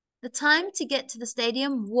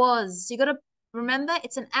was, you got to remember,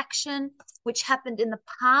 it's an action which happened in the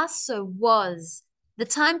past, so was. The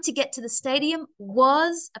time to get to the stadium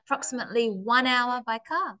was approximately 1 hour by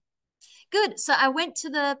car. Good. So I went to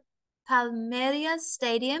the Palmeiras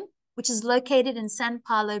Stadium, which is located in São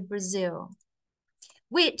Paulo, Brazil,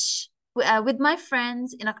 which with my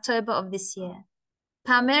friends in October of this year.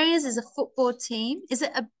 Palmeiras is a football team. Is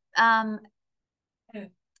it a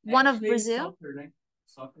one of Brazil?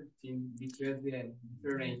 Soccer team because they are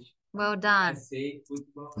different. Well done. Say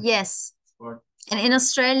football. Yes. Sport. And in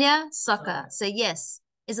Australia, soccer. So yes,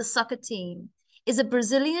 is a soccer team. Is a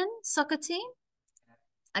Brazilian soccer team?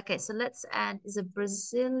 Okay, so let's add is a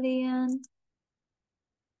Brazilian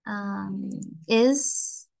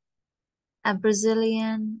is a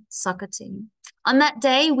Brazilian soccer team. On that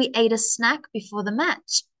day, we ate a snack before the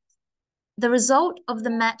match. The result of the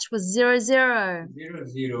match was 0-0.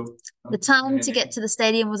 0-0. The time to get to the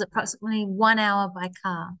stadium was approximately 1 hour by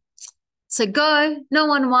car. So go, no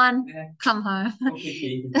one won, come home.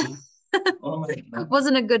 Okay. Oh my God.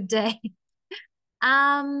 Wasn't a good day.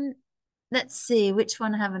 Let's see, which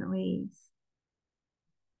one haven't we?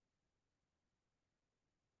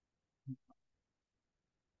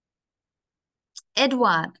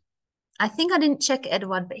 Edward. I think I didn't check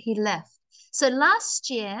Edward, but he left. So last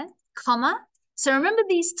year, comma. So remember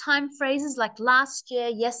these time phrases like last year,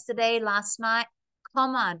 yesterday, last night,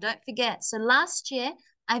 comma, don't forget. So last year,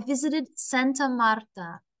 I visited Santa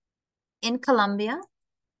Marta in Colombia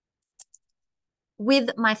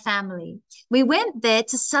with my family. We went there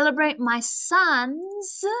to celebrate my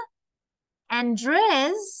son's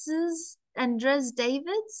Andres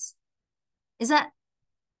Davids? Is that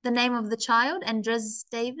the name of the child? Andres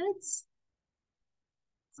Davids?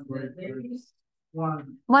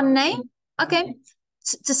 One name? Okay.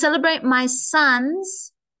 To celebrate my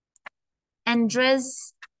son's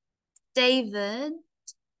Andres David,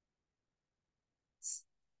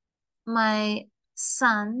 my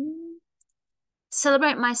son,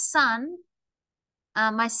 celebrate my son's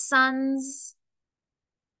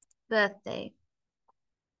birthday,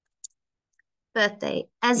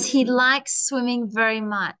 as he likes swimming very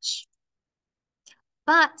much.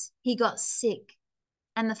 But he got sick,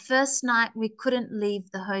 and the first night we couldn't leave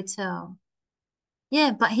the hotel.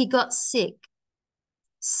 Yeah, but he got sick.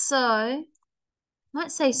 So, I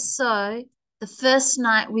might say so, the first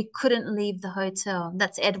night we couldn't leave the hotel.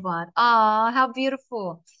 That's Edward. Oh, how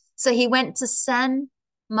beautiful. So he went to San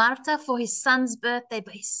Marta for his son's birthday,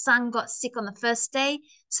 but his son got sick on the first day.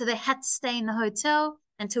 So they had to stay in the hotel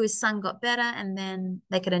until his son got better, and then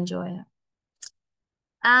they could enjoy it.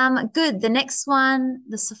 Good. The next one,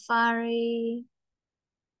 the safari,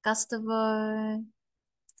 Gustavo.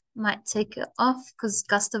 Might take it off because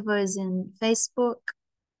Gustavo is in Facebook.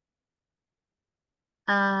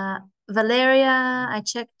 Valeria, I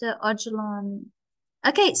checked it. Odilon.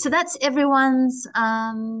 Okay, so that's everyone's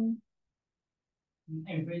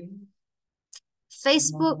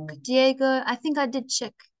Facebook. Diego, I think I did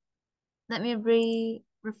check. Let me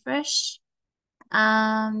refresh.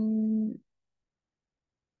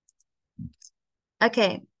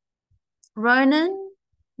 Okay. Ronan,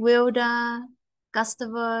 Wilda,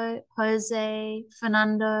 Gustavo, Jose,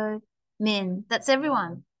 Fernando, Min. That's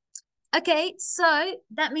everyone. Okay, so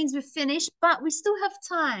that means we're finished, but we still have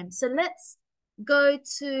time. So let's go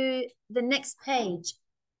to the next page,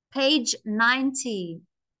 page 90.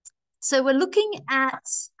 So we're looking at,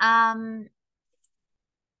 so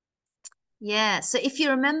if you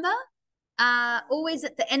remember, always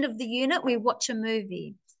at the end of the unit, we watch a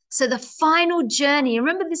movie. So the final journey,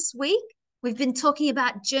 remember this week, we've been talking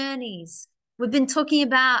about journeys. We've been talking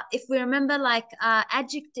about, if we remember, like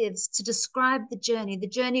adjectives to describe the journey. The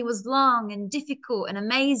journey was long and difficult and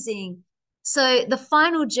amazing. So the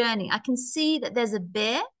final journey, I can see that there's a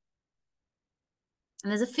bear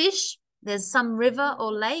and there's a fish. There's some river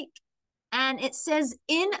or lake. And it says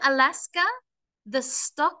in Alaska, the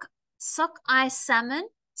sockeye salmon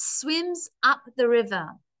swims up the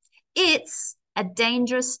river. It's a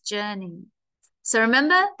dangerous journey. So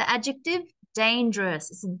remember the adjective, dangerous.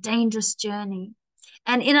 It's a dangerous journey.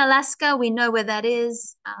 And in Alaska, we know where that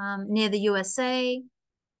is, near the USA.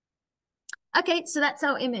 Okay, so that's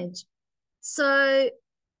our image. So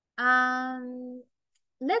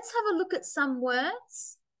let's have a look at some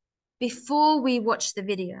words before we watch the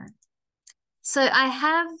video. So I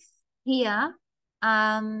have here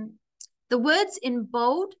the words in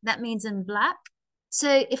bold, that means in black.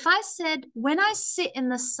 So if I said, when I sit in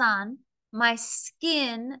the sun, my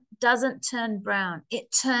skin doesn't turn brown,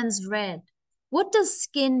 it turns red. What does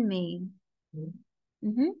skin mean?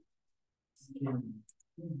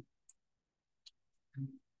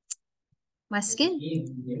 My skin.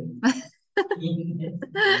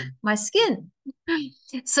 My skin.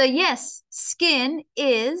 So yes, skin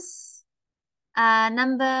is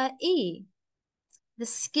number E. The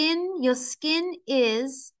skin, your skin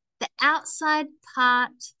is the outside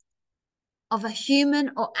part of a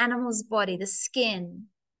human or animal's body, the skin.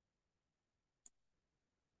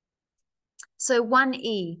 So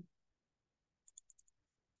 1E.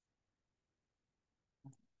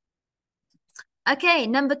 Okay,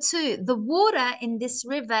 number 2, the water in this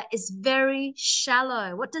river is very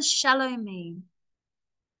shallow. What does shallow mean?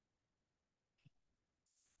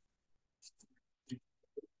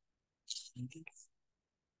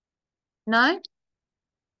 No?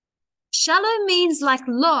 Shallow means like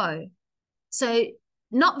low. So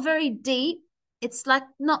not very deep. It's like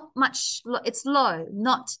not much, it's low,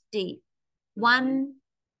 not deep.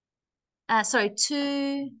 2D.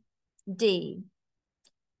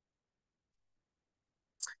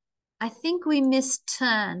 I think we missed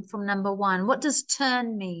turn from number 1. What does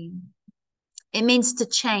turn mean? It means to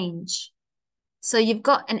change. So you've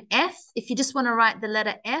got an F. If you just want to write the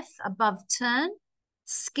letter F above turn,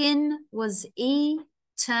 skin was E,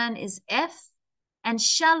 turn is F, and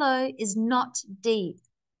shallow is not deep.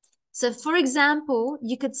 So for example,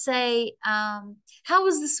 you could say, how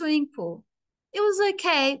was the swimming pool? It was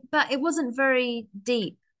okay, but it wasn't very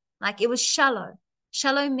deep. Like it was shallow.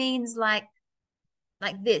 Shallow means like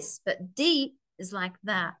this, but deep is like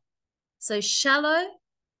that. So shallow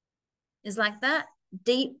is like that,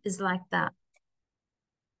 deep is like that.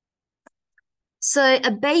 So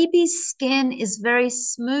a baby's skin is very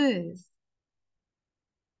smooth.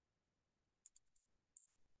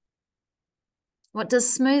 What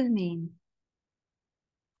does smooth mean?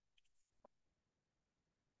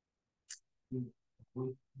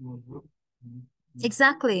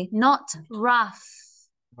 Exactly, not rough.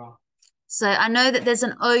 So I know that there's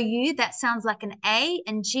an OU that sounds like an A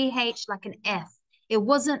and GH like an F. It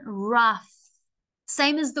wasn't rough.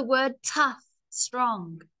 Same as the word tough,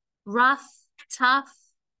 strong. Rough, tough.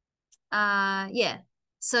 Yeah.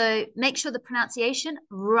 So make sure the pronunciation,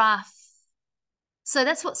 rough. So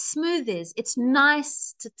that's what smooth is. It's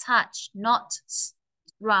nice to touch, not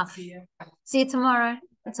rough. See you tomorrow,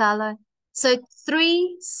 Italo. So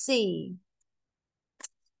 3C.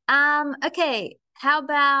 Okay, how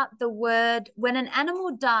about the word when an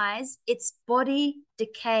animal dies, its body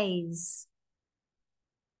decays.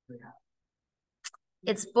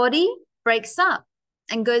 Its body breaks up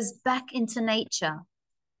and goes back into nature.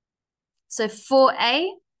 So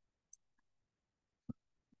 4A.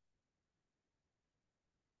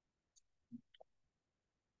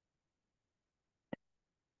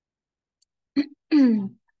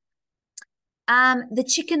 The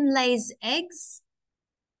chicken lays eggs.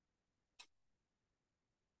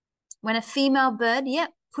 When a female bird,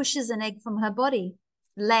 yep, pushes an egg from her body,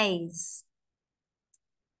 lays.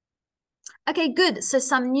 Okay, good. So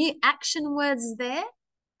some new action words there.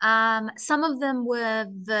 Some of them were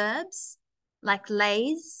verbs, like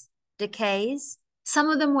lays, decays. Some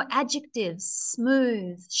of them were adjectives,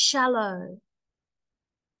 smooth, shallow.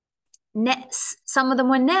 Some of them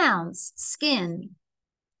were nouns, skin,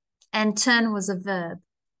 and turn was a verb.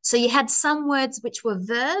 So you had some words which were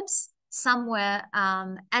verbs, some were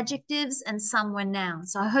adjectives, and some were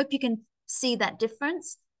nouns. So I hope you can see that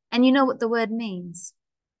difference and you know what the word means.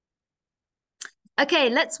 Okay,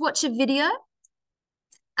 let's watch a video.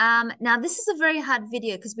 Now this is a very hard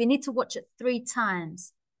video because we need to watch it 3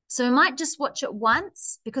 times. So we might just watch it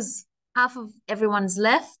once because half of everyone's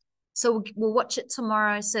left. So we'll watch it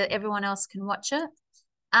tomorrow so everyone else can watch it.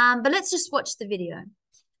 But let's just watch the video.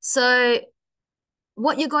 So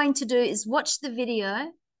what you're going to do is watch the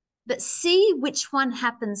video, but see which one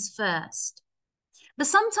happens first. But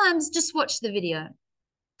sometimes just watch the video.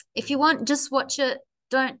 If you want, just watch it.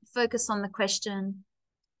 Don't focus on the question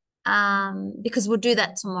because we'll do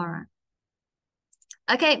that tomorrow.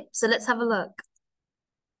 Okay, so let's have a look.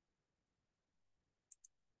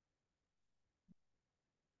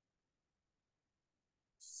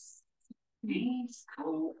 These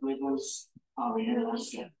cold rivers are in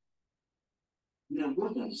Alaska. The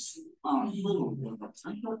rivers are full of a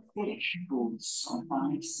type of fish called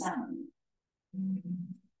sockeye salmon.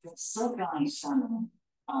 The sockeye salmon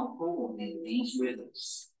are born in these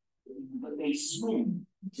rivers, but they swim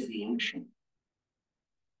to the ocean.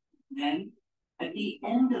 Then, at the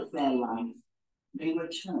end of their life, they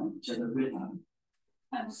return to the river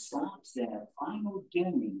and start their final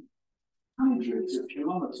journey hundreds of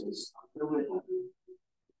kilometers up the river.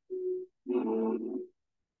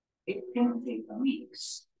 It can take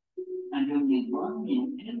weeks, and only 1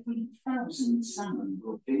 in every 1,000 salmon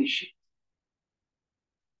will finish it.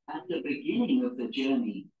 At the beginning of the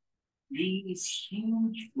journey, these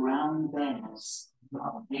huge brown bears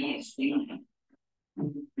are there sailing.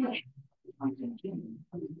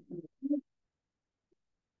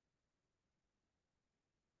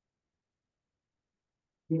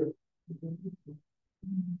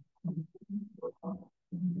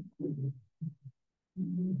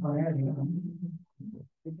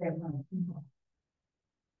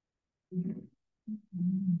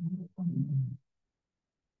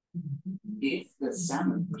 If the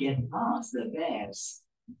salmon get past the bears,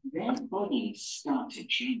 their bodies start to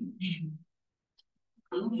change.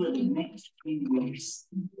 Over the next few weeks,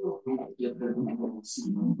 the little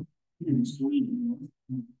salmon turns green.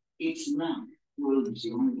 Its mouth grows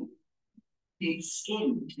long. Its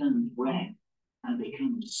skin turns red and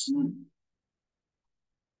becomes smooth.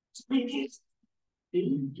 Scientists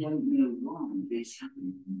don't know why this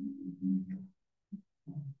happens.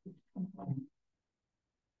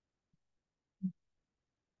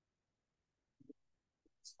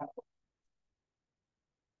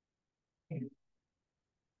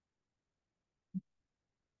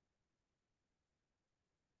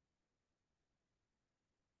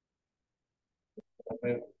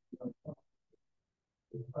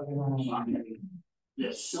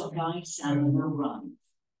 The sockeye salmon arrive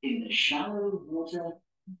in the shallow water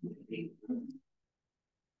with a big boom.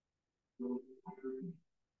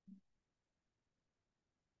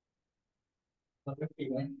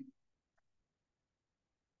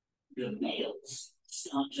 The males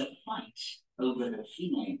start to fight over the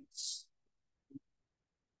females.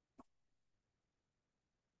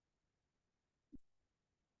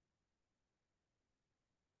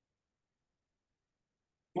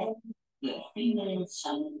 Then the female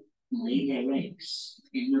salmon lay their eggs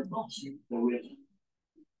in the bottom of the river.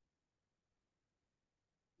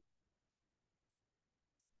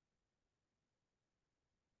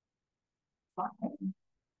 Finally,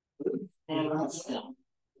 both parents die,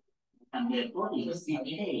 and their bodies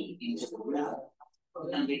decay into the river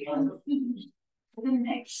and become food for the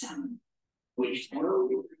next salmon, which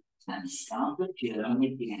grow and start the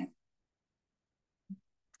journey again.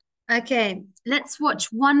 Okay, let's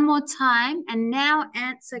watch one more time and now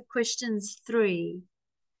answer questions 3.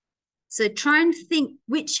 So try and think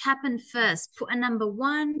which happened first. Put a number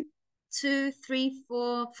 1, 2, 3,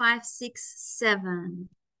 4, 5, 6, 7.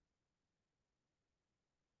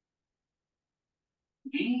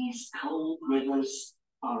 These cold rivers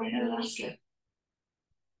are in Alaska.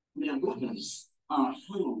 The rivers are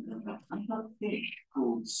full of a type of fish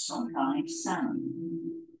called sockeye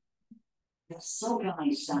salmon. The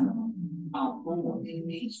sockeye salmon are born in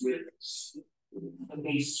these rivers, but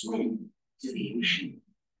they swim to the ocean.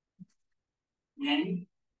 Then,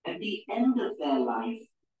 at the end of their life,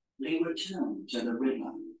 they return to the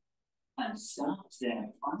river and start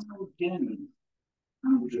their final journey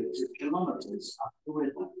hundreds of kilometers up the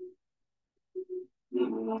river.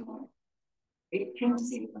 It can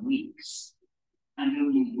take weeks, and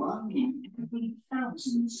only 1 in every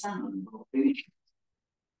 1,000 salmon will finish it.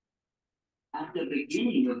 At the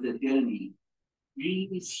beginning of the journey,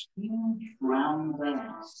 these huge brown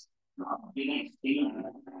bears are beginning.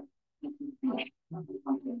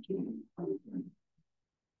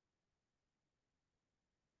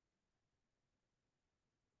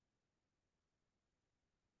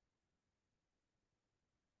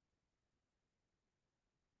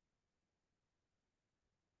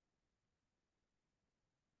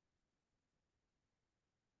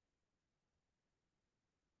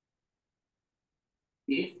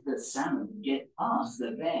 If the salmon get past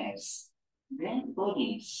the bears, their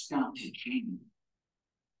bodies start to change.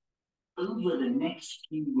 Over the next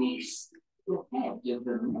few weeks, the head of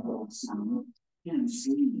the male salmon turns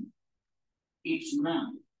green. Its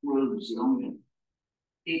mouth grows longer.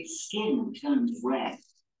 Its skin turns red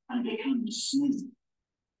and becomes smooth.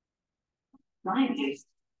 Scientists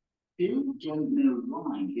still don't know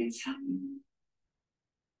why this happens.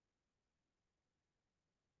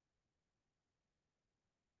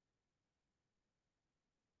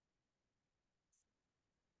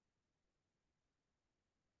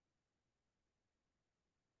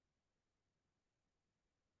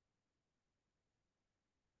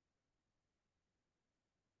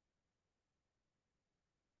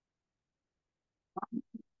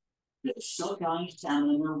 The sockeye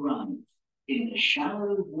salmon arrive in the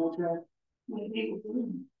shallow water where they were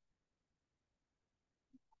born.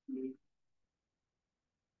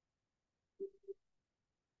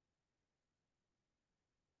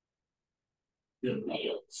 The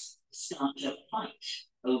males start to fight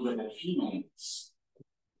over the females.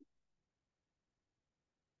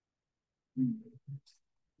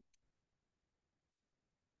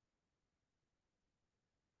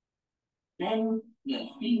 Then the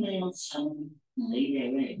female salmon lay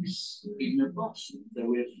their eggs in the bottom of the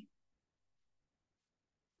river.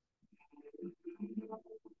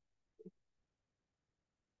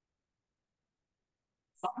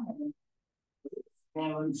 Finally,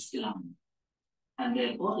 parents die, and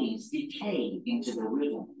their bodies decay into the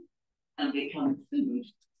river and become food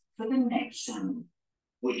for the next salmon,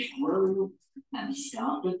 which grow and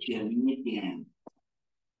start the journey again.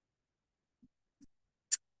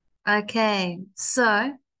 Okay,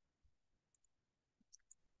 so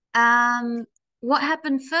what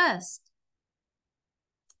happened first?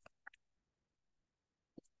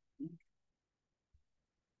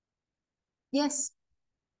 Yes.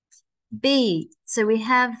 B. So we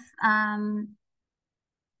have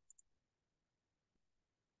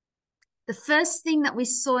the first thing that we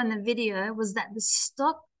saw in the video was that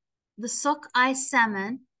the sockeye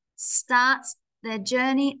salmon starts their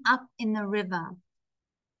journey up in the river.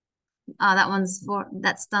 Oh,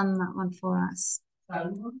 that's done that one for us.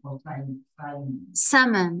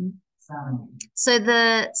 Salmon. So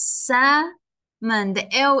the salmon,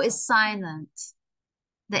 the L is silent.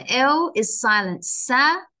 The L is silent.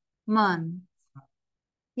 Salmon.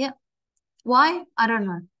 Yep. Why? I don't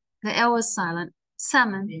know. The L is silent.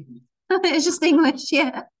 Salmon. It's just English,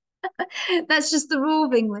 yeah. That's just the rule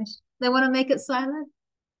of English. They want to make it silent.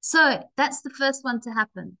 So that's the first one to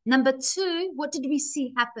happen. Number 2, what did we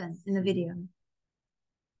see happen in the video?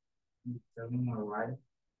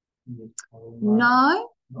 No,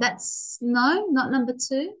 not number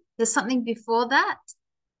 2. There's something before that.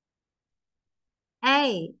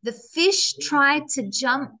 A, the fish tried to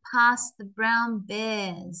jump past the brown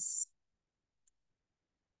bears.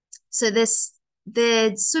 So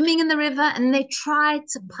they're swimming in the river and they tried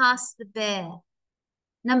to pass the bear.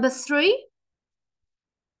 Number 3,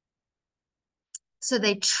 so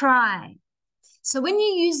they try. So when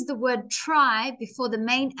you use the word try before the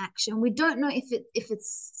main action, we don't know if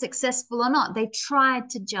it's successful or not. They tried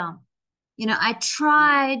to jump. You know, I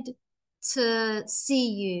tried to see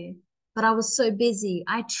you, but I was so busy.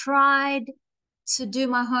 I tried to do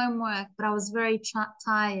my homework, but I was very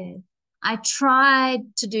tired. I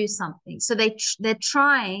tried to do something. So they're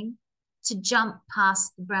trying to jump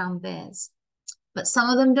past the brown bears, but some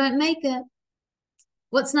of them don't make it.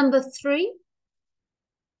 What's number 3?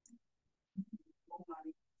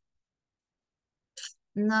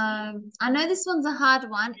 No, I know this one's a hard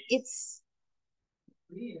one. It's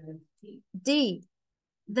D.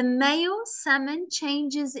 The male salmon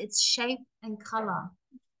changes its shape and color.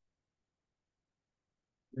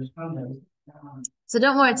 So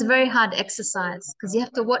don't worry, it's a very hard exercise because you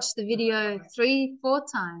have to watch the video 3, 4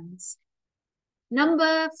 times.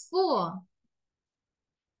 Number 4.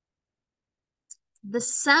 The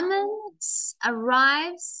salmon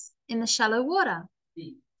arrives in the shallow water.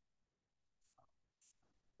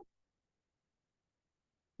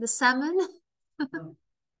 The salmon.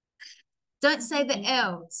 Don't say the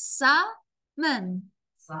L. Salmon.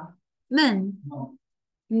 Min.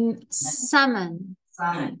 Salmon.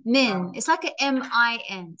 Min. It's like a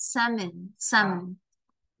M-I-N. Salmon. Salmon.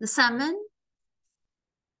 The salmon.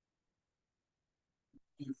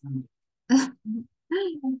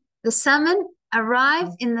 The salmon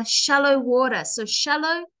arrive in the shallow water. So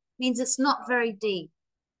shallow means it's not very deep.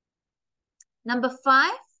 Number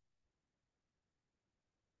 5.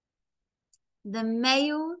 The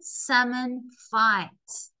male salmon fight.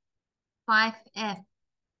 5F.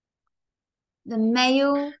 The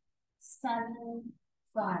male salmon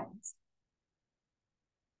fight.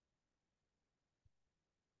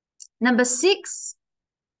 Number 6.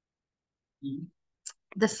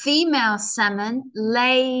 The female salmon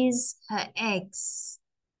lays her eggs.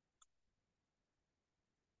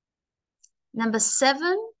 Number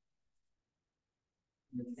 7.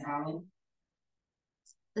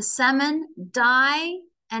 The salmon die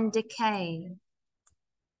and decay.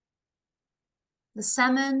 The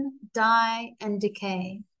salmon die and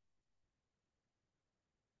decay.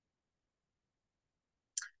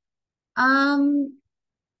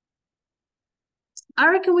 I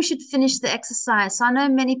reckon we should finish the exercise. So I know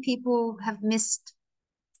many people have missed,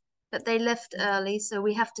 but they left early, so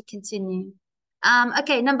we have to continue.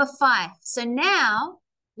 Okay, number 5. So now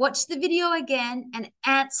watch the video again and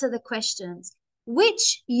answer the questions.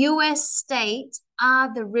 Which US state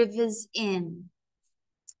are the rivers in?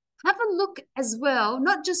 Have a look as well,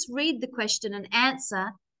 not just read the question and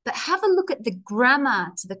answer, but have a look at the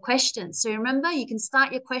grammar to the question. So remember, you can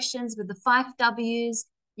start your questions with the 5 W's.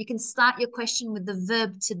 You can start your question with the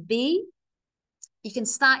verb to be. You can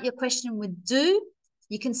start your question with do.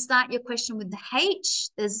 You can start your question with the H.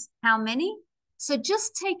 There's how many? So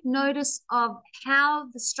just take notice of how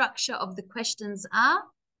the structure of the questions are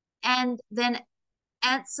and then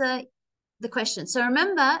answer the question. So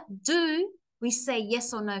remember, do, we say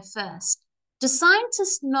yes or no first. Do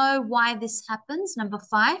scientists know why this happens? Number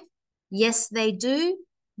 5, yes, they do.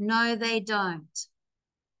 No, they don't.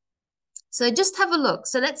 So just have a look.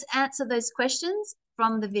 So let's answer those questions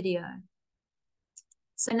from the video.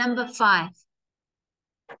 So number 5.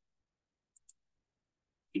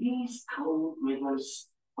 These cold rivers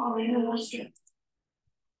are in Russia.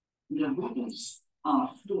 The rivers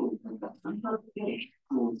are filled with a little fish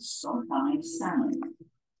called sockeye salmon.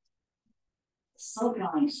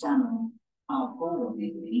 Sockeye salmon are born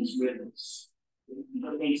in these rivers,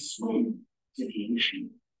 but they swim to the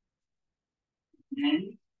ocean.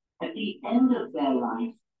 Then, at the end of their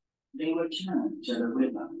life, they return to the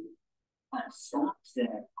river and start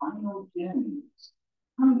their final journeys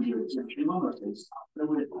hundreds of kilometers up the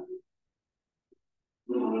river.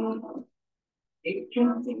 It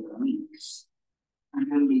can take weeks,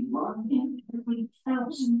 and only 1 in every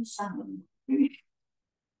 1,000 salmon fish.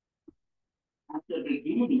 At the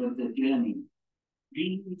beginning of the journey,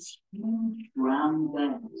 these huge brown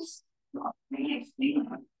bears are very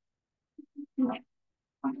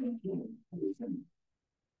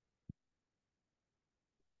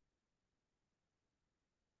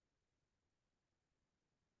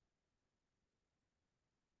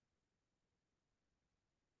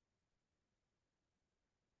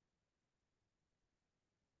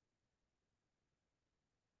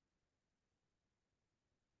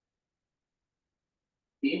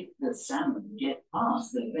If the salmon get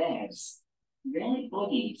past the bears, Their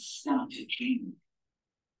bodies start to change.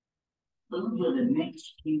 Over the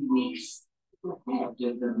next few weeks, the head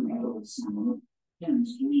of the male salmon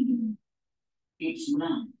turns green. Its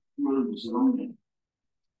mouth grows longer.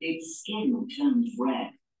 Its skin turns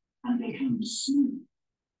red and becomes smooth.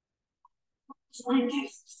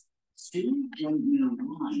 Scientists still don't know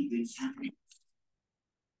why this happens.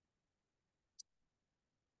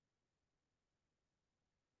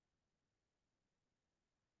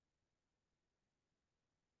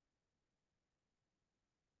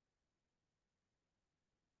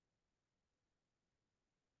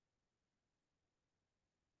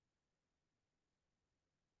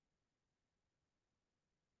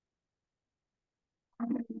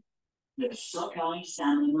 The sockeye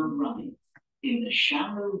salmon arrive in the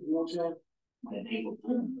shallow water where they were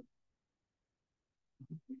born.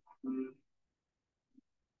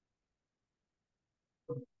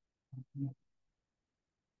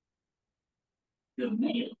 The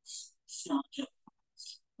males start to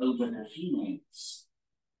fight over the females.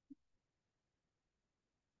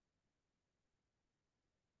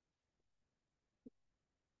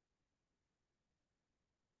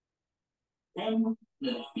 Then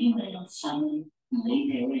the female salmon lay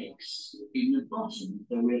their eggs in the bottom of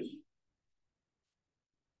the river.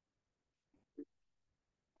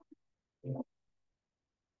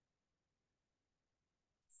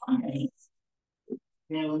 Finally,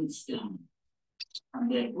 parents die,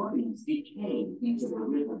 and their bodies decay into the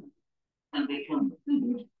river and become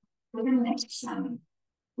food for the next salmon,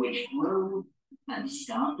 which grow and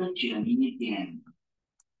start the journey again.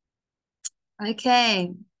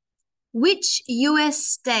 Okay. Which US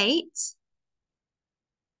state?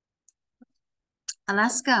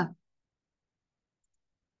 Alaska.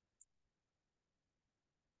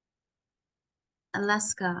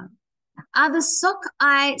 Alaska. Are the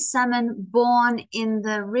sockeye salmon born in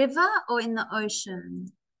the river or in the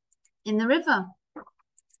ocean? In the river.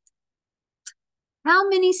 How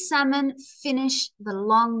many salmon finish the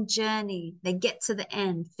long journey? They get to the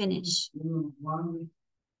end, finish.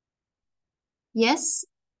 Yes.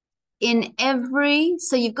 In every,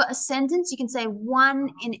 so you've got a sentence, you can say 1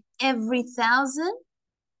 in every 1,000,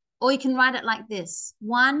 or you can write it like this,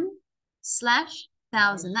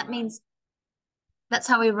 1/1,000. That means, that's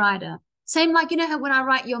how we write it. Same like, you know how when I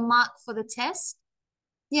write your mark for the test?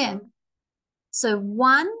 Yeah. So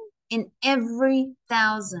 1 in every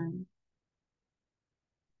 1,000.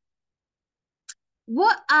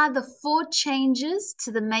 What are the 4 changes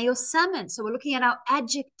to the male salmon? So we're looking at our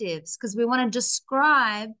adjectives because we want to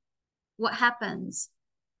describe what happens.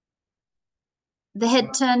 The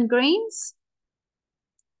head turn greens.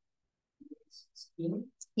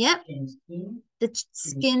 Yep. The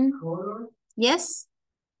skin. Yes.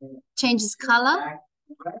 Changes color.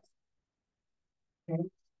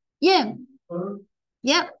 Yeah.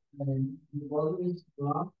 Yep.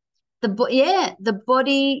 The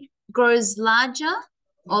body grows larger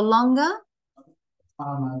or longer.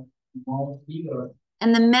 And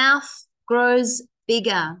the mouth grows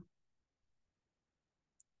bigger.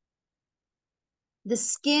 The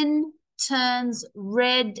skin turns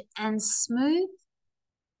red and smooth.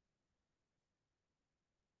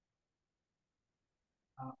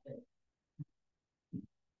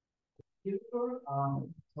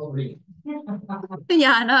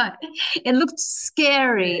 Yeah, I know. It looked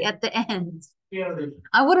scary at the end.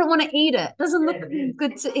 I wouldn't want to eat it. Doesn't look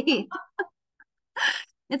good to eat.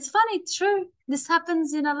 It's funny, true. This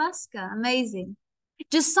happens in Alaska. Amazing.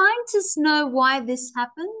 Do scientists know why this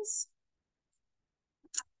happens?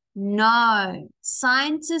 No.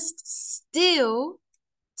 Scientists still,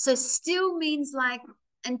 so still means like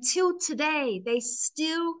until today, they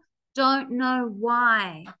still don't know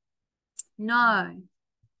why. No.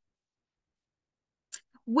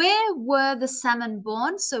 Where were the salmon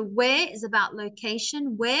born? So where is about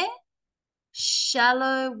location. Where?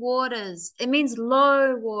 Shallow waters. It means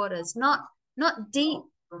low waters, not deep.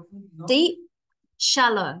 Deep,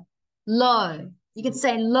 shallow, low. You can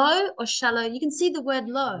say low or shallow. You can see the word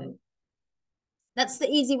low. That's the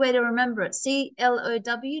easy way to remember it.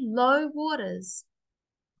 C-L-O-W, low waters.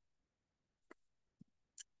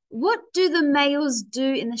 What do the males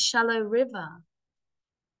do in the shallow river?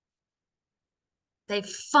 They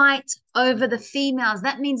fight over the females.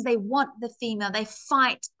 That means they want the female. They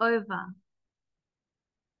fight over.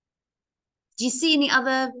 Do you see any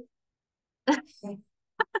other?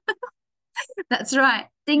 That's right.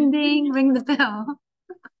 Ding, ding, ring the bell.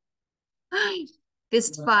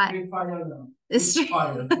 Fist fight.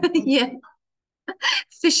 Yeah.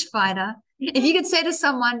 Fish fighter. If you could say to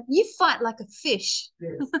someone, you fight like a fish.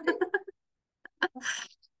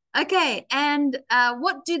 Okay, and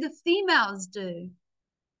what do the females do?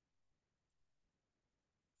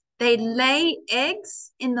 They lay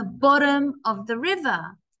eggs in the bottom of the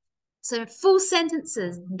river. So full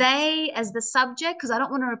sentences, they as the subject, because I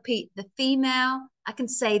don't want to repeat the female. I can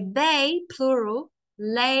say they, plural,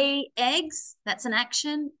 lay eggs. That's an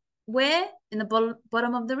action. Where? In the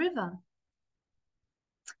bottom of the river.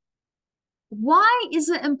 Why is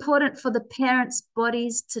it important for the parents'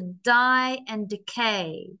 bodies to die and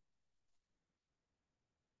decay?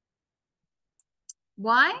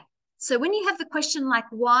 Why? So when you have the question like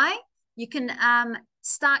why, you can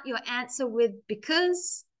start your answer with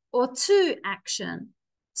because or to action.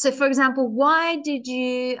 So for example, why did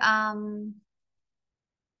you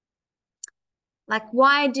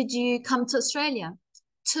come to Australia?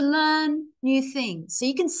 To learn new things. So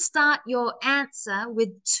you can start your answer with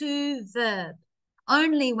to verb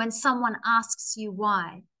only when someone asks you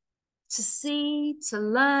why. To see, to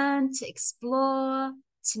learn, to explore,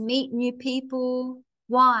 to meet new people.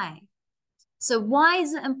 Why? So why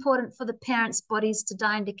is it important for the parents' bodies to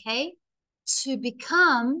die and decay? To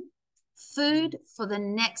become food for the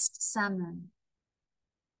next salmon.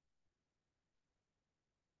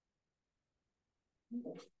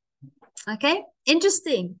 Okay,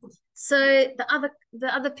 interesting. So the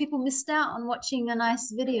other people missed out on watching a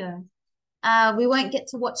nice video. We won't get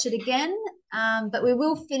to watch it again, but we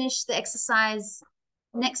will finish the exercise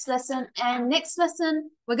next lesson. And next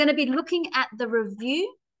lesson, we're going to be looking at the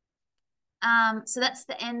review. So that's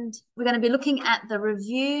the end. We're going to be looking at the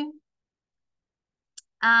review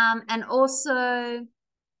and also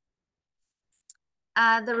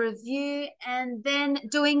the review and then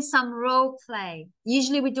doing some role play.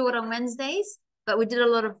 Usually we do it on Wednesdays, but we did a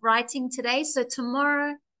lot of writing today. So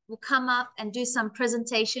tomorrow we'll come up and do some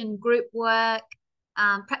presentation, group work,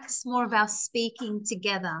 practice more of our speaking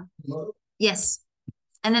together. Yes.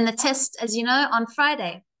 And then the test, as you know, on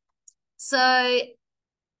Friday. So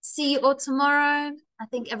see you all tomorrow. I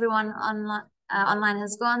think everyone online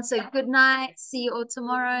has gone. So good night. See you all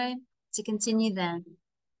tomorrow to continue then.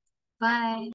 Bye.